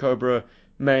that Cobra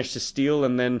managed to steal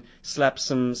and then slap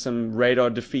some radar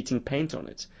defeating paint on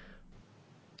it.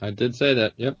 I did say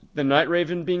that, yep. The Night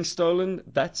Raven being stolen,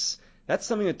 that's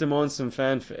something that demands some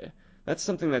fanfare. That's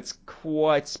something that's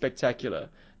quite spectacular,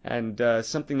 and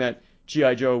something that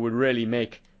G.I. Joe would really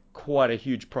make quite a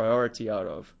huge priority out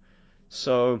of.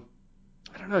 So,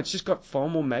 I don't know, it's just got far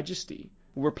more majesty.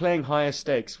 We're playing higher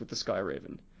stakes with the Sky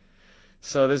Raven.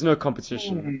 So there's no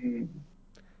competition.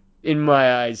 In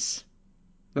my eyes.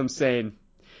 I'm saying.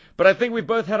 But I think we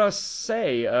both had our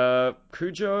say.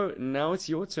 Cujo, now it's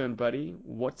your turn, buddy.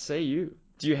 What say you?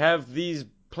 Do you have these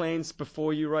planes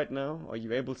before you right now? Are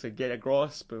you able to get a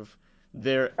grasp of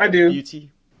their I do.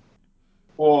 beauty?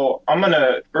 Well, I'm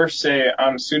gonna first say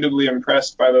I'm suitably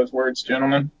impressed by those words,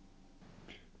 gentlemen.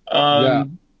 Yeah.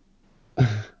 Um,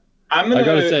 I'm I gotta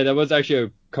gonna. say, that was actually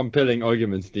a compelling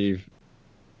argument, Steve.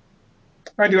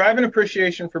 I do. I have an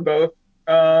appreciation for both.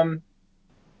 Um,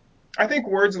 I think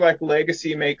words like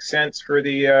legacy make sense for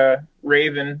the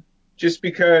Raven, just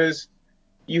because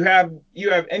you have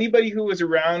anybody who was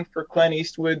around for Clint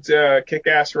Eastwood's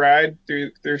kick-ass ride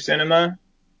through cinema.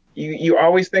 You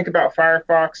always think about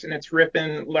Firefox and it's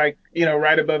ripping like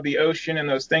right above the ocean and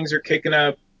those things are kicking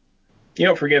up. You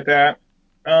don't forget that.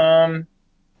 Um,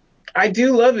 I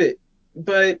do love it,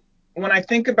 but when I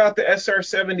think about the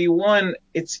SR-71,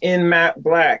 it's in matte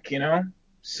black.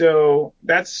 So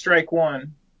that's strike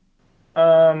one.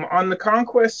 On the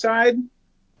Conquest side,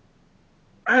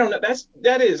 I don't know.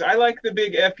 I like the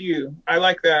big FU. I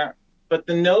like that. But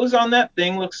the nose on that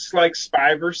thing looks like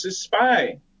Spy versus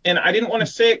Spy. And I didn't want to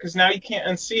say it because now you can't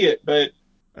unsee it, but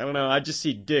I don't know. I just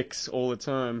see dicks all the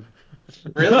time.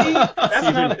 really?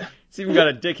 It's even got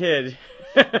a dick head.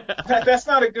 That's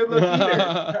not a good look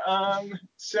either.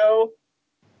 So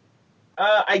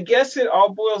I guess it all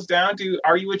boils down to,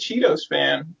 are you a Cheetos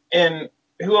fan? And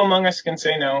who among us can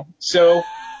say no? So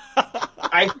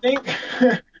I think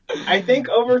I think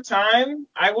over time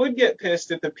I would get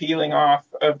pissed at the peeling off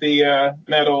of the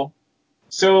metal.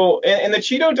 So and the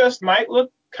Cheeto dust might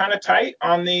look kind of tight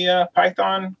on the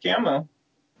Python camo.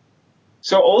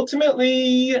 So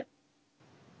ultimately,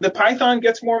 the Python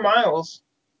gets more miles.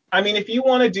 I mean, if you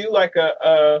want to do like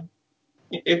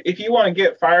if you want to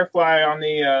get Firefly on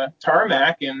the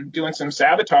tarmac and doing some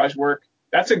sabotage work,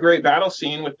 that's a great battle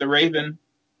scene with the Raven.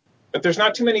 But there's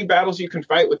not too many battles you can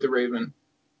fight with the Raven.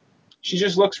 She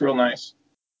just looks real nice.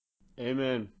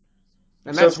 Amen.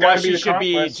 And So that's it's why gotta be she the should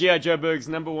be Conquest. G.I. Joe Berg's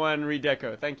 #1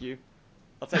 redeco. Thank you.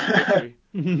 I'll take the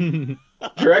victory.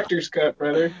 Director's cut,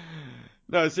 brother.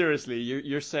 No, seriously,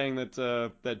 you're saying that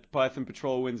that Python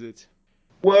Patrol wins it.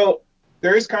 Well,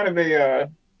 there is kind of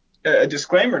a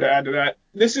disclaimer to add to that.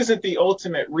 This isn't the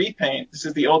ultimate repaint. This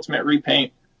is the ultimate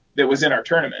repaint that was in our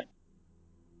tournament.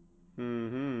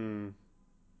 Mm-hmm.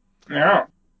 Yeah.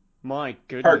 My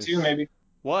goodness. Part two, maybe.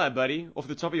 Why, buddy? Off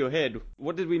the top of your head,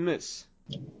 what did we miss?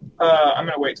 I'm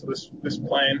gonna wait till this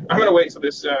plane. I'm gonna wait till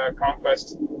this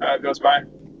conquest goes by.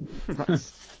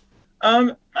 Nice.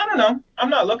 I don't know. I'm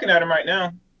not looking at him right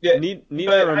now. Yeah, Need I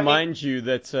but I mean, remind you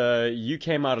that you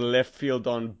came out of left field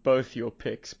on both your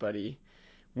picks, buddy,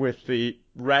 with the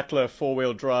Rattler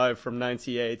 4-wheel drive from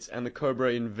 '98 and the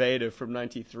Cobra Invader from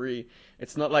 '93.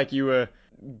 It's not like you were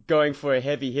going for a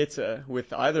heavy hitter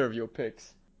with either of your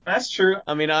picks. that's true.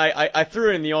 I mean, I threw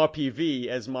in the RPV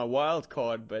as my wild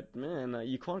card, but man,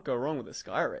 you can't go wrong with a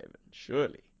Skyraven,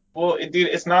 surely. Well, dude,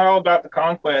 it's not all about the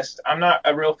conquest. I'm not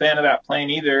a real fan of that plane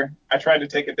either. I tried to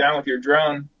take it down with your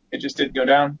drone. It just didn't go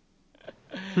down.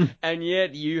 And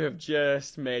yet you have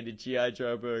just made it G.I.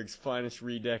 Joe Berg's finest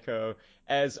redeco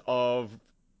as of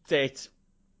date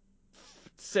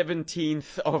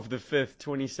 17th of the 5th,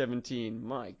 2017.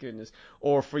 My goodness.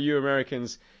 Or for you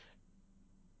Americans,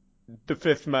 the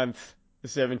 5th month, the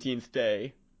 17th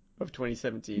day of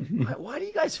 2017. Why do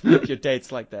you guys flip your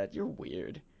dates like that? You're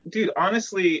weird. Dude,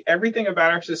 honestly, everything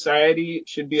about our society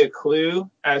should be a clue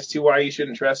as to why you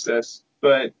shouldn't trust us.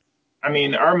 But, I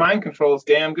mean, our mind control is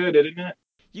damn good, isn't it?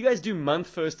 You guys do month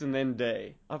first and then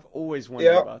day. I've always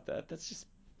wondered Yeah. about that. That's just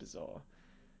bizarre.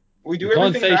 We do You can't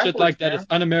everything say backwards, shit like that. man. It's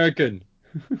un-American.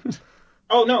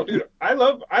 Oh no, dude, I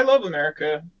love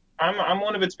America. I'm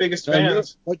one of its biggest No,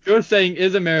 fans. what you're saying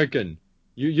is American.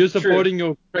 You're True. supporting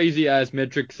your crazy ass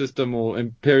metric system or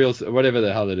imperial, whatever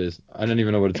the hell it is. I don't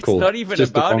even know what it's It's called. not even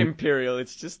Just the about wrong- Imperial.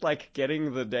 It's just like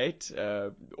getting the date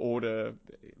order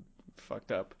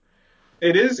fucked up.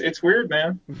 It is. It's weird,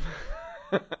 man.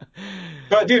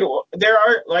 But dude, there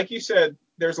are, like you said,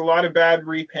 there's a lot of bad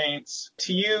repaints.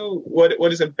 To you, what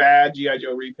is a bad GI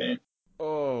Joe repaint?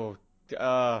 Oh,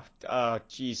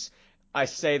 jeez. I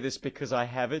say this because I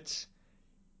have it,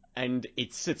 and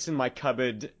it sits in my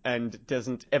cupboard and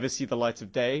doesn't ever see the light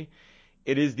of day.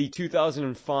 It is the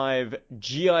 2005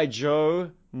 G.I.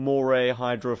 Joe Moray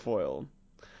Hydrofoil.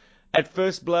 At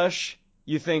first blush,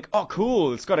 you think, oh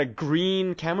cool, it's got a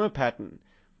green camo pattern.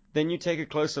 Then you take a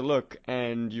closer look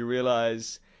and you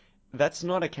realize that's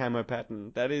not a camo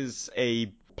pattern. That is a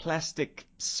plastic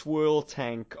swirl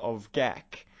tank of GAC.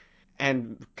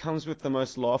 And comes with the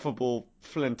most laughable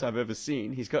Flint I've ever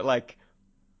seen. He's got like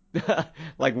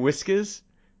whiskers.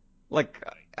 like,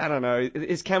 I don't know,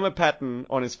 his camo pattern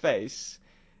on his face,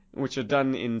 which are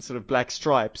done in sort of black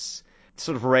stripes,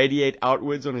 sort of radiate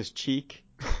outwards on his cheek.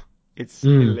 It's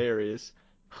hilarious.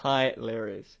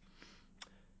 Hilarious.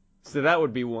 So that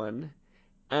would be one.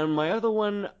 And my other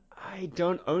one, I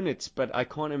don't own it, but I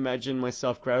can't imagine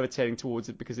myself gravitating towards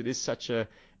it because it is such an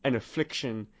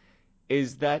affliction,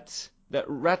 is that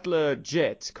Rattler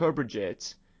jet, Cobra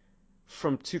jet,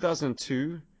 from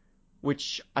 2002,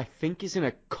 which I think is in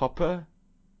a copper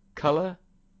color.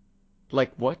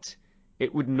 Like what?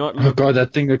 It would not Oh look. god,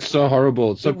 that thing looks so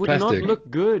horrible. It's so It would plastic. not look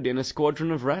good in a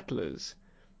squadron of Rattlers.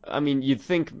 I mean, you'd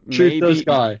think Truthless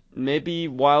guy. maybe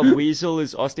Wild Weasel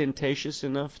is ostentatious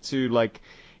enough to, like,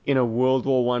 in a World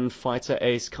War One fighter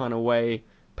ace kind of way,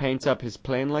 paint up his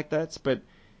plane like that. But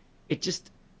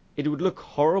it would look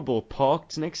horrible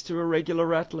parked next to a regular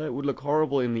Rattler. It would look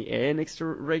horrible in the air next to a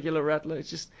regular Rattler. It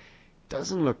just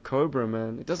doesn't look Cobra,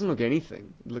 man. It doesn't look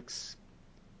anything. It looks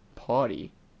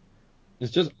party.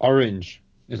 It's just orange.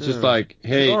 It's just Yeah. like,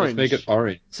 hey, let's orange. make it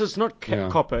orange. So it's not Yeah.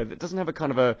 copper. It doesn't have a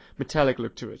kind of a metallic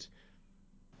look to it.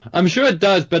 I'm sure it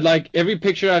does, but like every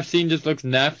picture I've seen just looks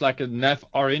naff, like a naff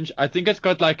orange. I think it's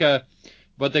got like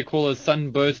what they call a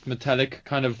sunburst metallic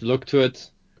kind of look to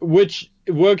it, which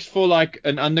works for like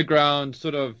an underground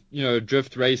sort of,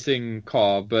 drift racing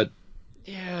car, but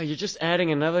Yeah, you're just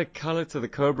adding another color to the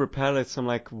Cobra palette. So I'm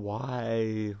like,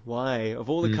 why? Why? Of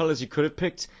all the colors you could have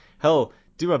picked, hell,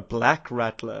 do a black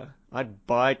Rattler. I'd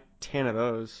buy 10 of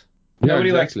those. yeah, Nobody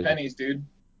exactly. likes pennies, dude.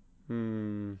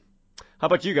 How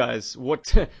about you guys?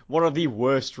 What are the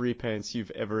worst repaints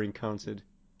you've ever encountered?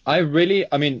 I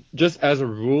mean, just as a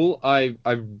rule, I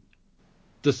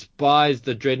despise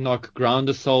the Dreadnought Ground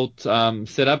Assault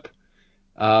setup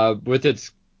with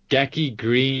its gacky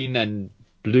green and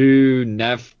blue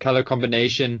nav color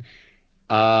combination.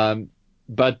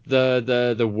 But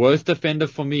the worst offender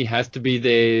for me has to be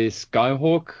the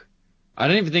Skyhawk. I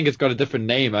don't even think it's got a different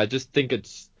name. I just think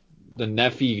it's the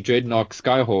Naffy Dreadnought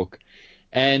Skyhawk.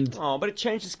 And Oh, but it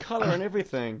changes color and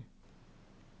everything.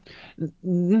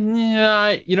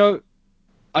 yeah,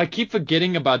 I keep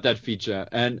forgetting about that feature,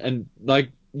 and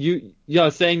like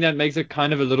saying that makes it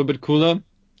kind of a little bit cooler,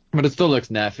 but it still looks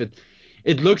naff.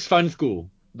 It looks Fun School,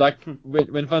 like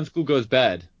when Fun School goes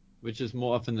bad, which is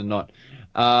more often than not.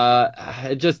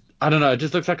 I don't know, it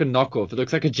just looks like a knockoff. It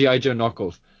looks like a G.I. Joe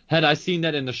knockoff. Had I seen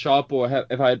that in the shop, or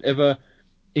if I had ever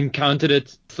encountered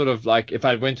it, sort of like if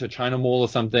I went to a China mall or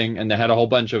something and they had a whole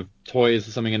bunch of toys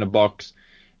or something in a box,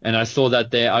 and I saw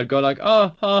that there, I'd go like,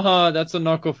 oh, haha, that's a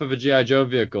knockoff of a G.I. Joe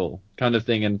vehicle kind of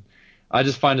thing. And I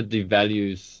just find it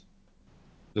devalues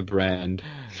the brand.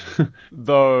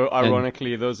 Though,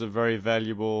 ironically, those are very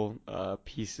valuable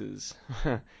pieces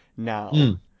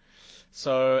now.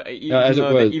 So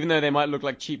even though they might look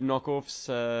like cheap knockoffs,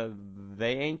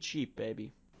 they ain't cheap,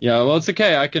 baby. Yeah, well, it's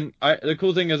okay. The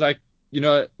cool thing is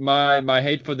my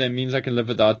hate for them means I can live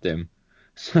without them.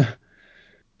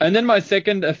 And then my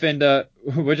second offender,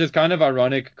 which is kind of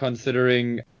ironic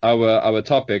considering our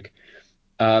topic,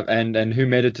 and who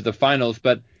made it to the finals,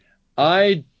 but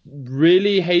I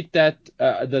really hate that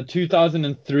the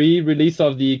 2003 release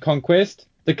of the Conquest.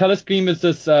 The color scheme is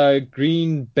this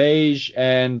green, beige,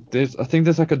 and I think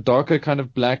there's like a darker kind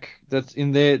of black that's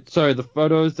in there. Sorry, the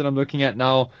photos that I'm looking at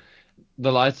now,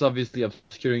 the light's obviously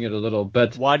obscuring it a little,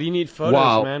 but Why do you need photos,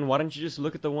 wow. man? Why don't you just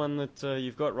look at the one that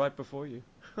you've got right before you?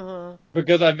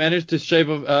 Because I've managed to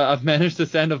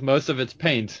sand off most of its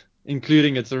paint,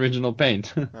 including its original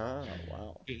paint. Oh,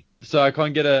 wow. So I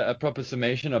can't get a proper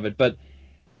summation of it. But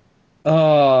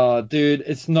oh, dude,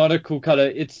 it's not a cool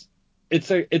color. It's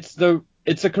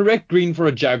a correct green for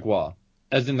a Jaguar,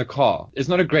 as in the car. It's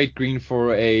not a great green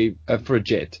for a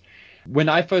jet. When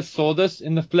I first saw this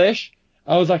in the flesh,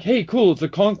 I was like, hey, cool, it's a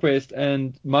Conquest,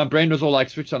 and my brain was all like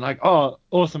switched on, like, oh,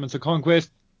 awesome, it's a Conquest.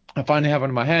 I finally have one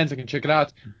in my hands. I can check it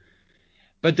out.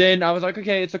 But then I was like,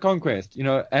 okay, it's a Conquest,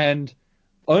 and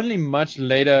only much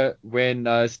later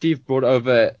when Steve brought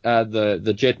over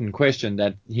the jet in question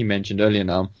that he mentioned earlier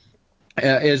now,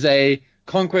 is a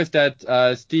Conquest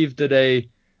that Steve did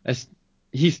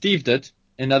he Steved it.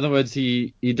 In other words,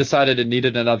 he decided it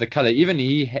needed another color. Even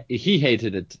he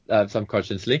hated it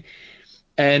subconsciously.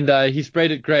 And he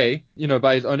sprayed it gray.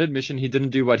 By his own admission, he didn't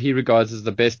do what he regards as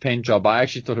the best paint job. I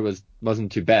actually thought it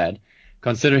wasn't too bad,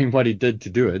 considering what he did to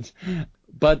do it.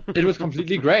 But it was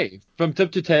completely gray from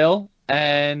tip to tail,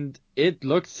 and it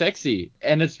looked sexy.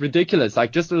 And it's ridiculous.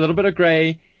 Like, just a little bit of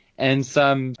gray and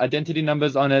some identity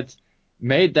numbers on it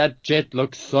made that jet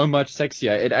look so much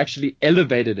sexier. It actually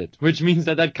elevated it, which means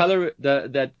that color,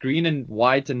 that green and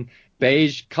white and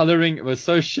beige coloring was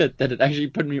so shit that it actually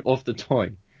put me off the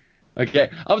toy. Okay,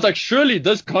 I was like, surely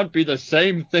this can't be the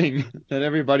same thing that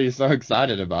everybody's so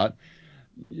excited about.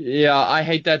 Yeah, I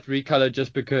hate that recolor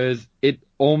just because it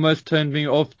almost turned me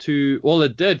off to, well,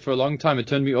 it did for a long time. It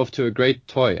turned me off to a great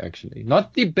toy, actually.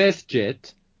 Not the best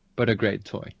jet, but a great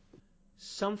toy.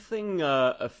 Something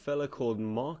a fella called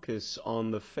Marcus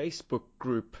on the Facebook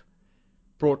group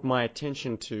brought my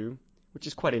attention to, which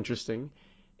is quite interesting,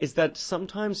 is that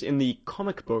sometimes in the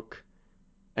comic book,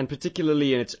 and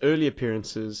particularly in its early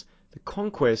appearances, the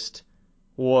Conquest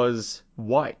was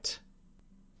white.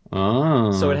 So Ah,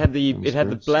 it had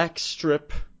the black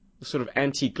strip, the sort of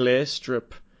anti-glare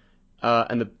strip,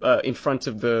 and the in front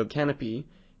of the canopy,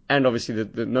 and obviously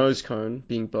the nose cone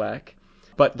being black,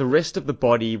 but the rest of the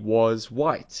body was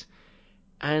white,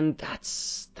 and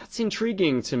that's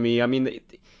intriguing to me. I mean,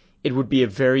 it would be a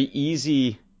very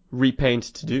easy repaint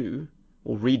to do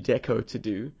or redeco to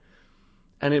do,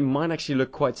 and it might actually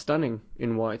look quite stunning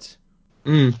in white.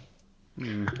 Mm.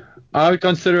 Hmm. I would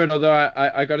consider it, although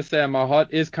I gotta say my heart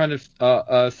is kind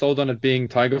of sold on it being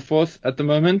Tiger Force at the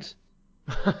moment.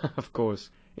 Of course,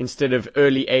 instead of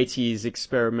early 80s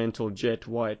experimental jet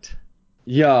white.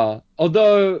 Yeah,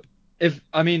 although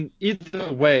I mean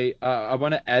either way, I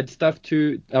want to add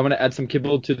I want to add some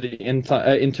kibble to the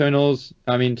internals.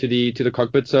 I mean to the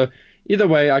cockpit. So either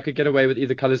way, I could get away with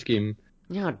either color scheme.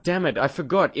 Yeah, damn it, I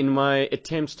forgot in my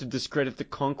attempts to discredit the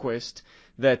Conquest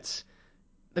that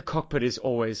the cockpit is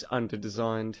always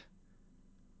underdesigned.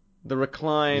 The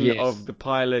recline of Yes. the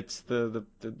pilot, the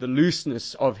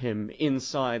looseness of him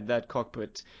inside that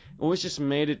cockpit always just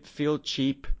made it feel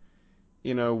cheap.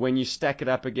 You know, when you stack it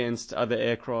up against other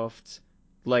aircraft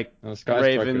like Sky Striker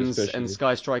Ravens and especially.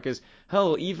 Sky Strikers.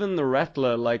 Hell, even the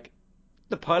Rattler, like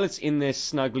the pilot's in there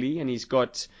snugly and he's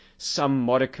got some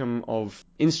modicum of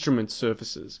instrument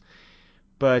surfaces.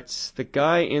 But the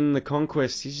guy in the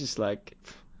Conquest, he's just like,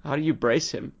 how do you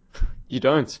brace him? You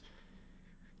don't.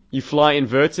 You fly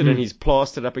inverted and Hmm. he's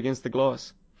plastered up against the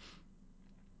glass.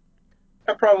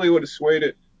 I probably would have swayed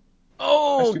it. That's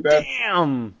Oh, too bad.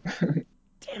 damn!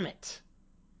 Damn it.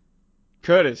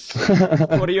 Curtis,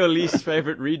 what are your least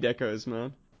favorite redecos,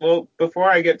 man? Well, before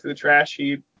I get to the trash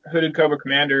heap, Hooded Cobra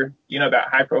Commander, you know, that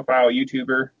high profile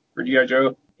YouTuber for G.I.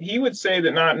 Joe, he would say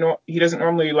that he doesn't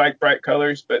normally like bright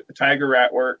colors, but the Tiger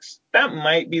Rat works. That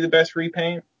might be the best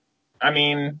repaint. I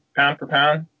mean, pound for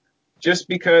pound, just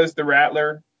because the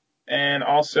Rattler, and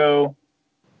also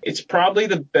it's probably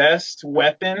the best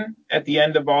weapon at the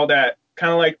end of all that.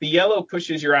 Kind of like the yellow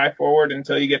pushes your eye forward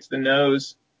until you get to the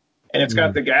nose, and it's got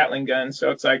Hmm. the Gatling gun,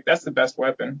 so it's like that's the best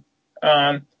weapon.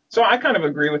 So I kind of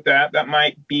agree with that. That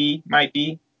might be.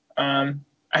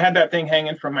 I had that thing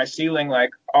hanging from my ceiling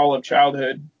like all of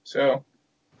childhood, so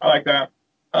I like that.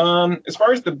 As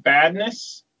far as the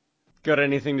badness, Got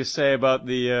anything to say about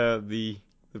the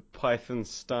Python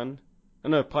stun? Oh,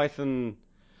 no, Python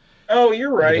oh,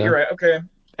 you're right, you're Either. right. Okay.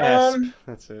 asp.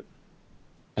 That's it.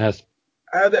 As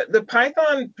The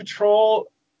Python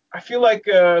Patrol, I feel like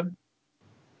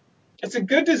it's a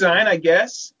good design, I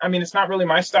guess. I mean, it's not really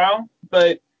my style,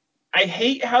 but I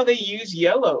hate how they use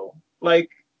yellow. Like,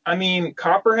 I mean,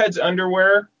 Copperhead's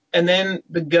underwear and then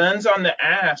the guns on the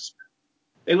asp.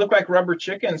 They look like rubber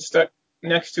chickens stuck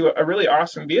next to a really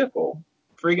awesome vehicle.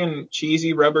 Friggin'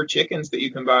 cheesy rubber chickens that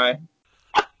you can buy.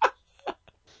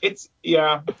 It's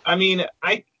yeah. I mean,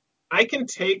 I can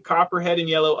take Copperhead and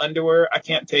yellow underwear. I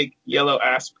can't take yellow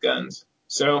asp guns.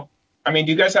 So, I mean,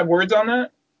 do you guys have words on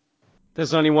that?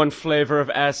 There's only one flavor of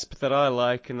asp that I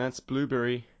like, and that's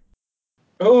blueberry.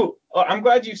 Oh, well, I'm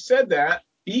glad you said that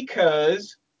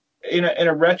because in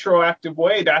a retroactive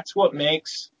way, that's what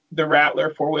makes the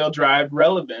Rattler four-wheel drive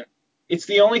relevant. It's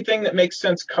the only thing that makes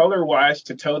sense color-wise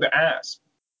to tow the asp.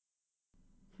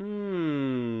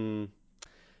 Hmm.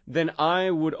 Then I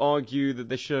would argue that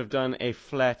they should have done a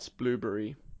flat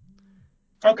blueberry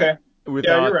Okay, yeah,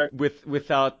 you're right.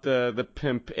 without the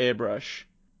pimp airbrush.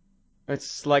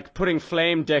 It's like putting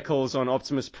flame decals on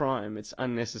Optimus Prime. It's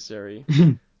unnecessary.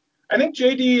 I think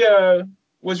JD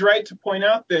was right to point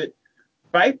out that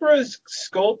Vipra's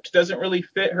sculpt doesn't really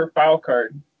fit her file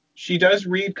card. She does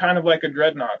read kind of like a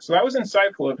dreadnought, so that was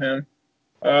insightful of him.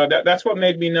 That's what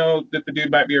made me know that the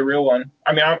dude might be a real one.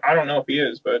 I mean, I don't know if he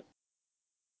is, but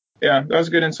yeah, that was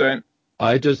good insight.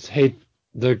 I just hate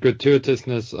the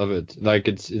gratuitousness of it. Like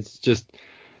it's just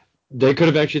they could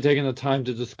have actually taken the time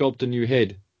to just sculpt a new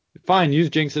head. Fine, use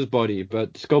Jinx's body,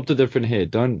 but sculpt a different head.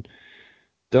 Don't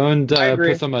I agree.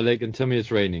 piss on my leg and tell me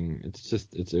it's raining. It's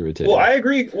Well, irritating. I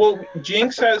agree. Well,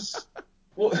 Jinx has.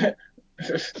 Well,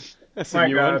 That's a my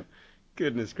new one. God,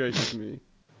 Goodness gracious me.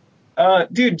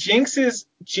 dude, Jinx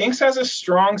has a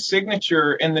strong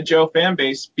signature in the Joe fan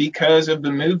base because of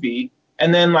the movie,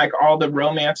 And then like all the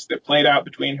romance that played out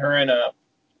between her and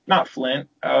not Flint.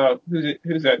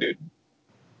 Who's that dude?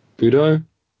 Kudo?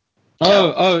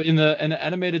 Oh, in the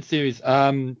animated series,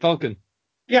 Falcon.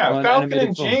 Yeah, An Falcon animated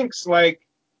and film. Jinx, like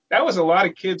that was a lot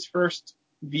of kids' first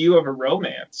view of a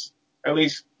romance, at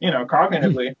least,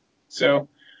 cognitively. So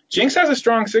Jinx has a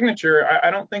strong signature.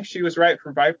 I don't think she was right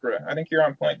for Vipera. I think you're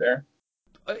on point there.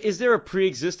 Is there a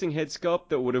pre-existing head sculpt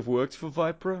that would have worked for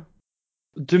Vipera?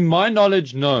 To my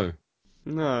knowledge, no.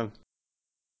 No.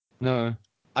 No.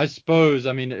 I suppose,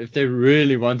 I mean, if they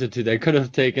really wanted to, they could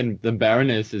have taken the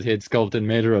Baroness's head sculpt and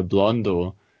made her a blonde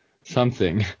or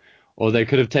something. Or they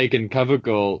could have taken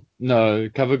CoverGirl. No,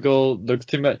 CoverGirl looks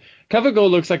too much. CoverGirl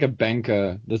looks like a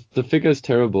banker. The figure's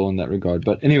terrible in that regard.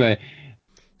 But anyway.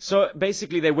 So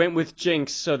basically they went with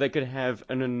Jinx so they could have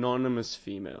an anonymous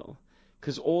female.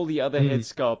 Because all the other head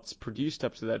sculpts produced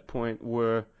up to that point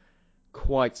were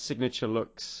quite signature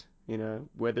looks.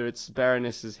 Whether it's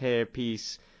Baroness's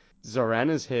hairpiece,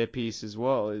 Zorana's hairpiece as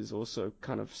well is also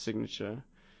kind of signature.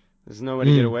 There's no way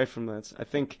to get away from that. I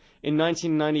think in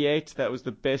 1998 that was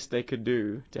the best they could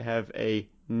do to have a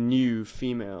new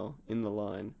female in the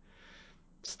line.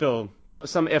 Still,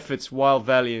 some efforts, while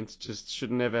valiant, just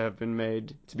should never have been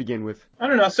made to begin with. I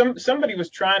don't know. Somebody was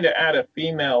trying to add a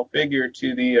female figure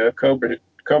to the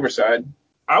Cobra side.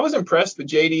 I was impressed that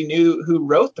JD knew who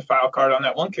wrote the file card on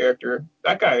that one character.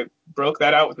 That guy broke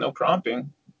that out with no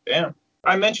prompting. Damn.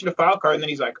 I mentioned a file card, and then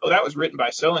he's like, "Oh, that was written by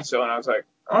so and so," and I was like,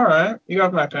 "All right, you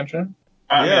got my attention."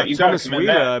 Yeah, you Thomas gotta commend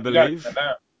Wheeler, that. I You gotta believe. commend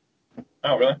that.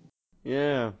 Oh, really?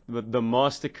 Yeah, the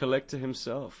master collector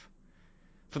himself.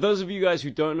 For those of you guys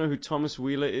who don't know who Thomas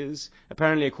Wheeler is,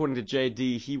 apparently according to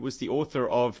JD, he was the author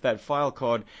of that file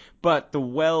card, but the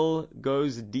well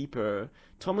goes deeper.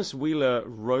 Thomas Wheeler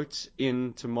wrote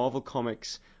into Marvel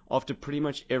Comics after pretty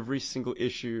much every single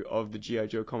issue of the G.I.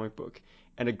 Joe comic book,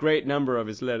 and a great number of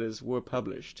his letters were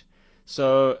published.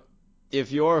 So,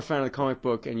 if you're a fan of the comic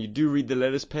book and you do read the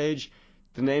letters page,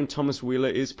 the name Thomas Wheeler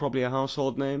is probably a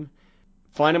household name.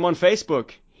 Find him on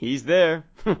Facebook. He's there.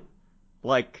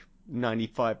 Like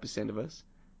 95% of us.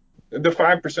 The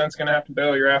 5% is gonna have to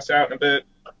bail your ass out in a bit.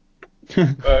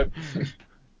 But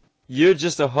You're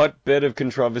just a hotbed of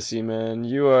controversy, man.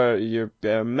 You're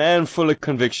a man full of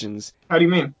convictions. how do you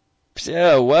mean?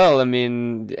 Yeah, well, I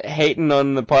mean, hating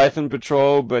on the Python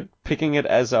Patrol, but picking it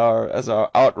as our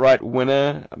outright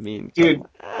winner. I mean, Dude,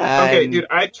 okay, dude,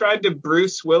 I tried to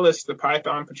Bruce Willis the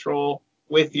Python Patrol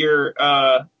with your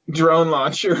drone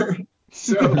launcher.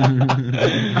 So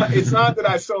it's not that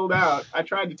I sold out. I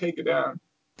tried to take it down.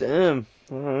 Damn.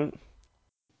 All right.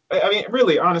 I mean,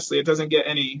 really, honestly, it doesn't get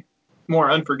any more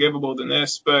unforgivable than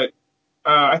this. But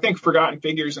I think Forgotten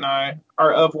Figures and I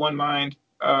are of one mind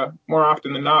more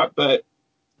often than not. But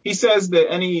he says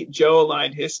that any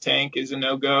Joe-aligned Hiss tank is a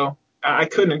no-go. I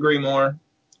couldn't agree more.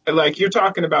 Like, you're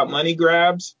talking about money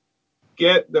grabs.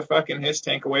 Get the fucking Hiss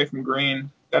tank away from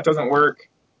Green. That doesn't work.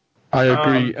 I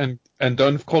agree, and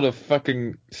don't call a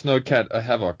fucking Snowcat a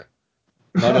Havoc.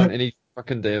 Not on any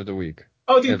fucking day of the week.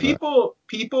 Oh, dude, Ever.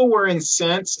 people were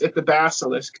incensed at the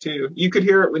Basilisk too. You could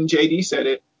hear it when JD said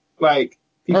it. Like,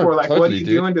 people were like, totally, "What are you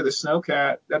dude. doing to the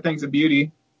Snowcat? That thing's a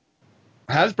beauty."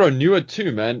 Hasbro knew it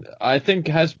too, man. I think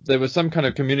there was some kind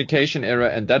of communication error,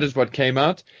 and that is what came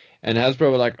out. And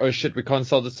Hasbro were like, "Oh shit, we can't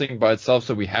sell this thing by itself,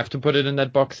 so we have to put it in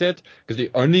that box set." Because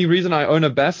the only reason I own a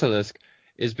Basilisk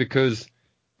is because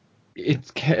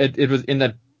it was in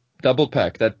that double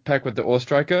pack, that pack with the Ore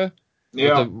Striker,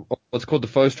 Yeah. with what's called the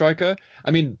Foe Striker.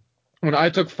 I mean, when I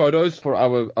took photos for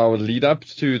our lead up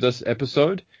to this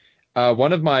episode,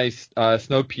 one of my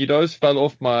Snowpedos fell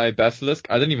off my Basilisk.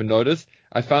 I didn't even notice.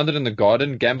 I found it in the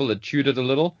garden. Gamble had chewed it a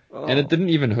little, and it didn't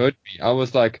even hurt me. I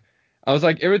was like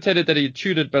irritated that he had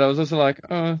chewed it, but I was also like,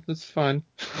 oh, that's fine.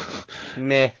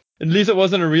 Meh. At least it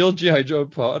wasn't a real G.I. Joe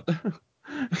part.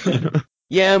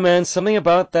 Yeah, man, something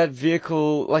about that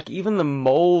vehicle, like even the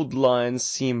mold lines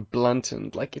seem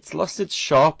blunted. Like it's lost its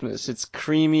sharpness. It's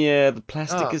creamier. The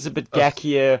plastic is a bit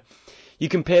gackier. You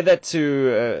compare that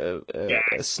to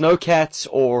a Snowcat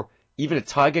or even a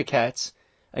Tiger Cat,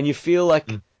 and you feel like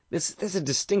there's a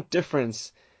distinct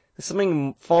difference. There's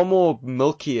something far more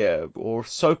milkier or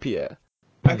soapier.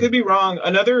 I could be wrong.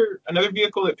 Another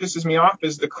vehicle that pisses me off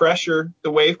is the Crusher,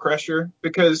 the Wave Crusher,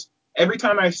 because every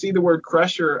time I see the word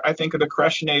Crusher, I think of the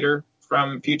Crushinator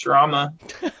from Futurama,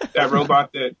 that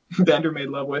robot that Bender made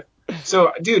love with.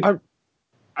 So, dude,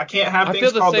 I can't have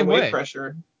things called the Wave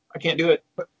Crusher. I can't do it.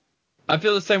 I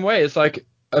feel the same way. It's like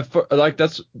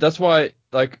that's why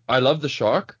like I love the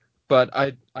Shark, but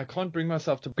I can't bring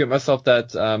myself to get myself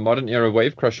that modern era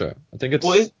Wave Crusher. I think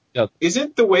it's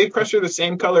Isn't the Wave Crusher the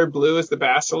same color blue as the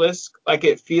Basilisk? Like,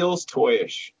 it feels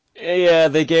toyish. Yeah,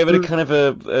 they gave it a kind of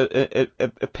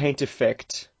a paint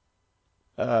effect.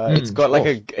 It's got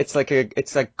like it's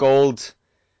like gold,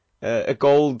 a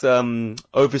gold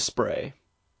overspray.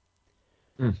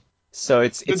 Mm. So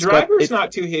it's The got driver's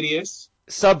not too hideous.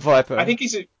 Sub Viper. I think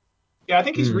he's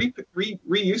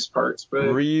reused parts, but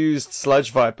Reused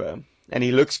Sludge Viper, and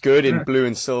he looks good in blue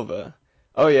and silver.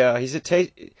 Oh yeah, it's a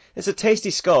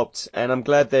tasty sculpt, and I'm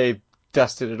glad they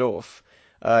dusted it off.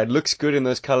 It looks good in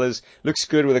those colors. Looks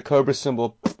good with a Cobra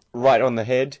symbol right on the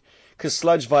head. Because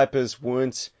Sludge Vipers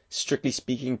weren't, strictly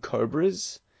speaking,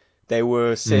 Cobras. They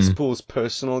were Cesspool's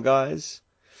personal guys,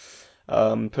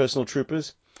 personal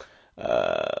troopers.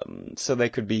 So they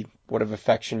could be whatever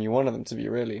faction you wanted them to be,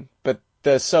 really. But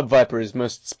the Sub Viper is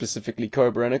most specifically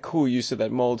Cobra, and a cool use of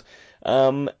that mold.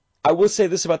 I will say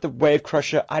this about the Wave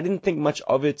Crusher. I didn't think much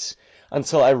of it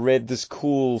until I read this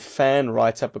cool fan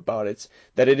write-up about it,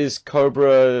 that it is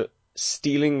Cobra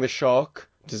stealing the Shark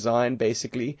design,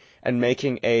 basically, and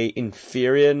making a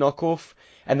inferior knockoff.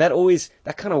 And that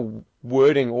kind of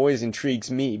wording always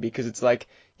intrigues me, because it's like,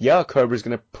 yeah, Cobra's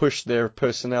going to push their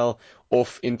personnel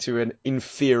off into an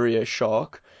inferior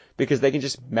Shark, because they can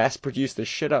just mass produce the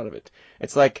shit out of it.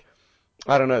 It's like,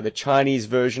 I don't know, the Chinese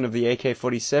version of the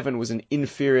AK-47 was an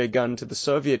inferior gun to the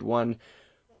Soviet one,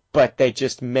 but they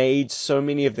just made so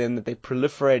many of them that they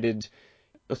proliferated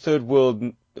third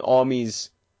world armies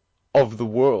of the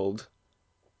world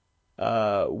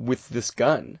with this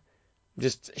gun.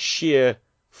 Just sheer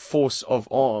force of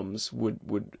arms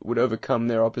would overcome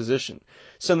their opposition.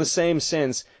 So in the same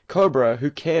sense, Cobra,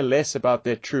 who care less about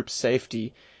their troops'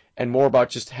 safety and more about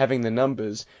just having the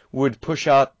numbers, would push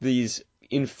out these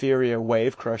inferior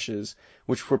Wave Crushers,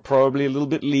 which were probably a little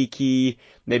bit leaky.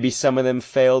 Maybe some of them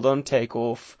failed on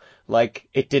takeoff. Like,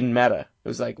 it didn't matter. It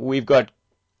was like, we've got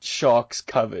Sharks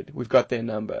covered. We've got their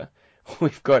number.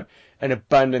 We've got an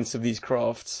abundance of these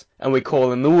crafts, and we call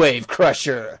them the Wave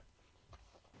Crusher.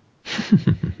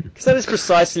 Because that is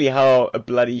precisely how a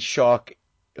bloody Shark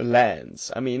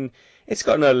lands. I mean, it's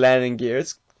got no landing gear.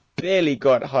 It's barely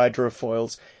got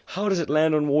hydrofoils. How does it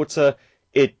land on water?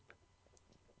 It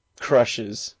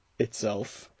crushes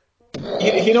itself.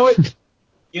 you know what?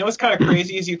 You know what's kind of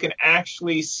crazy is you can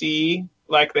actually see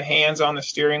like the hands on the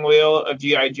steering wheel of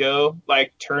G.I. Joe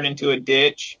like turn into a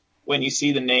ditch when you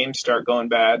see the names start going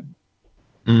bad.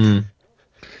 Mm.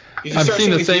 You just start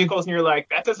seeing these vehicles and you're like,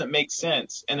 that doesn't make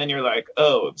sense. And then you're like,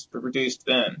 oh, it's produced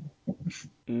then.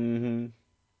 Mm-hmm.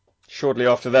 Shortly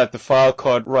after that, the file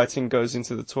card writing goes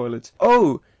into the toilet.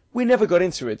 Oh, we never got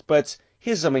into it, but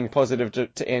here's something positive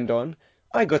to end on.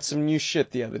 I got some new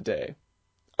shit the other day.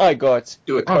 I got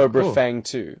a Cobra Fang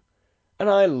 2, and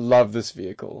I love this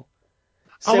vehicle.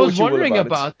 I was wondering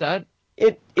about that.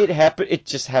 It happened. It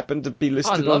just happened to be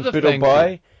listed on Bid or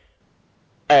Buy,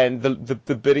 and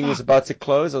the bidding was about to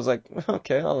close. I was like,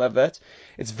 okay, I'll have that.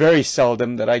 It's very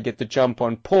seldom that I get the jump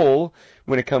on Paul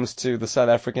when it comes to the South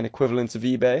African equivalent of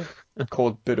eBay,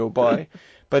 called Bid or Buy.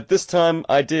 But this time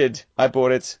I did. I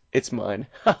bought it. It's mine.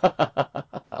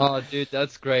 Oh, dude,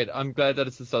 that's great. I'm glad that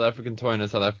it's a South African toy in a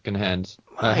South African hand.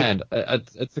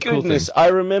 It's a cool thing. I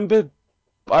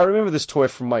remember this toy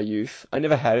from my youth. I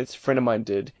never had it. A friend of mine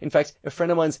did. In fact, a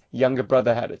friend of mine's younger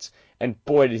brother had it, and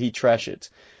boy did he trash it.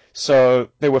 So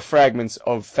there were fragments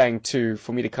of Fang 2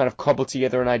 for me to kind of cobble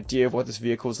together an idea of what this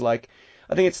vehicle's like.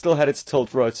 I think it still had its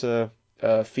tilt rotor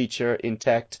feature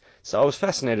intact, so I was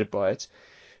fascinated by it.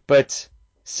 But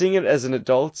seeing it as an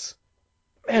adult,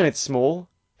 man, it's small.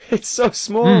 It's so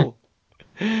small.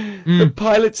 The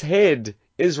pilot's head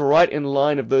is right in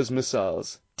line of those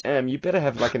missiles. Damn, you better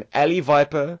have like an alley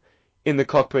Viper in the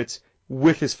cockpit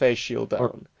with his face shield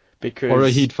down. Or a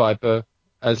Heat Viper,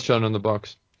 as shown on the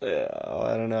box.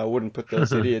 I don't know, I wouldn't put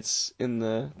those idiots in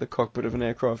the cockpit of an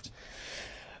aircraft.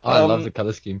 I love the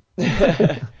color scheme.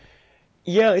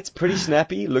 Yeah, it's pretty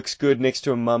snappy, looks good next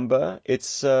to a Mamba.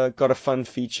 It's got a fun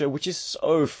feature, which is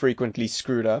so frequently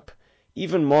screwed up.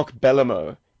 Even Mark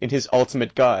Bellamo, in his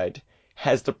Ultimate Guide,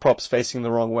 has the props facing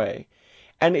the wrong way.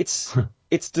 And it's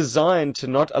designed to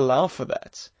not allow for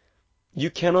that. You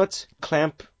cannot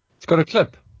clamp... It's got a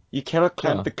clip. You cannot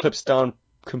clamp the clips down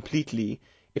completely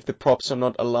if the props are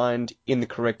not aligned in the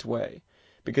correct way.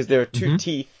 Because there are two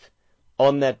teeth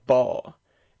on that bar,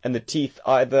 and the teeth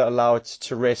either allow it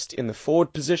to rest in the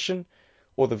forward position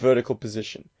or the vertical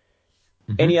position.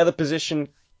 Any other position,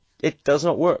 it does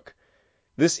not work.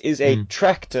 This is a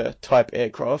tractor type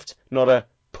aircraft, not a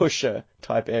pusher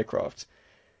type aircraft.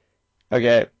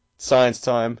 Okay, science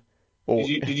time.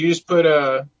 Did you just put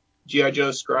a G.I.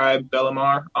 Joe scribe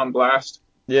Bellamar on blast?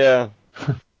 Yeah.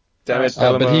 Damn it,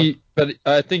 Bellamar. But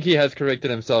I think he has corrected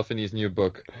himself in his new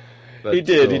book. But He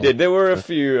did. still. There were a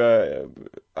few.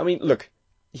 I mean, look,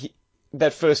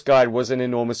 that first guide was an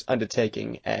enormous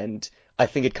undertaking, and I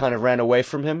think it kind of ran away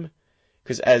from him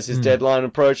because as his deadline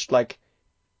approached, like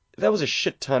there was a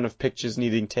shit ton of pictures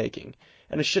needing taking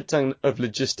and a shit ton of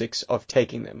logistics of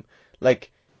taking them.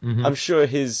 Like I'm sure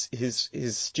his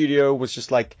studio was just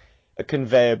like a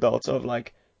conveyor belt of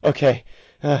like, okay,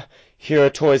 here are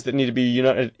toys that need to be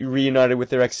reunited with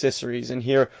their accessories, and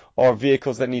here are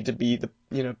vehicles that need to be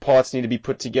parts need to be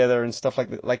put together and stuff like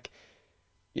that. Like,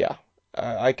 yeah,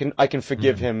 I can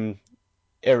forgive him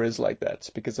errors like that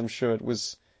because I'm sure it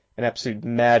was an absolute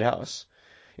madhouse.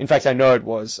 In fact, I know it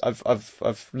was.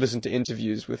 I've listened to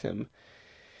interviews with him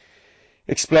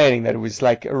explaining that it was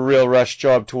like a real rush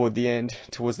job toward the end,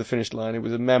 towards the finish line. It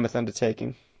was a mammoth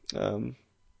undertaking.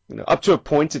 Up to a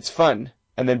point, it's fun.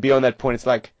 And then beyond that point, it's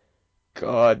like,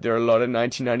 God, there are a lot of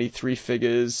 1993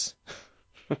 figures.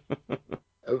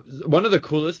 One of the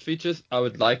coolest features I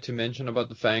would like to mention about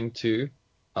the Fang 2,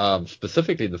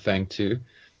 specifically the Fang 2,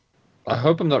 I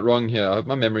hope I'm not wrong here. I hope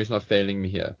my memory's not failing me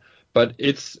here. But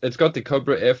it's got the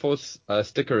Cobra Air Force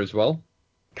sticker as well.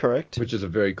 Correct. Which is a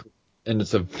very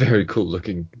cool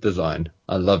looking design.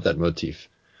 I love that motif.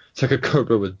 It's like a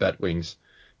cobra with bat wings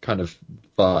kind of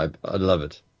vibe. I love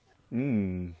it.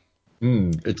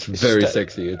 It's very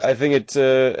sexy. I think it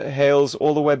hails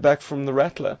all the way back from the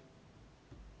Rattler.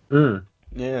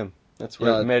 Yeah, that's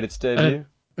where it made its debut.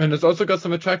 And it's also got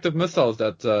some attractive missiles,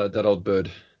 that old bird.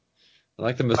 I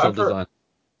like the missile design.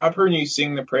 I've heard you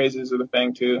sing the praises of the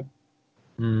Fang 2.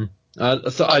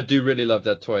 So I do really love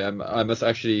that toy. I must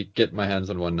actually get my hands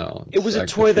on one now. It was a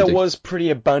toy that was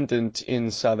pretty abundant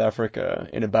in South Africa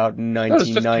in about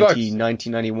 1990,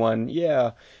 1991.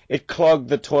 Yeah, it clogged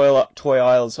the toy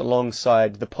aisles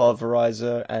alongside the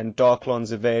Pulverizer and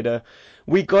Darklon's Evader.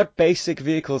 We got basic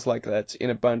vehicles like that in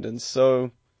abundance.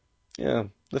 So, yeah,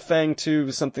 the Fang 2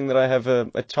 was something that I have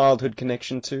a childhood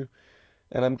connection to.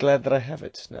 And I'm glad that I have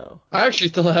it now. I actually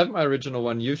still have my original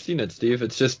one. You've seen it, Steve.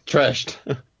 It's just trashed.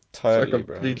 Totally,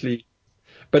 completely. Bro.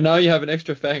 But now you have an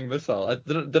extra Fang missile.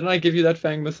 Didn't I give you that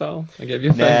Fang missile? I gave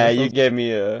you a Fang missile. You gave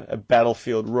me a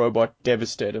Battlefield Robot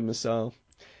Devastator missile,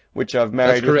 which I've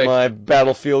married with my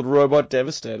Battlefield Robot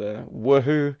Devastator.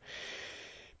 Woohoo!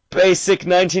 Basic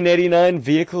 1989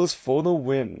 vehicles for the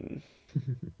win.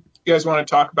 You guys want to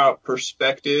talk about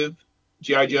perspective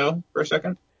G.I. Joe for a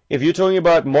second? If you're talking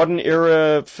about modern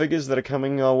era figures that are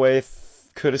coming our way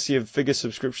courtesy of Figure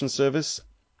Subscription Service,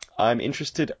 I'm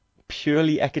interested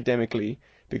purely academically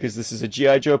because this is a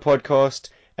G.I. Joe podcast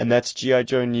and that's G.I.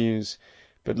 Joe news.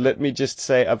 But let me just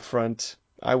say up front,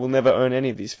 I will never own any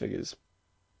of these figures.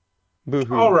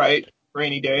 Boo-hoo. All right,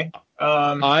 rainy day.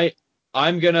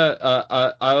 I'm gonna.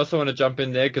 I also want to jump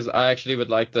in there because I actually would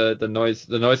like the noise.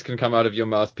 The noise can come out of your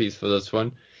mouthpiece for this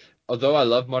one. Although I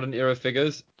love modern era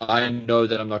figures, I know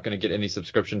that I'm not going to get any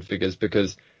subscription figures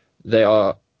because they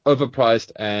are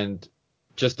overpriced and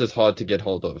just as hard to get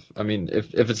hold of. I mean,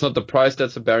 if it's not the price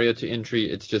that's a barrier to entry,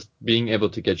 it's just being able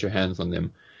to get your hands on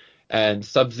them. And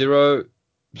Sub-Zero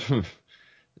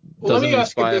doesn't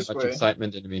inspire much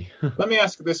excitement in me. Let me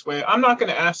ask it this way. I'm not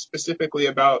going to ask specifically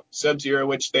about Sub-Zero,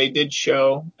 which they did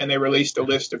show and they released a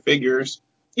list of figures.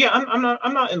 Yeah, I'm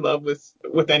not in love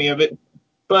with any of it.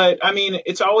 But, I mean,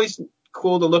 it's always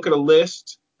cool to look at a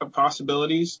list of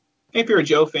possibilities. If you're a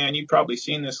Joe fan, you've probably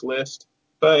seen this list.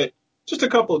 But just a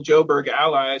couple of Joeberg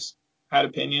allies had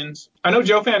opinions. I know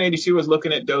Joe Fan 82 was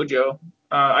looking at Dojo.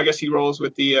 I guess he rolls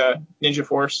with the Ninja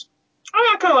Force.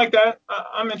 I kind of like that.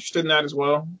 I'm interested in that as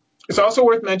well. It's also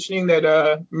worth mentioning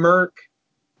that Merc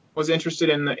was interested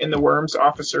in the Worms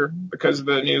officer because of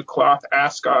the new cloth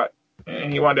ascot.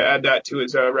 And he wanted to add that to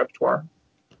his repertoire.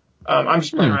 I'm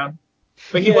just playing around.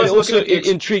 But he was also, it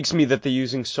intrigues me that they're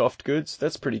using soft goods.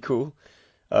 That's pretty cool.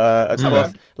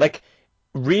 Like,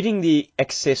 reading the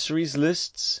accessories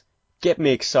lists get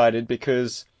me excited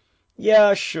because,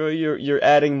 yeah, sure, you're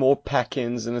adding more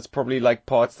pack-ins and it's probably like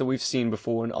parts that we've seen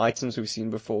before and items we've seen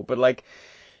before. But like,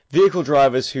 vehicle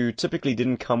drivers who typically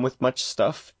didn't come with much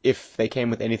stuff, if they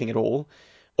came with anything at all,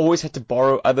 always had to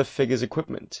borrow other figures'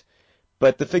 equipment.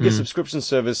 But the figure subscription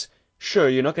service, sure,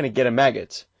 you're not going to get a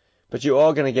maggot, but you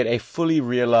are going to get a fully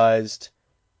realized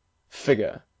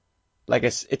figure. Like,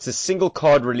 it's a single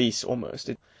card release almost.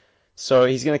 So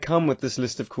he's going to come with this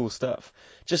list of cool stuff.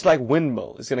 Just like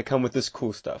Windmill is going to come with this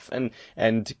cool stuff.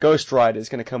 And Ghost Rider is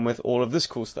going to come with all of this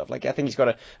cool stuff. Like, I think he's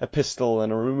got a pistol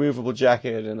and a removable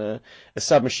jacket and a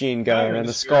submachine gun and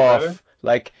a scarf.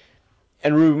 Like,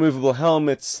 and removable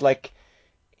helmets. Like,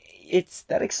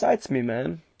 that excites me,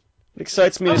 man. It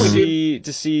excites me I'm with you.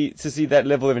 to see that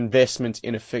level of investment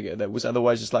in a figure that was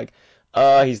otherwise just like,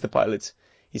 he's the pilot.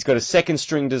 He's got a second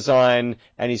string design,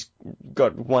 and he's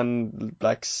got one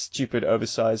like stupid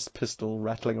oversized pistol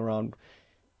rattling around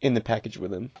in the package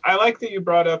with him. I like that you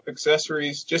brought up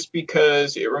accessories just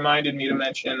because it reminded me to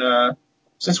mention,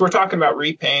 since we're talking about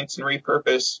repaints and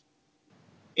repurpose,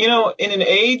 in an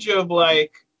age of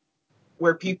like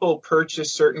where people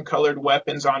purchase certain colored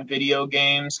weapons on video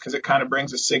games because it kind of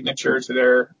brings a signature to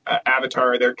their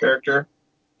avatar or their character.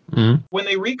 Mm-hmm. When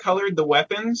they recolored the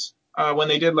weapons, when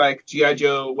they did like G.I.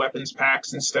 Joe weapons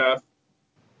packs and stuff,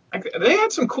 like, they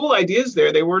had some cool ideas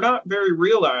there. They were not very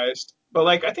realized, but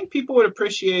like I think people would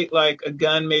appreciate like a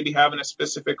gun maybe having a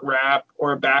specific wrap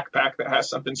or a backpack that has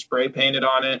something spray painted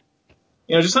on it.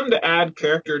 Just something to add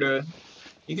character to.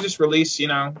 You can just release,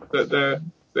 the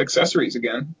accessories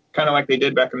again, kind of like they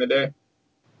did back in the day.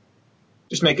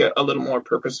 Just make it a little more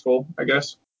purposeful, I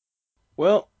guess.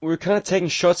 Well, we're kind of taking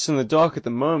shots in the dark at the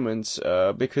moment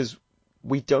because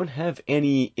we don't have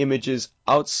any images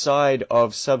outside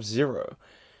of Sub-Zero.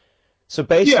 So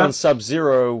based on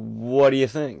Sub-Zero, what do you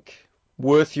think?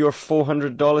 Worth your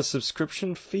 $400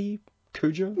 subscription fee,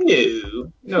 Cujo?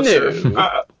 No,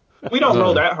 sir. We don't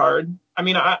roll that hard. I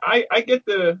mean, I get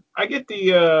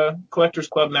the Collectors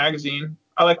Club magazine.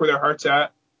 I like where their heart's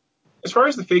at. As far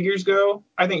as the figures go,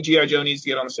 I think G.I. Joe needs to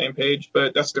get on the same page,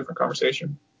 but that's a different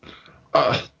conversation.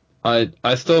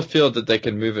 I still feel that they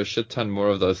can move a shit ton more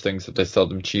of those things if they sell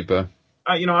them cheaper.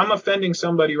 I'm offending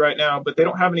somebody right now, but they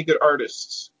don't have any good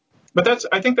artists. But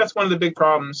I think that's one of the big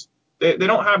problems. They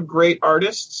don't have great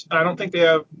artists, and I don't think they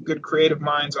have good creative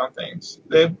minds on things.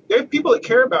 They have people that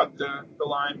care about the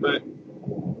line, but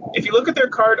if you look at their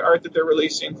card art that they're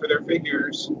releasing for their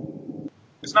figures,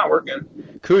 it's not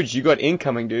working. Cuj, you got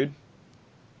incoming, dude.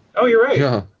 Oh, you're right.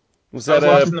 Yeah. Was that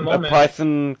a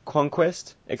Python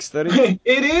Conquest X30?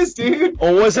 It is, dude.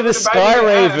 Or was it a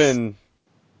Skyraven?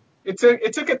 It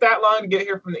took it that long to get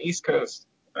here from the East Coast.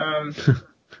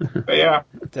 But yeah.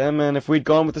 Damn, man, if we'd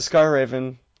gone with the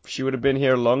Skyraven, she would have been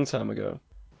here a long time ago.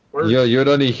 Yeah, you'd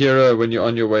only hear her when you're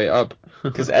on your way up.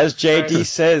 Because as JD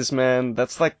says, man,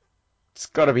 that's like, it's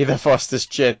got to be the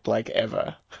fastest jet, like,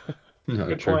 ever. No,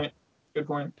 Good true. point. Good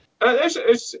point. I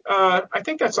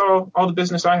think that's all the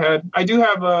business I had. I do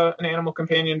have an animal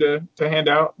companion to hand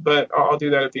out, but I'll do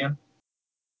that at the end.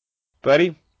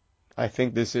 Buddy, I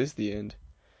think this is the end.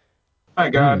 My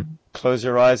God. Close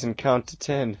your eyes and count to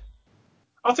 10.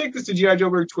 I'll take this to G.I.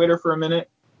 Joeberg Twitter for a minute.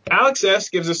 Alex S.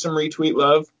 gives us some retweet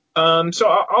love. So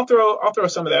I'll throw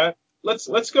some of that.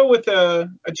 Let's go with a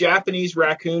Japanese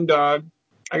raccoon dog.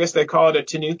 I guess they call it a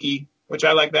tanuki, which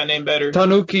I like that name better.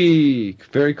 Tanuki!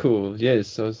 Very cool.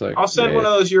 Yes, I was like... I'll send one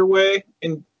of those your way,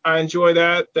 and I enjoy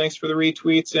that. Thanks for the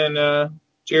retweets, and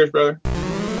cheers, brother.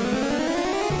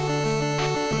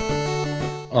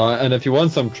 And if you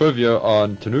want some trivia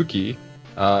on Tanuki,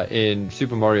 in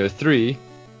Super Mario 3,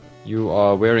 you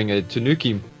are wearing a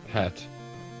Tanuki hat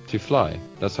to fly.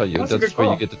 That's where you get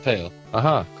the tail.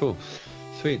 Aha, cool.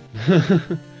 Sweet.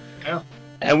 Yeah.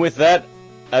 And with that,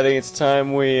 I think it's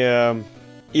time we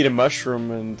eat a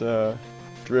mushroom and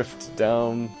drift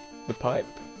down the pipe.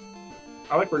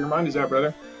 I like where your mind is at,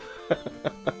 brother.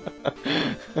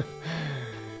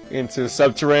 Into a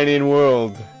subterranean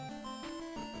world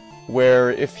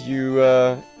where if you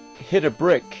hit a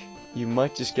brick, you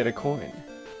might just get a coin.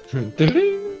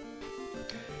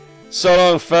 So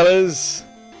long, fellas.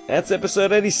 That's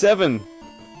episode 87.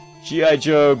 G.I.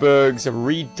 Joe Berg's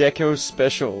Redeco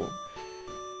Special,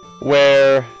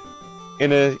 where,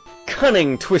 in a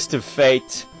cunning twist of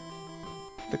fate,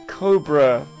 the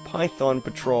Cobra Python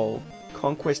Patrol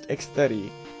Conquest X30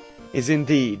 is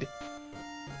indeed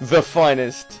the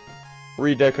finest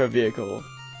Redeco vehicle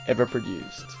ever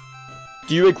produced.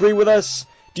 Do you agree with us?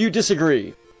 Do you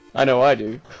disagree? I know I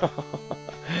do.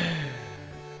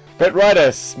 But write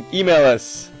us, email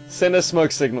us, send us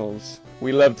smoke signals.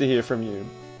 We love to hear from you.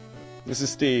 This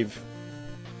is Steve.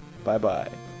 Bye-bye.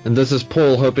 And this is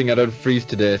Paul, hoping I don't freeze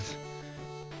to death.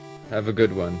 Have a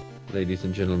good one, ladies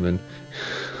and gentlemen.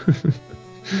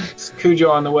 It's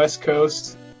Cujo on the West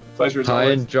Coast. Pleasure as High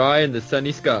always. and dry in the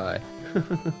sunny sky.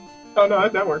 Oh, no,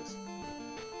 that works.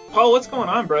 Paul, what's going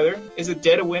on, brother? Is it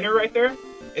dead of winter right there?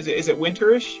 Is it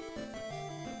winterish?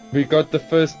 We got the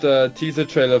first teaser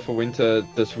trailer for winter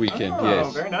this weekend, yes. Oh,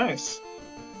 very nice.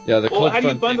 Yeah, Well, how do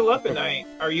you bundle up at night?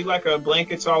 Are you like a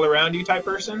blankets all around you type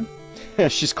person?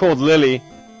 She's called Lily.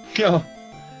 No,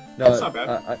 That's not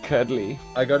bad. Cuddly.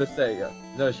 I gotta say, yeah.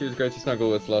 No, she was great to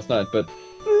snuggle with last night, but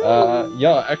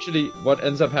yeah, actually, what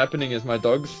ends up happening is my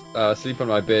dogs sleep on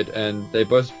my bed, and they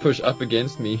both push up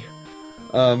against me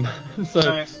So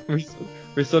Nice.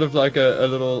 we're sort of like a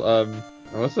little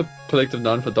what's the collective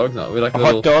noun for dogs now? We're like a A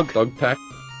little hot dog. dog pack.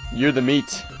 You're the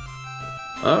meat.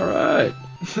 All right.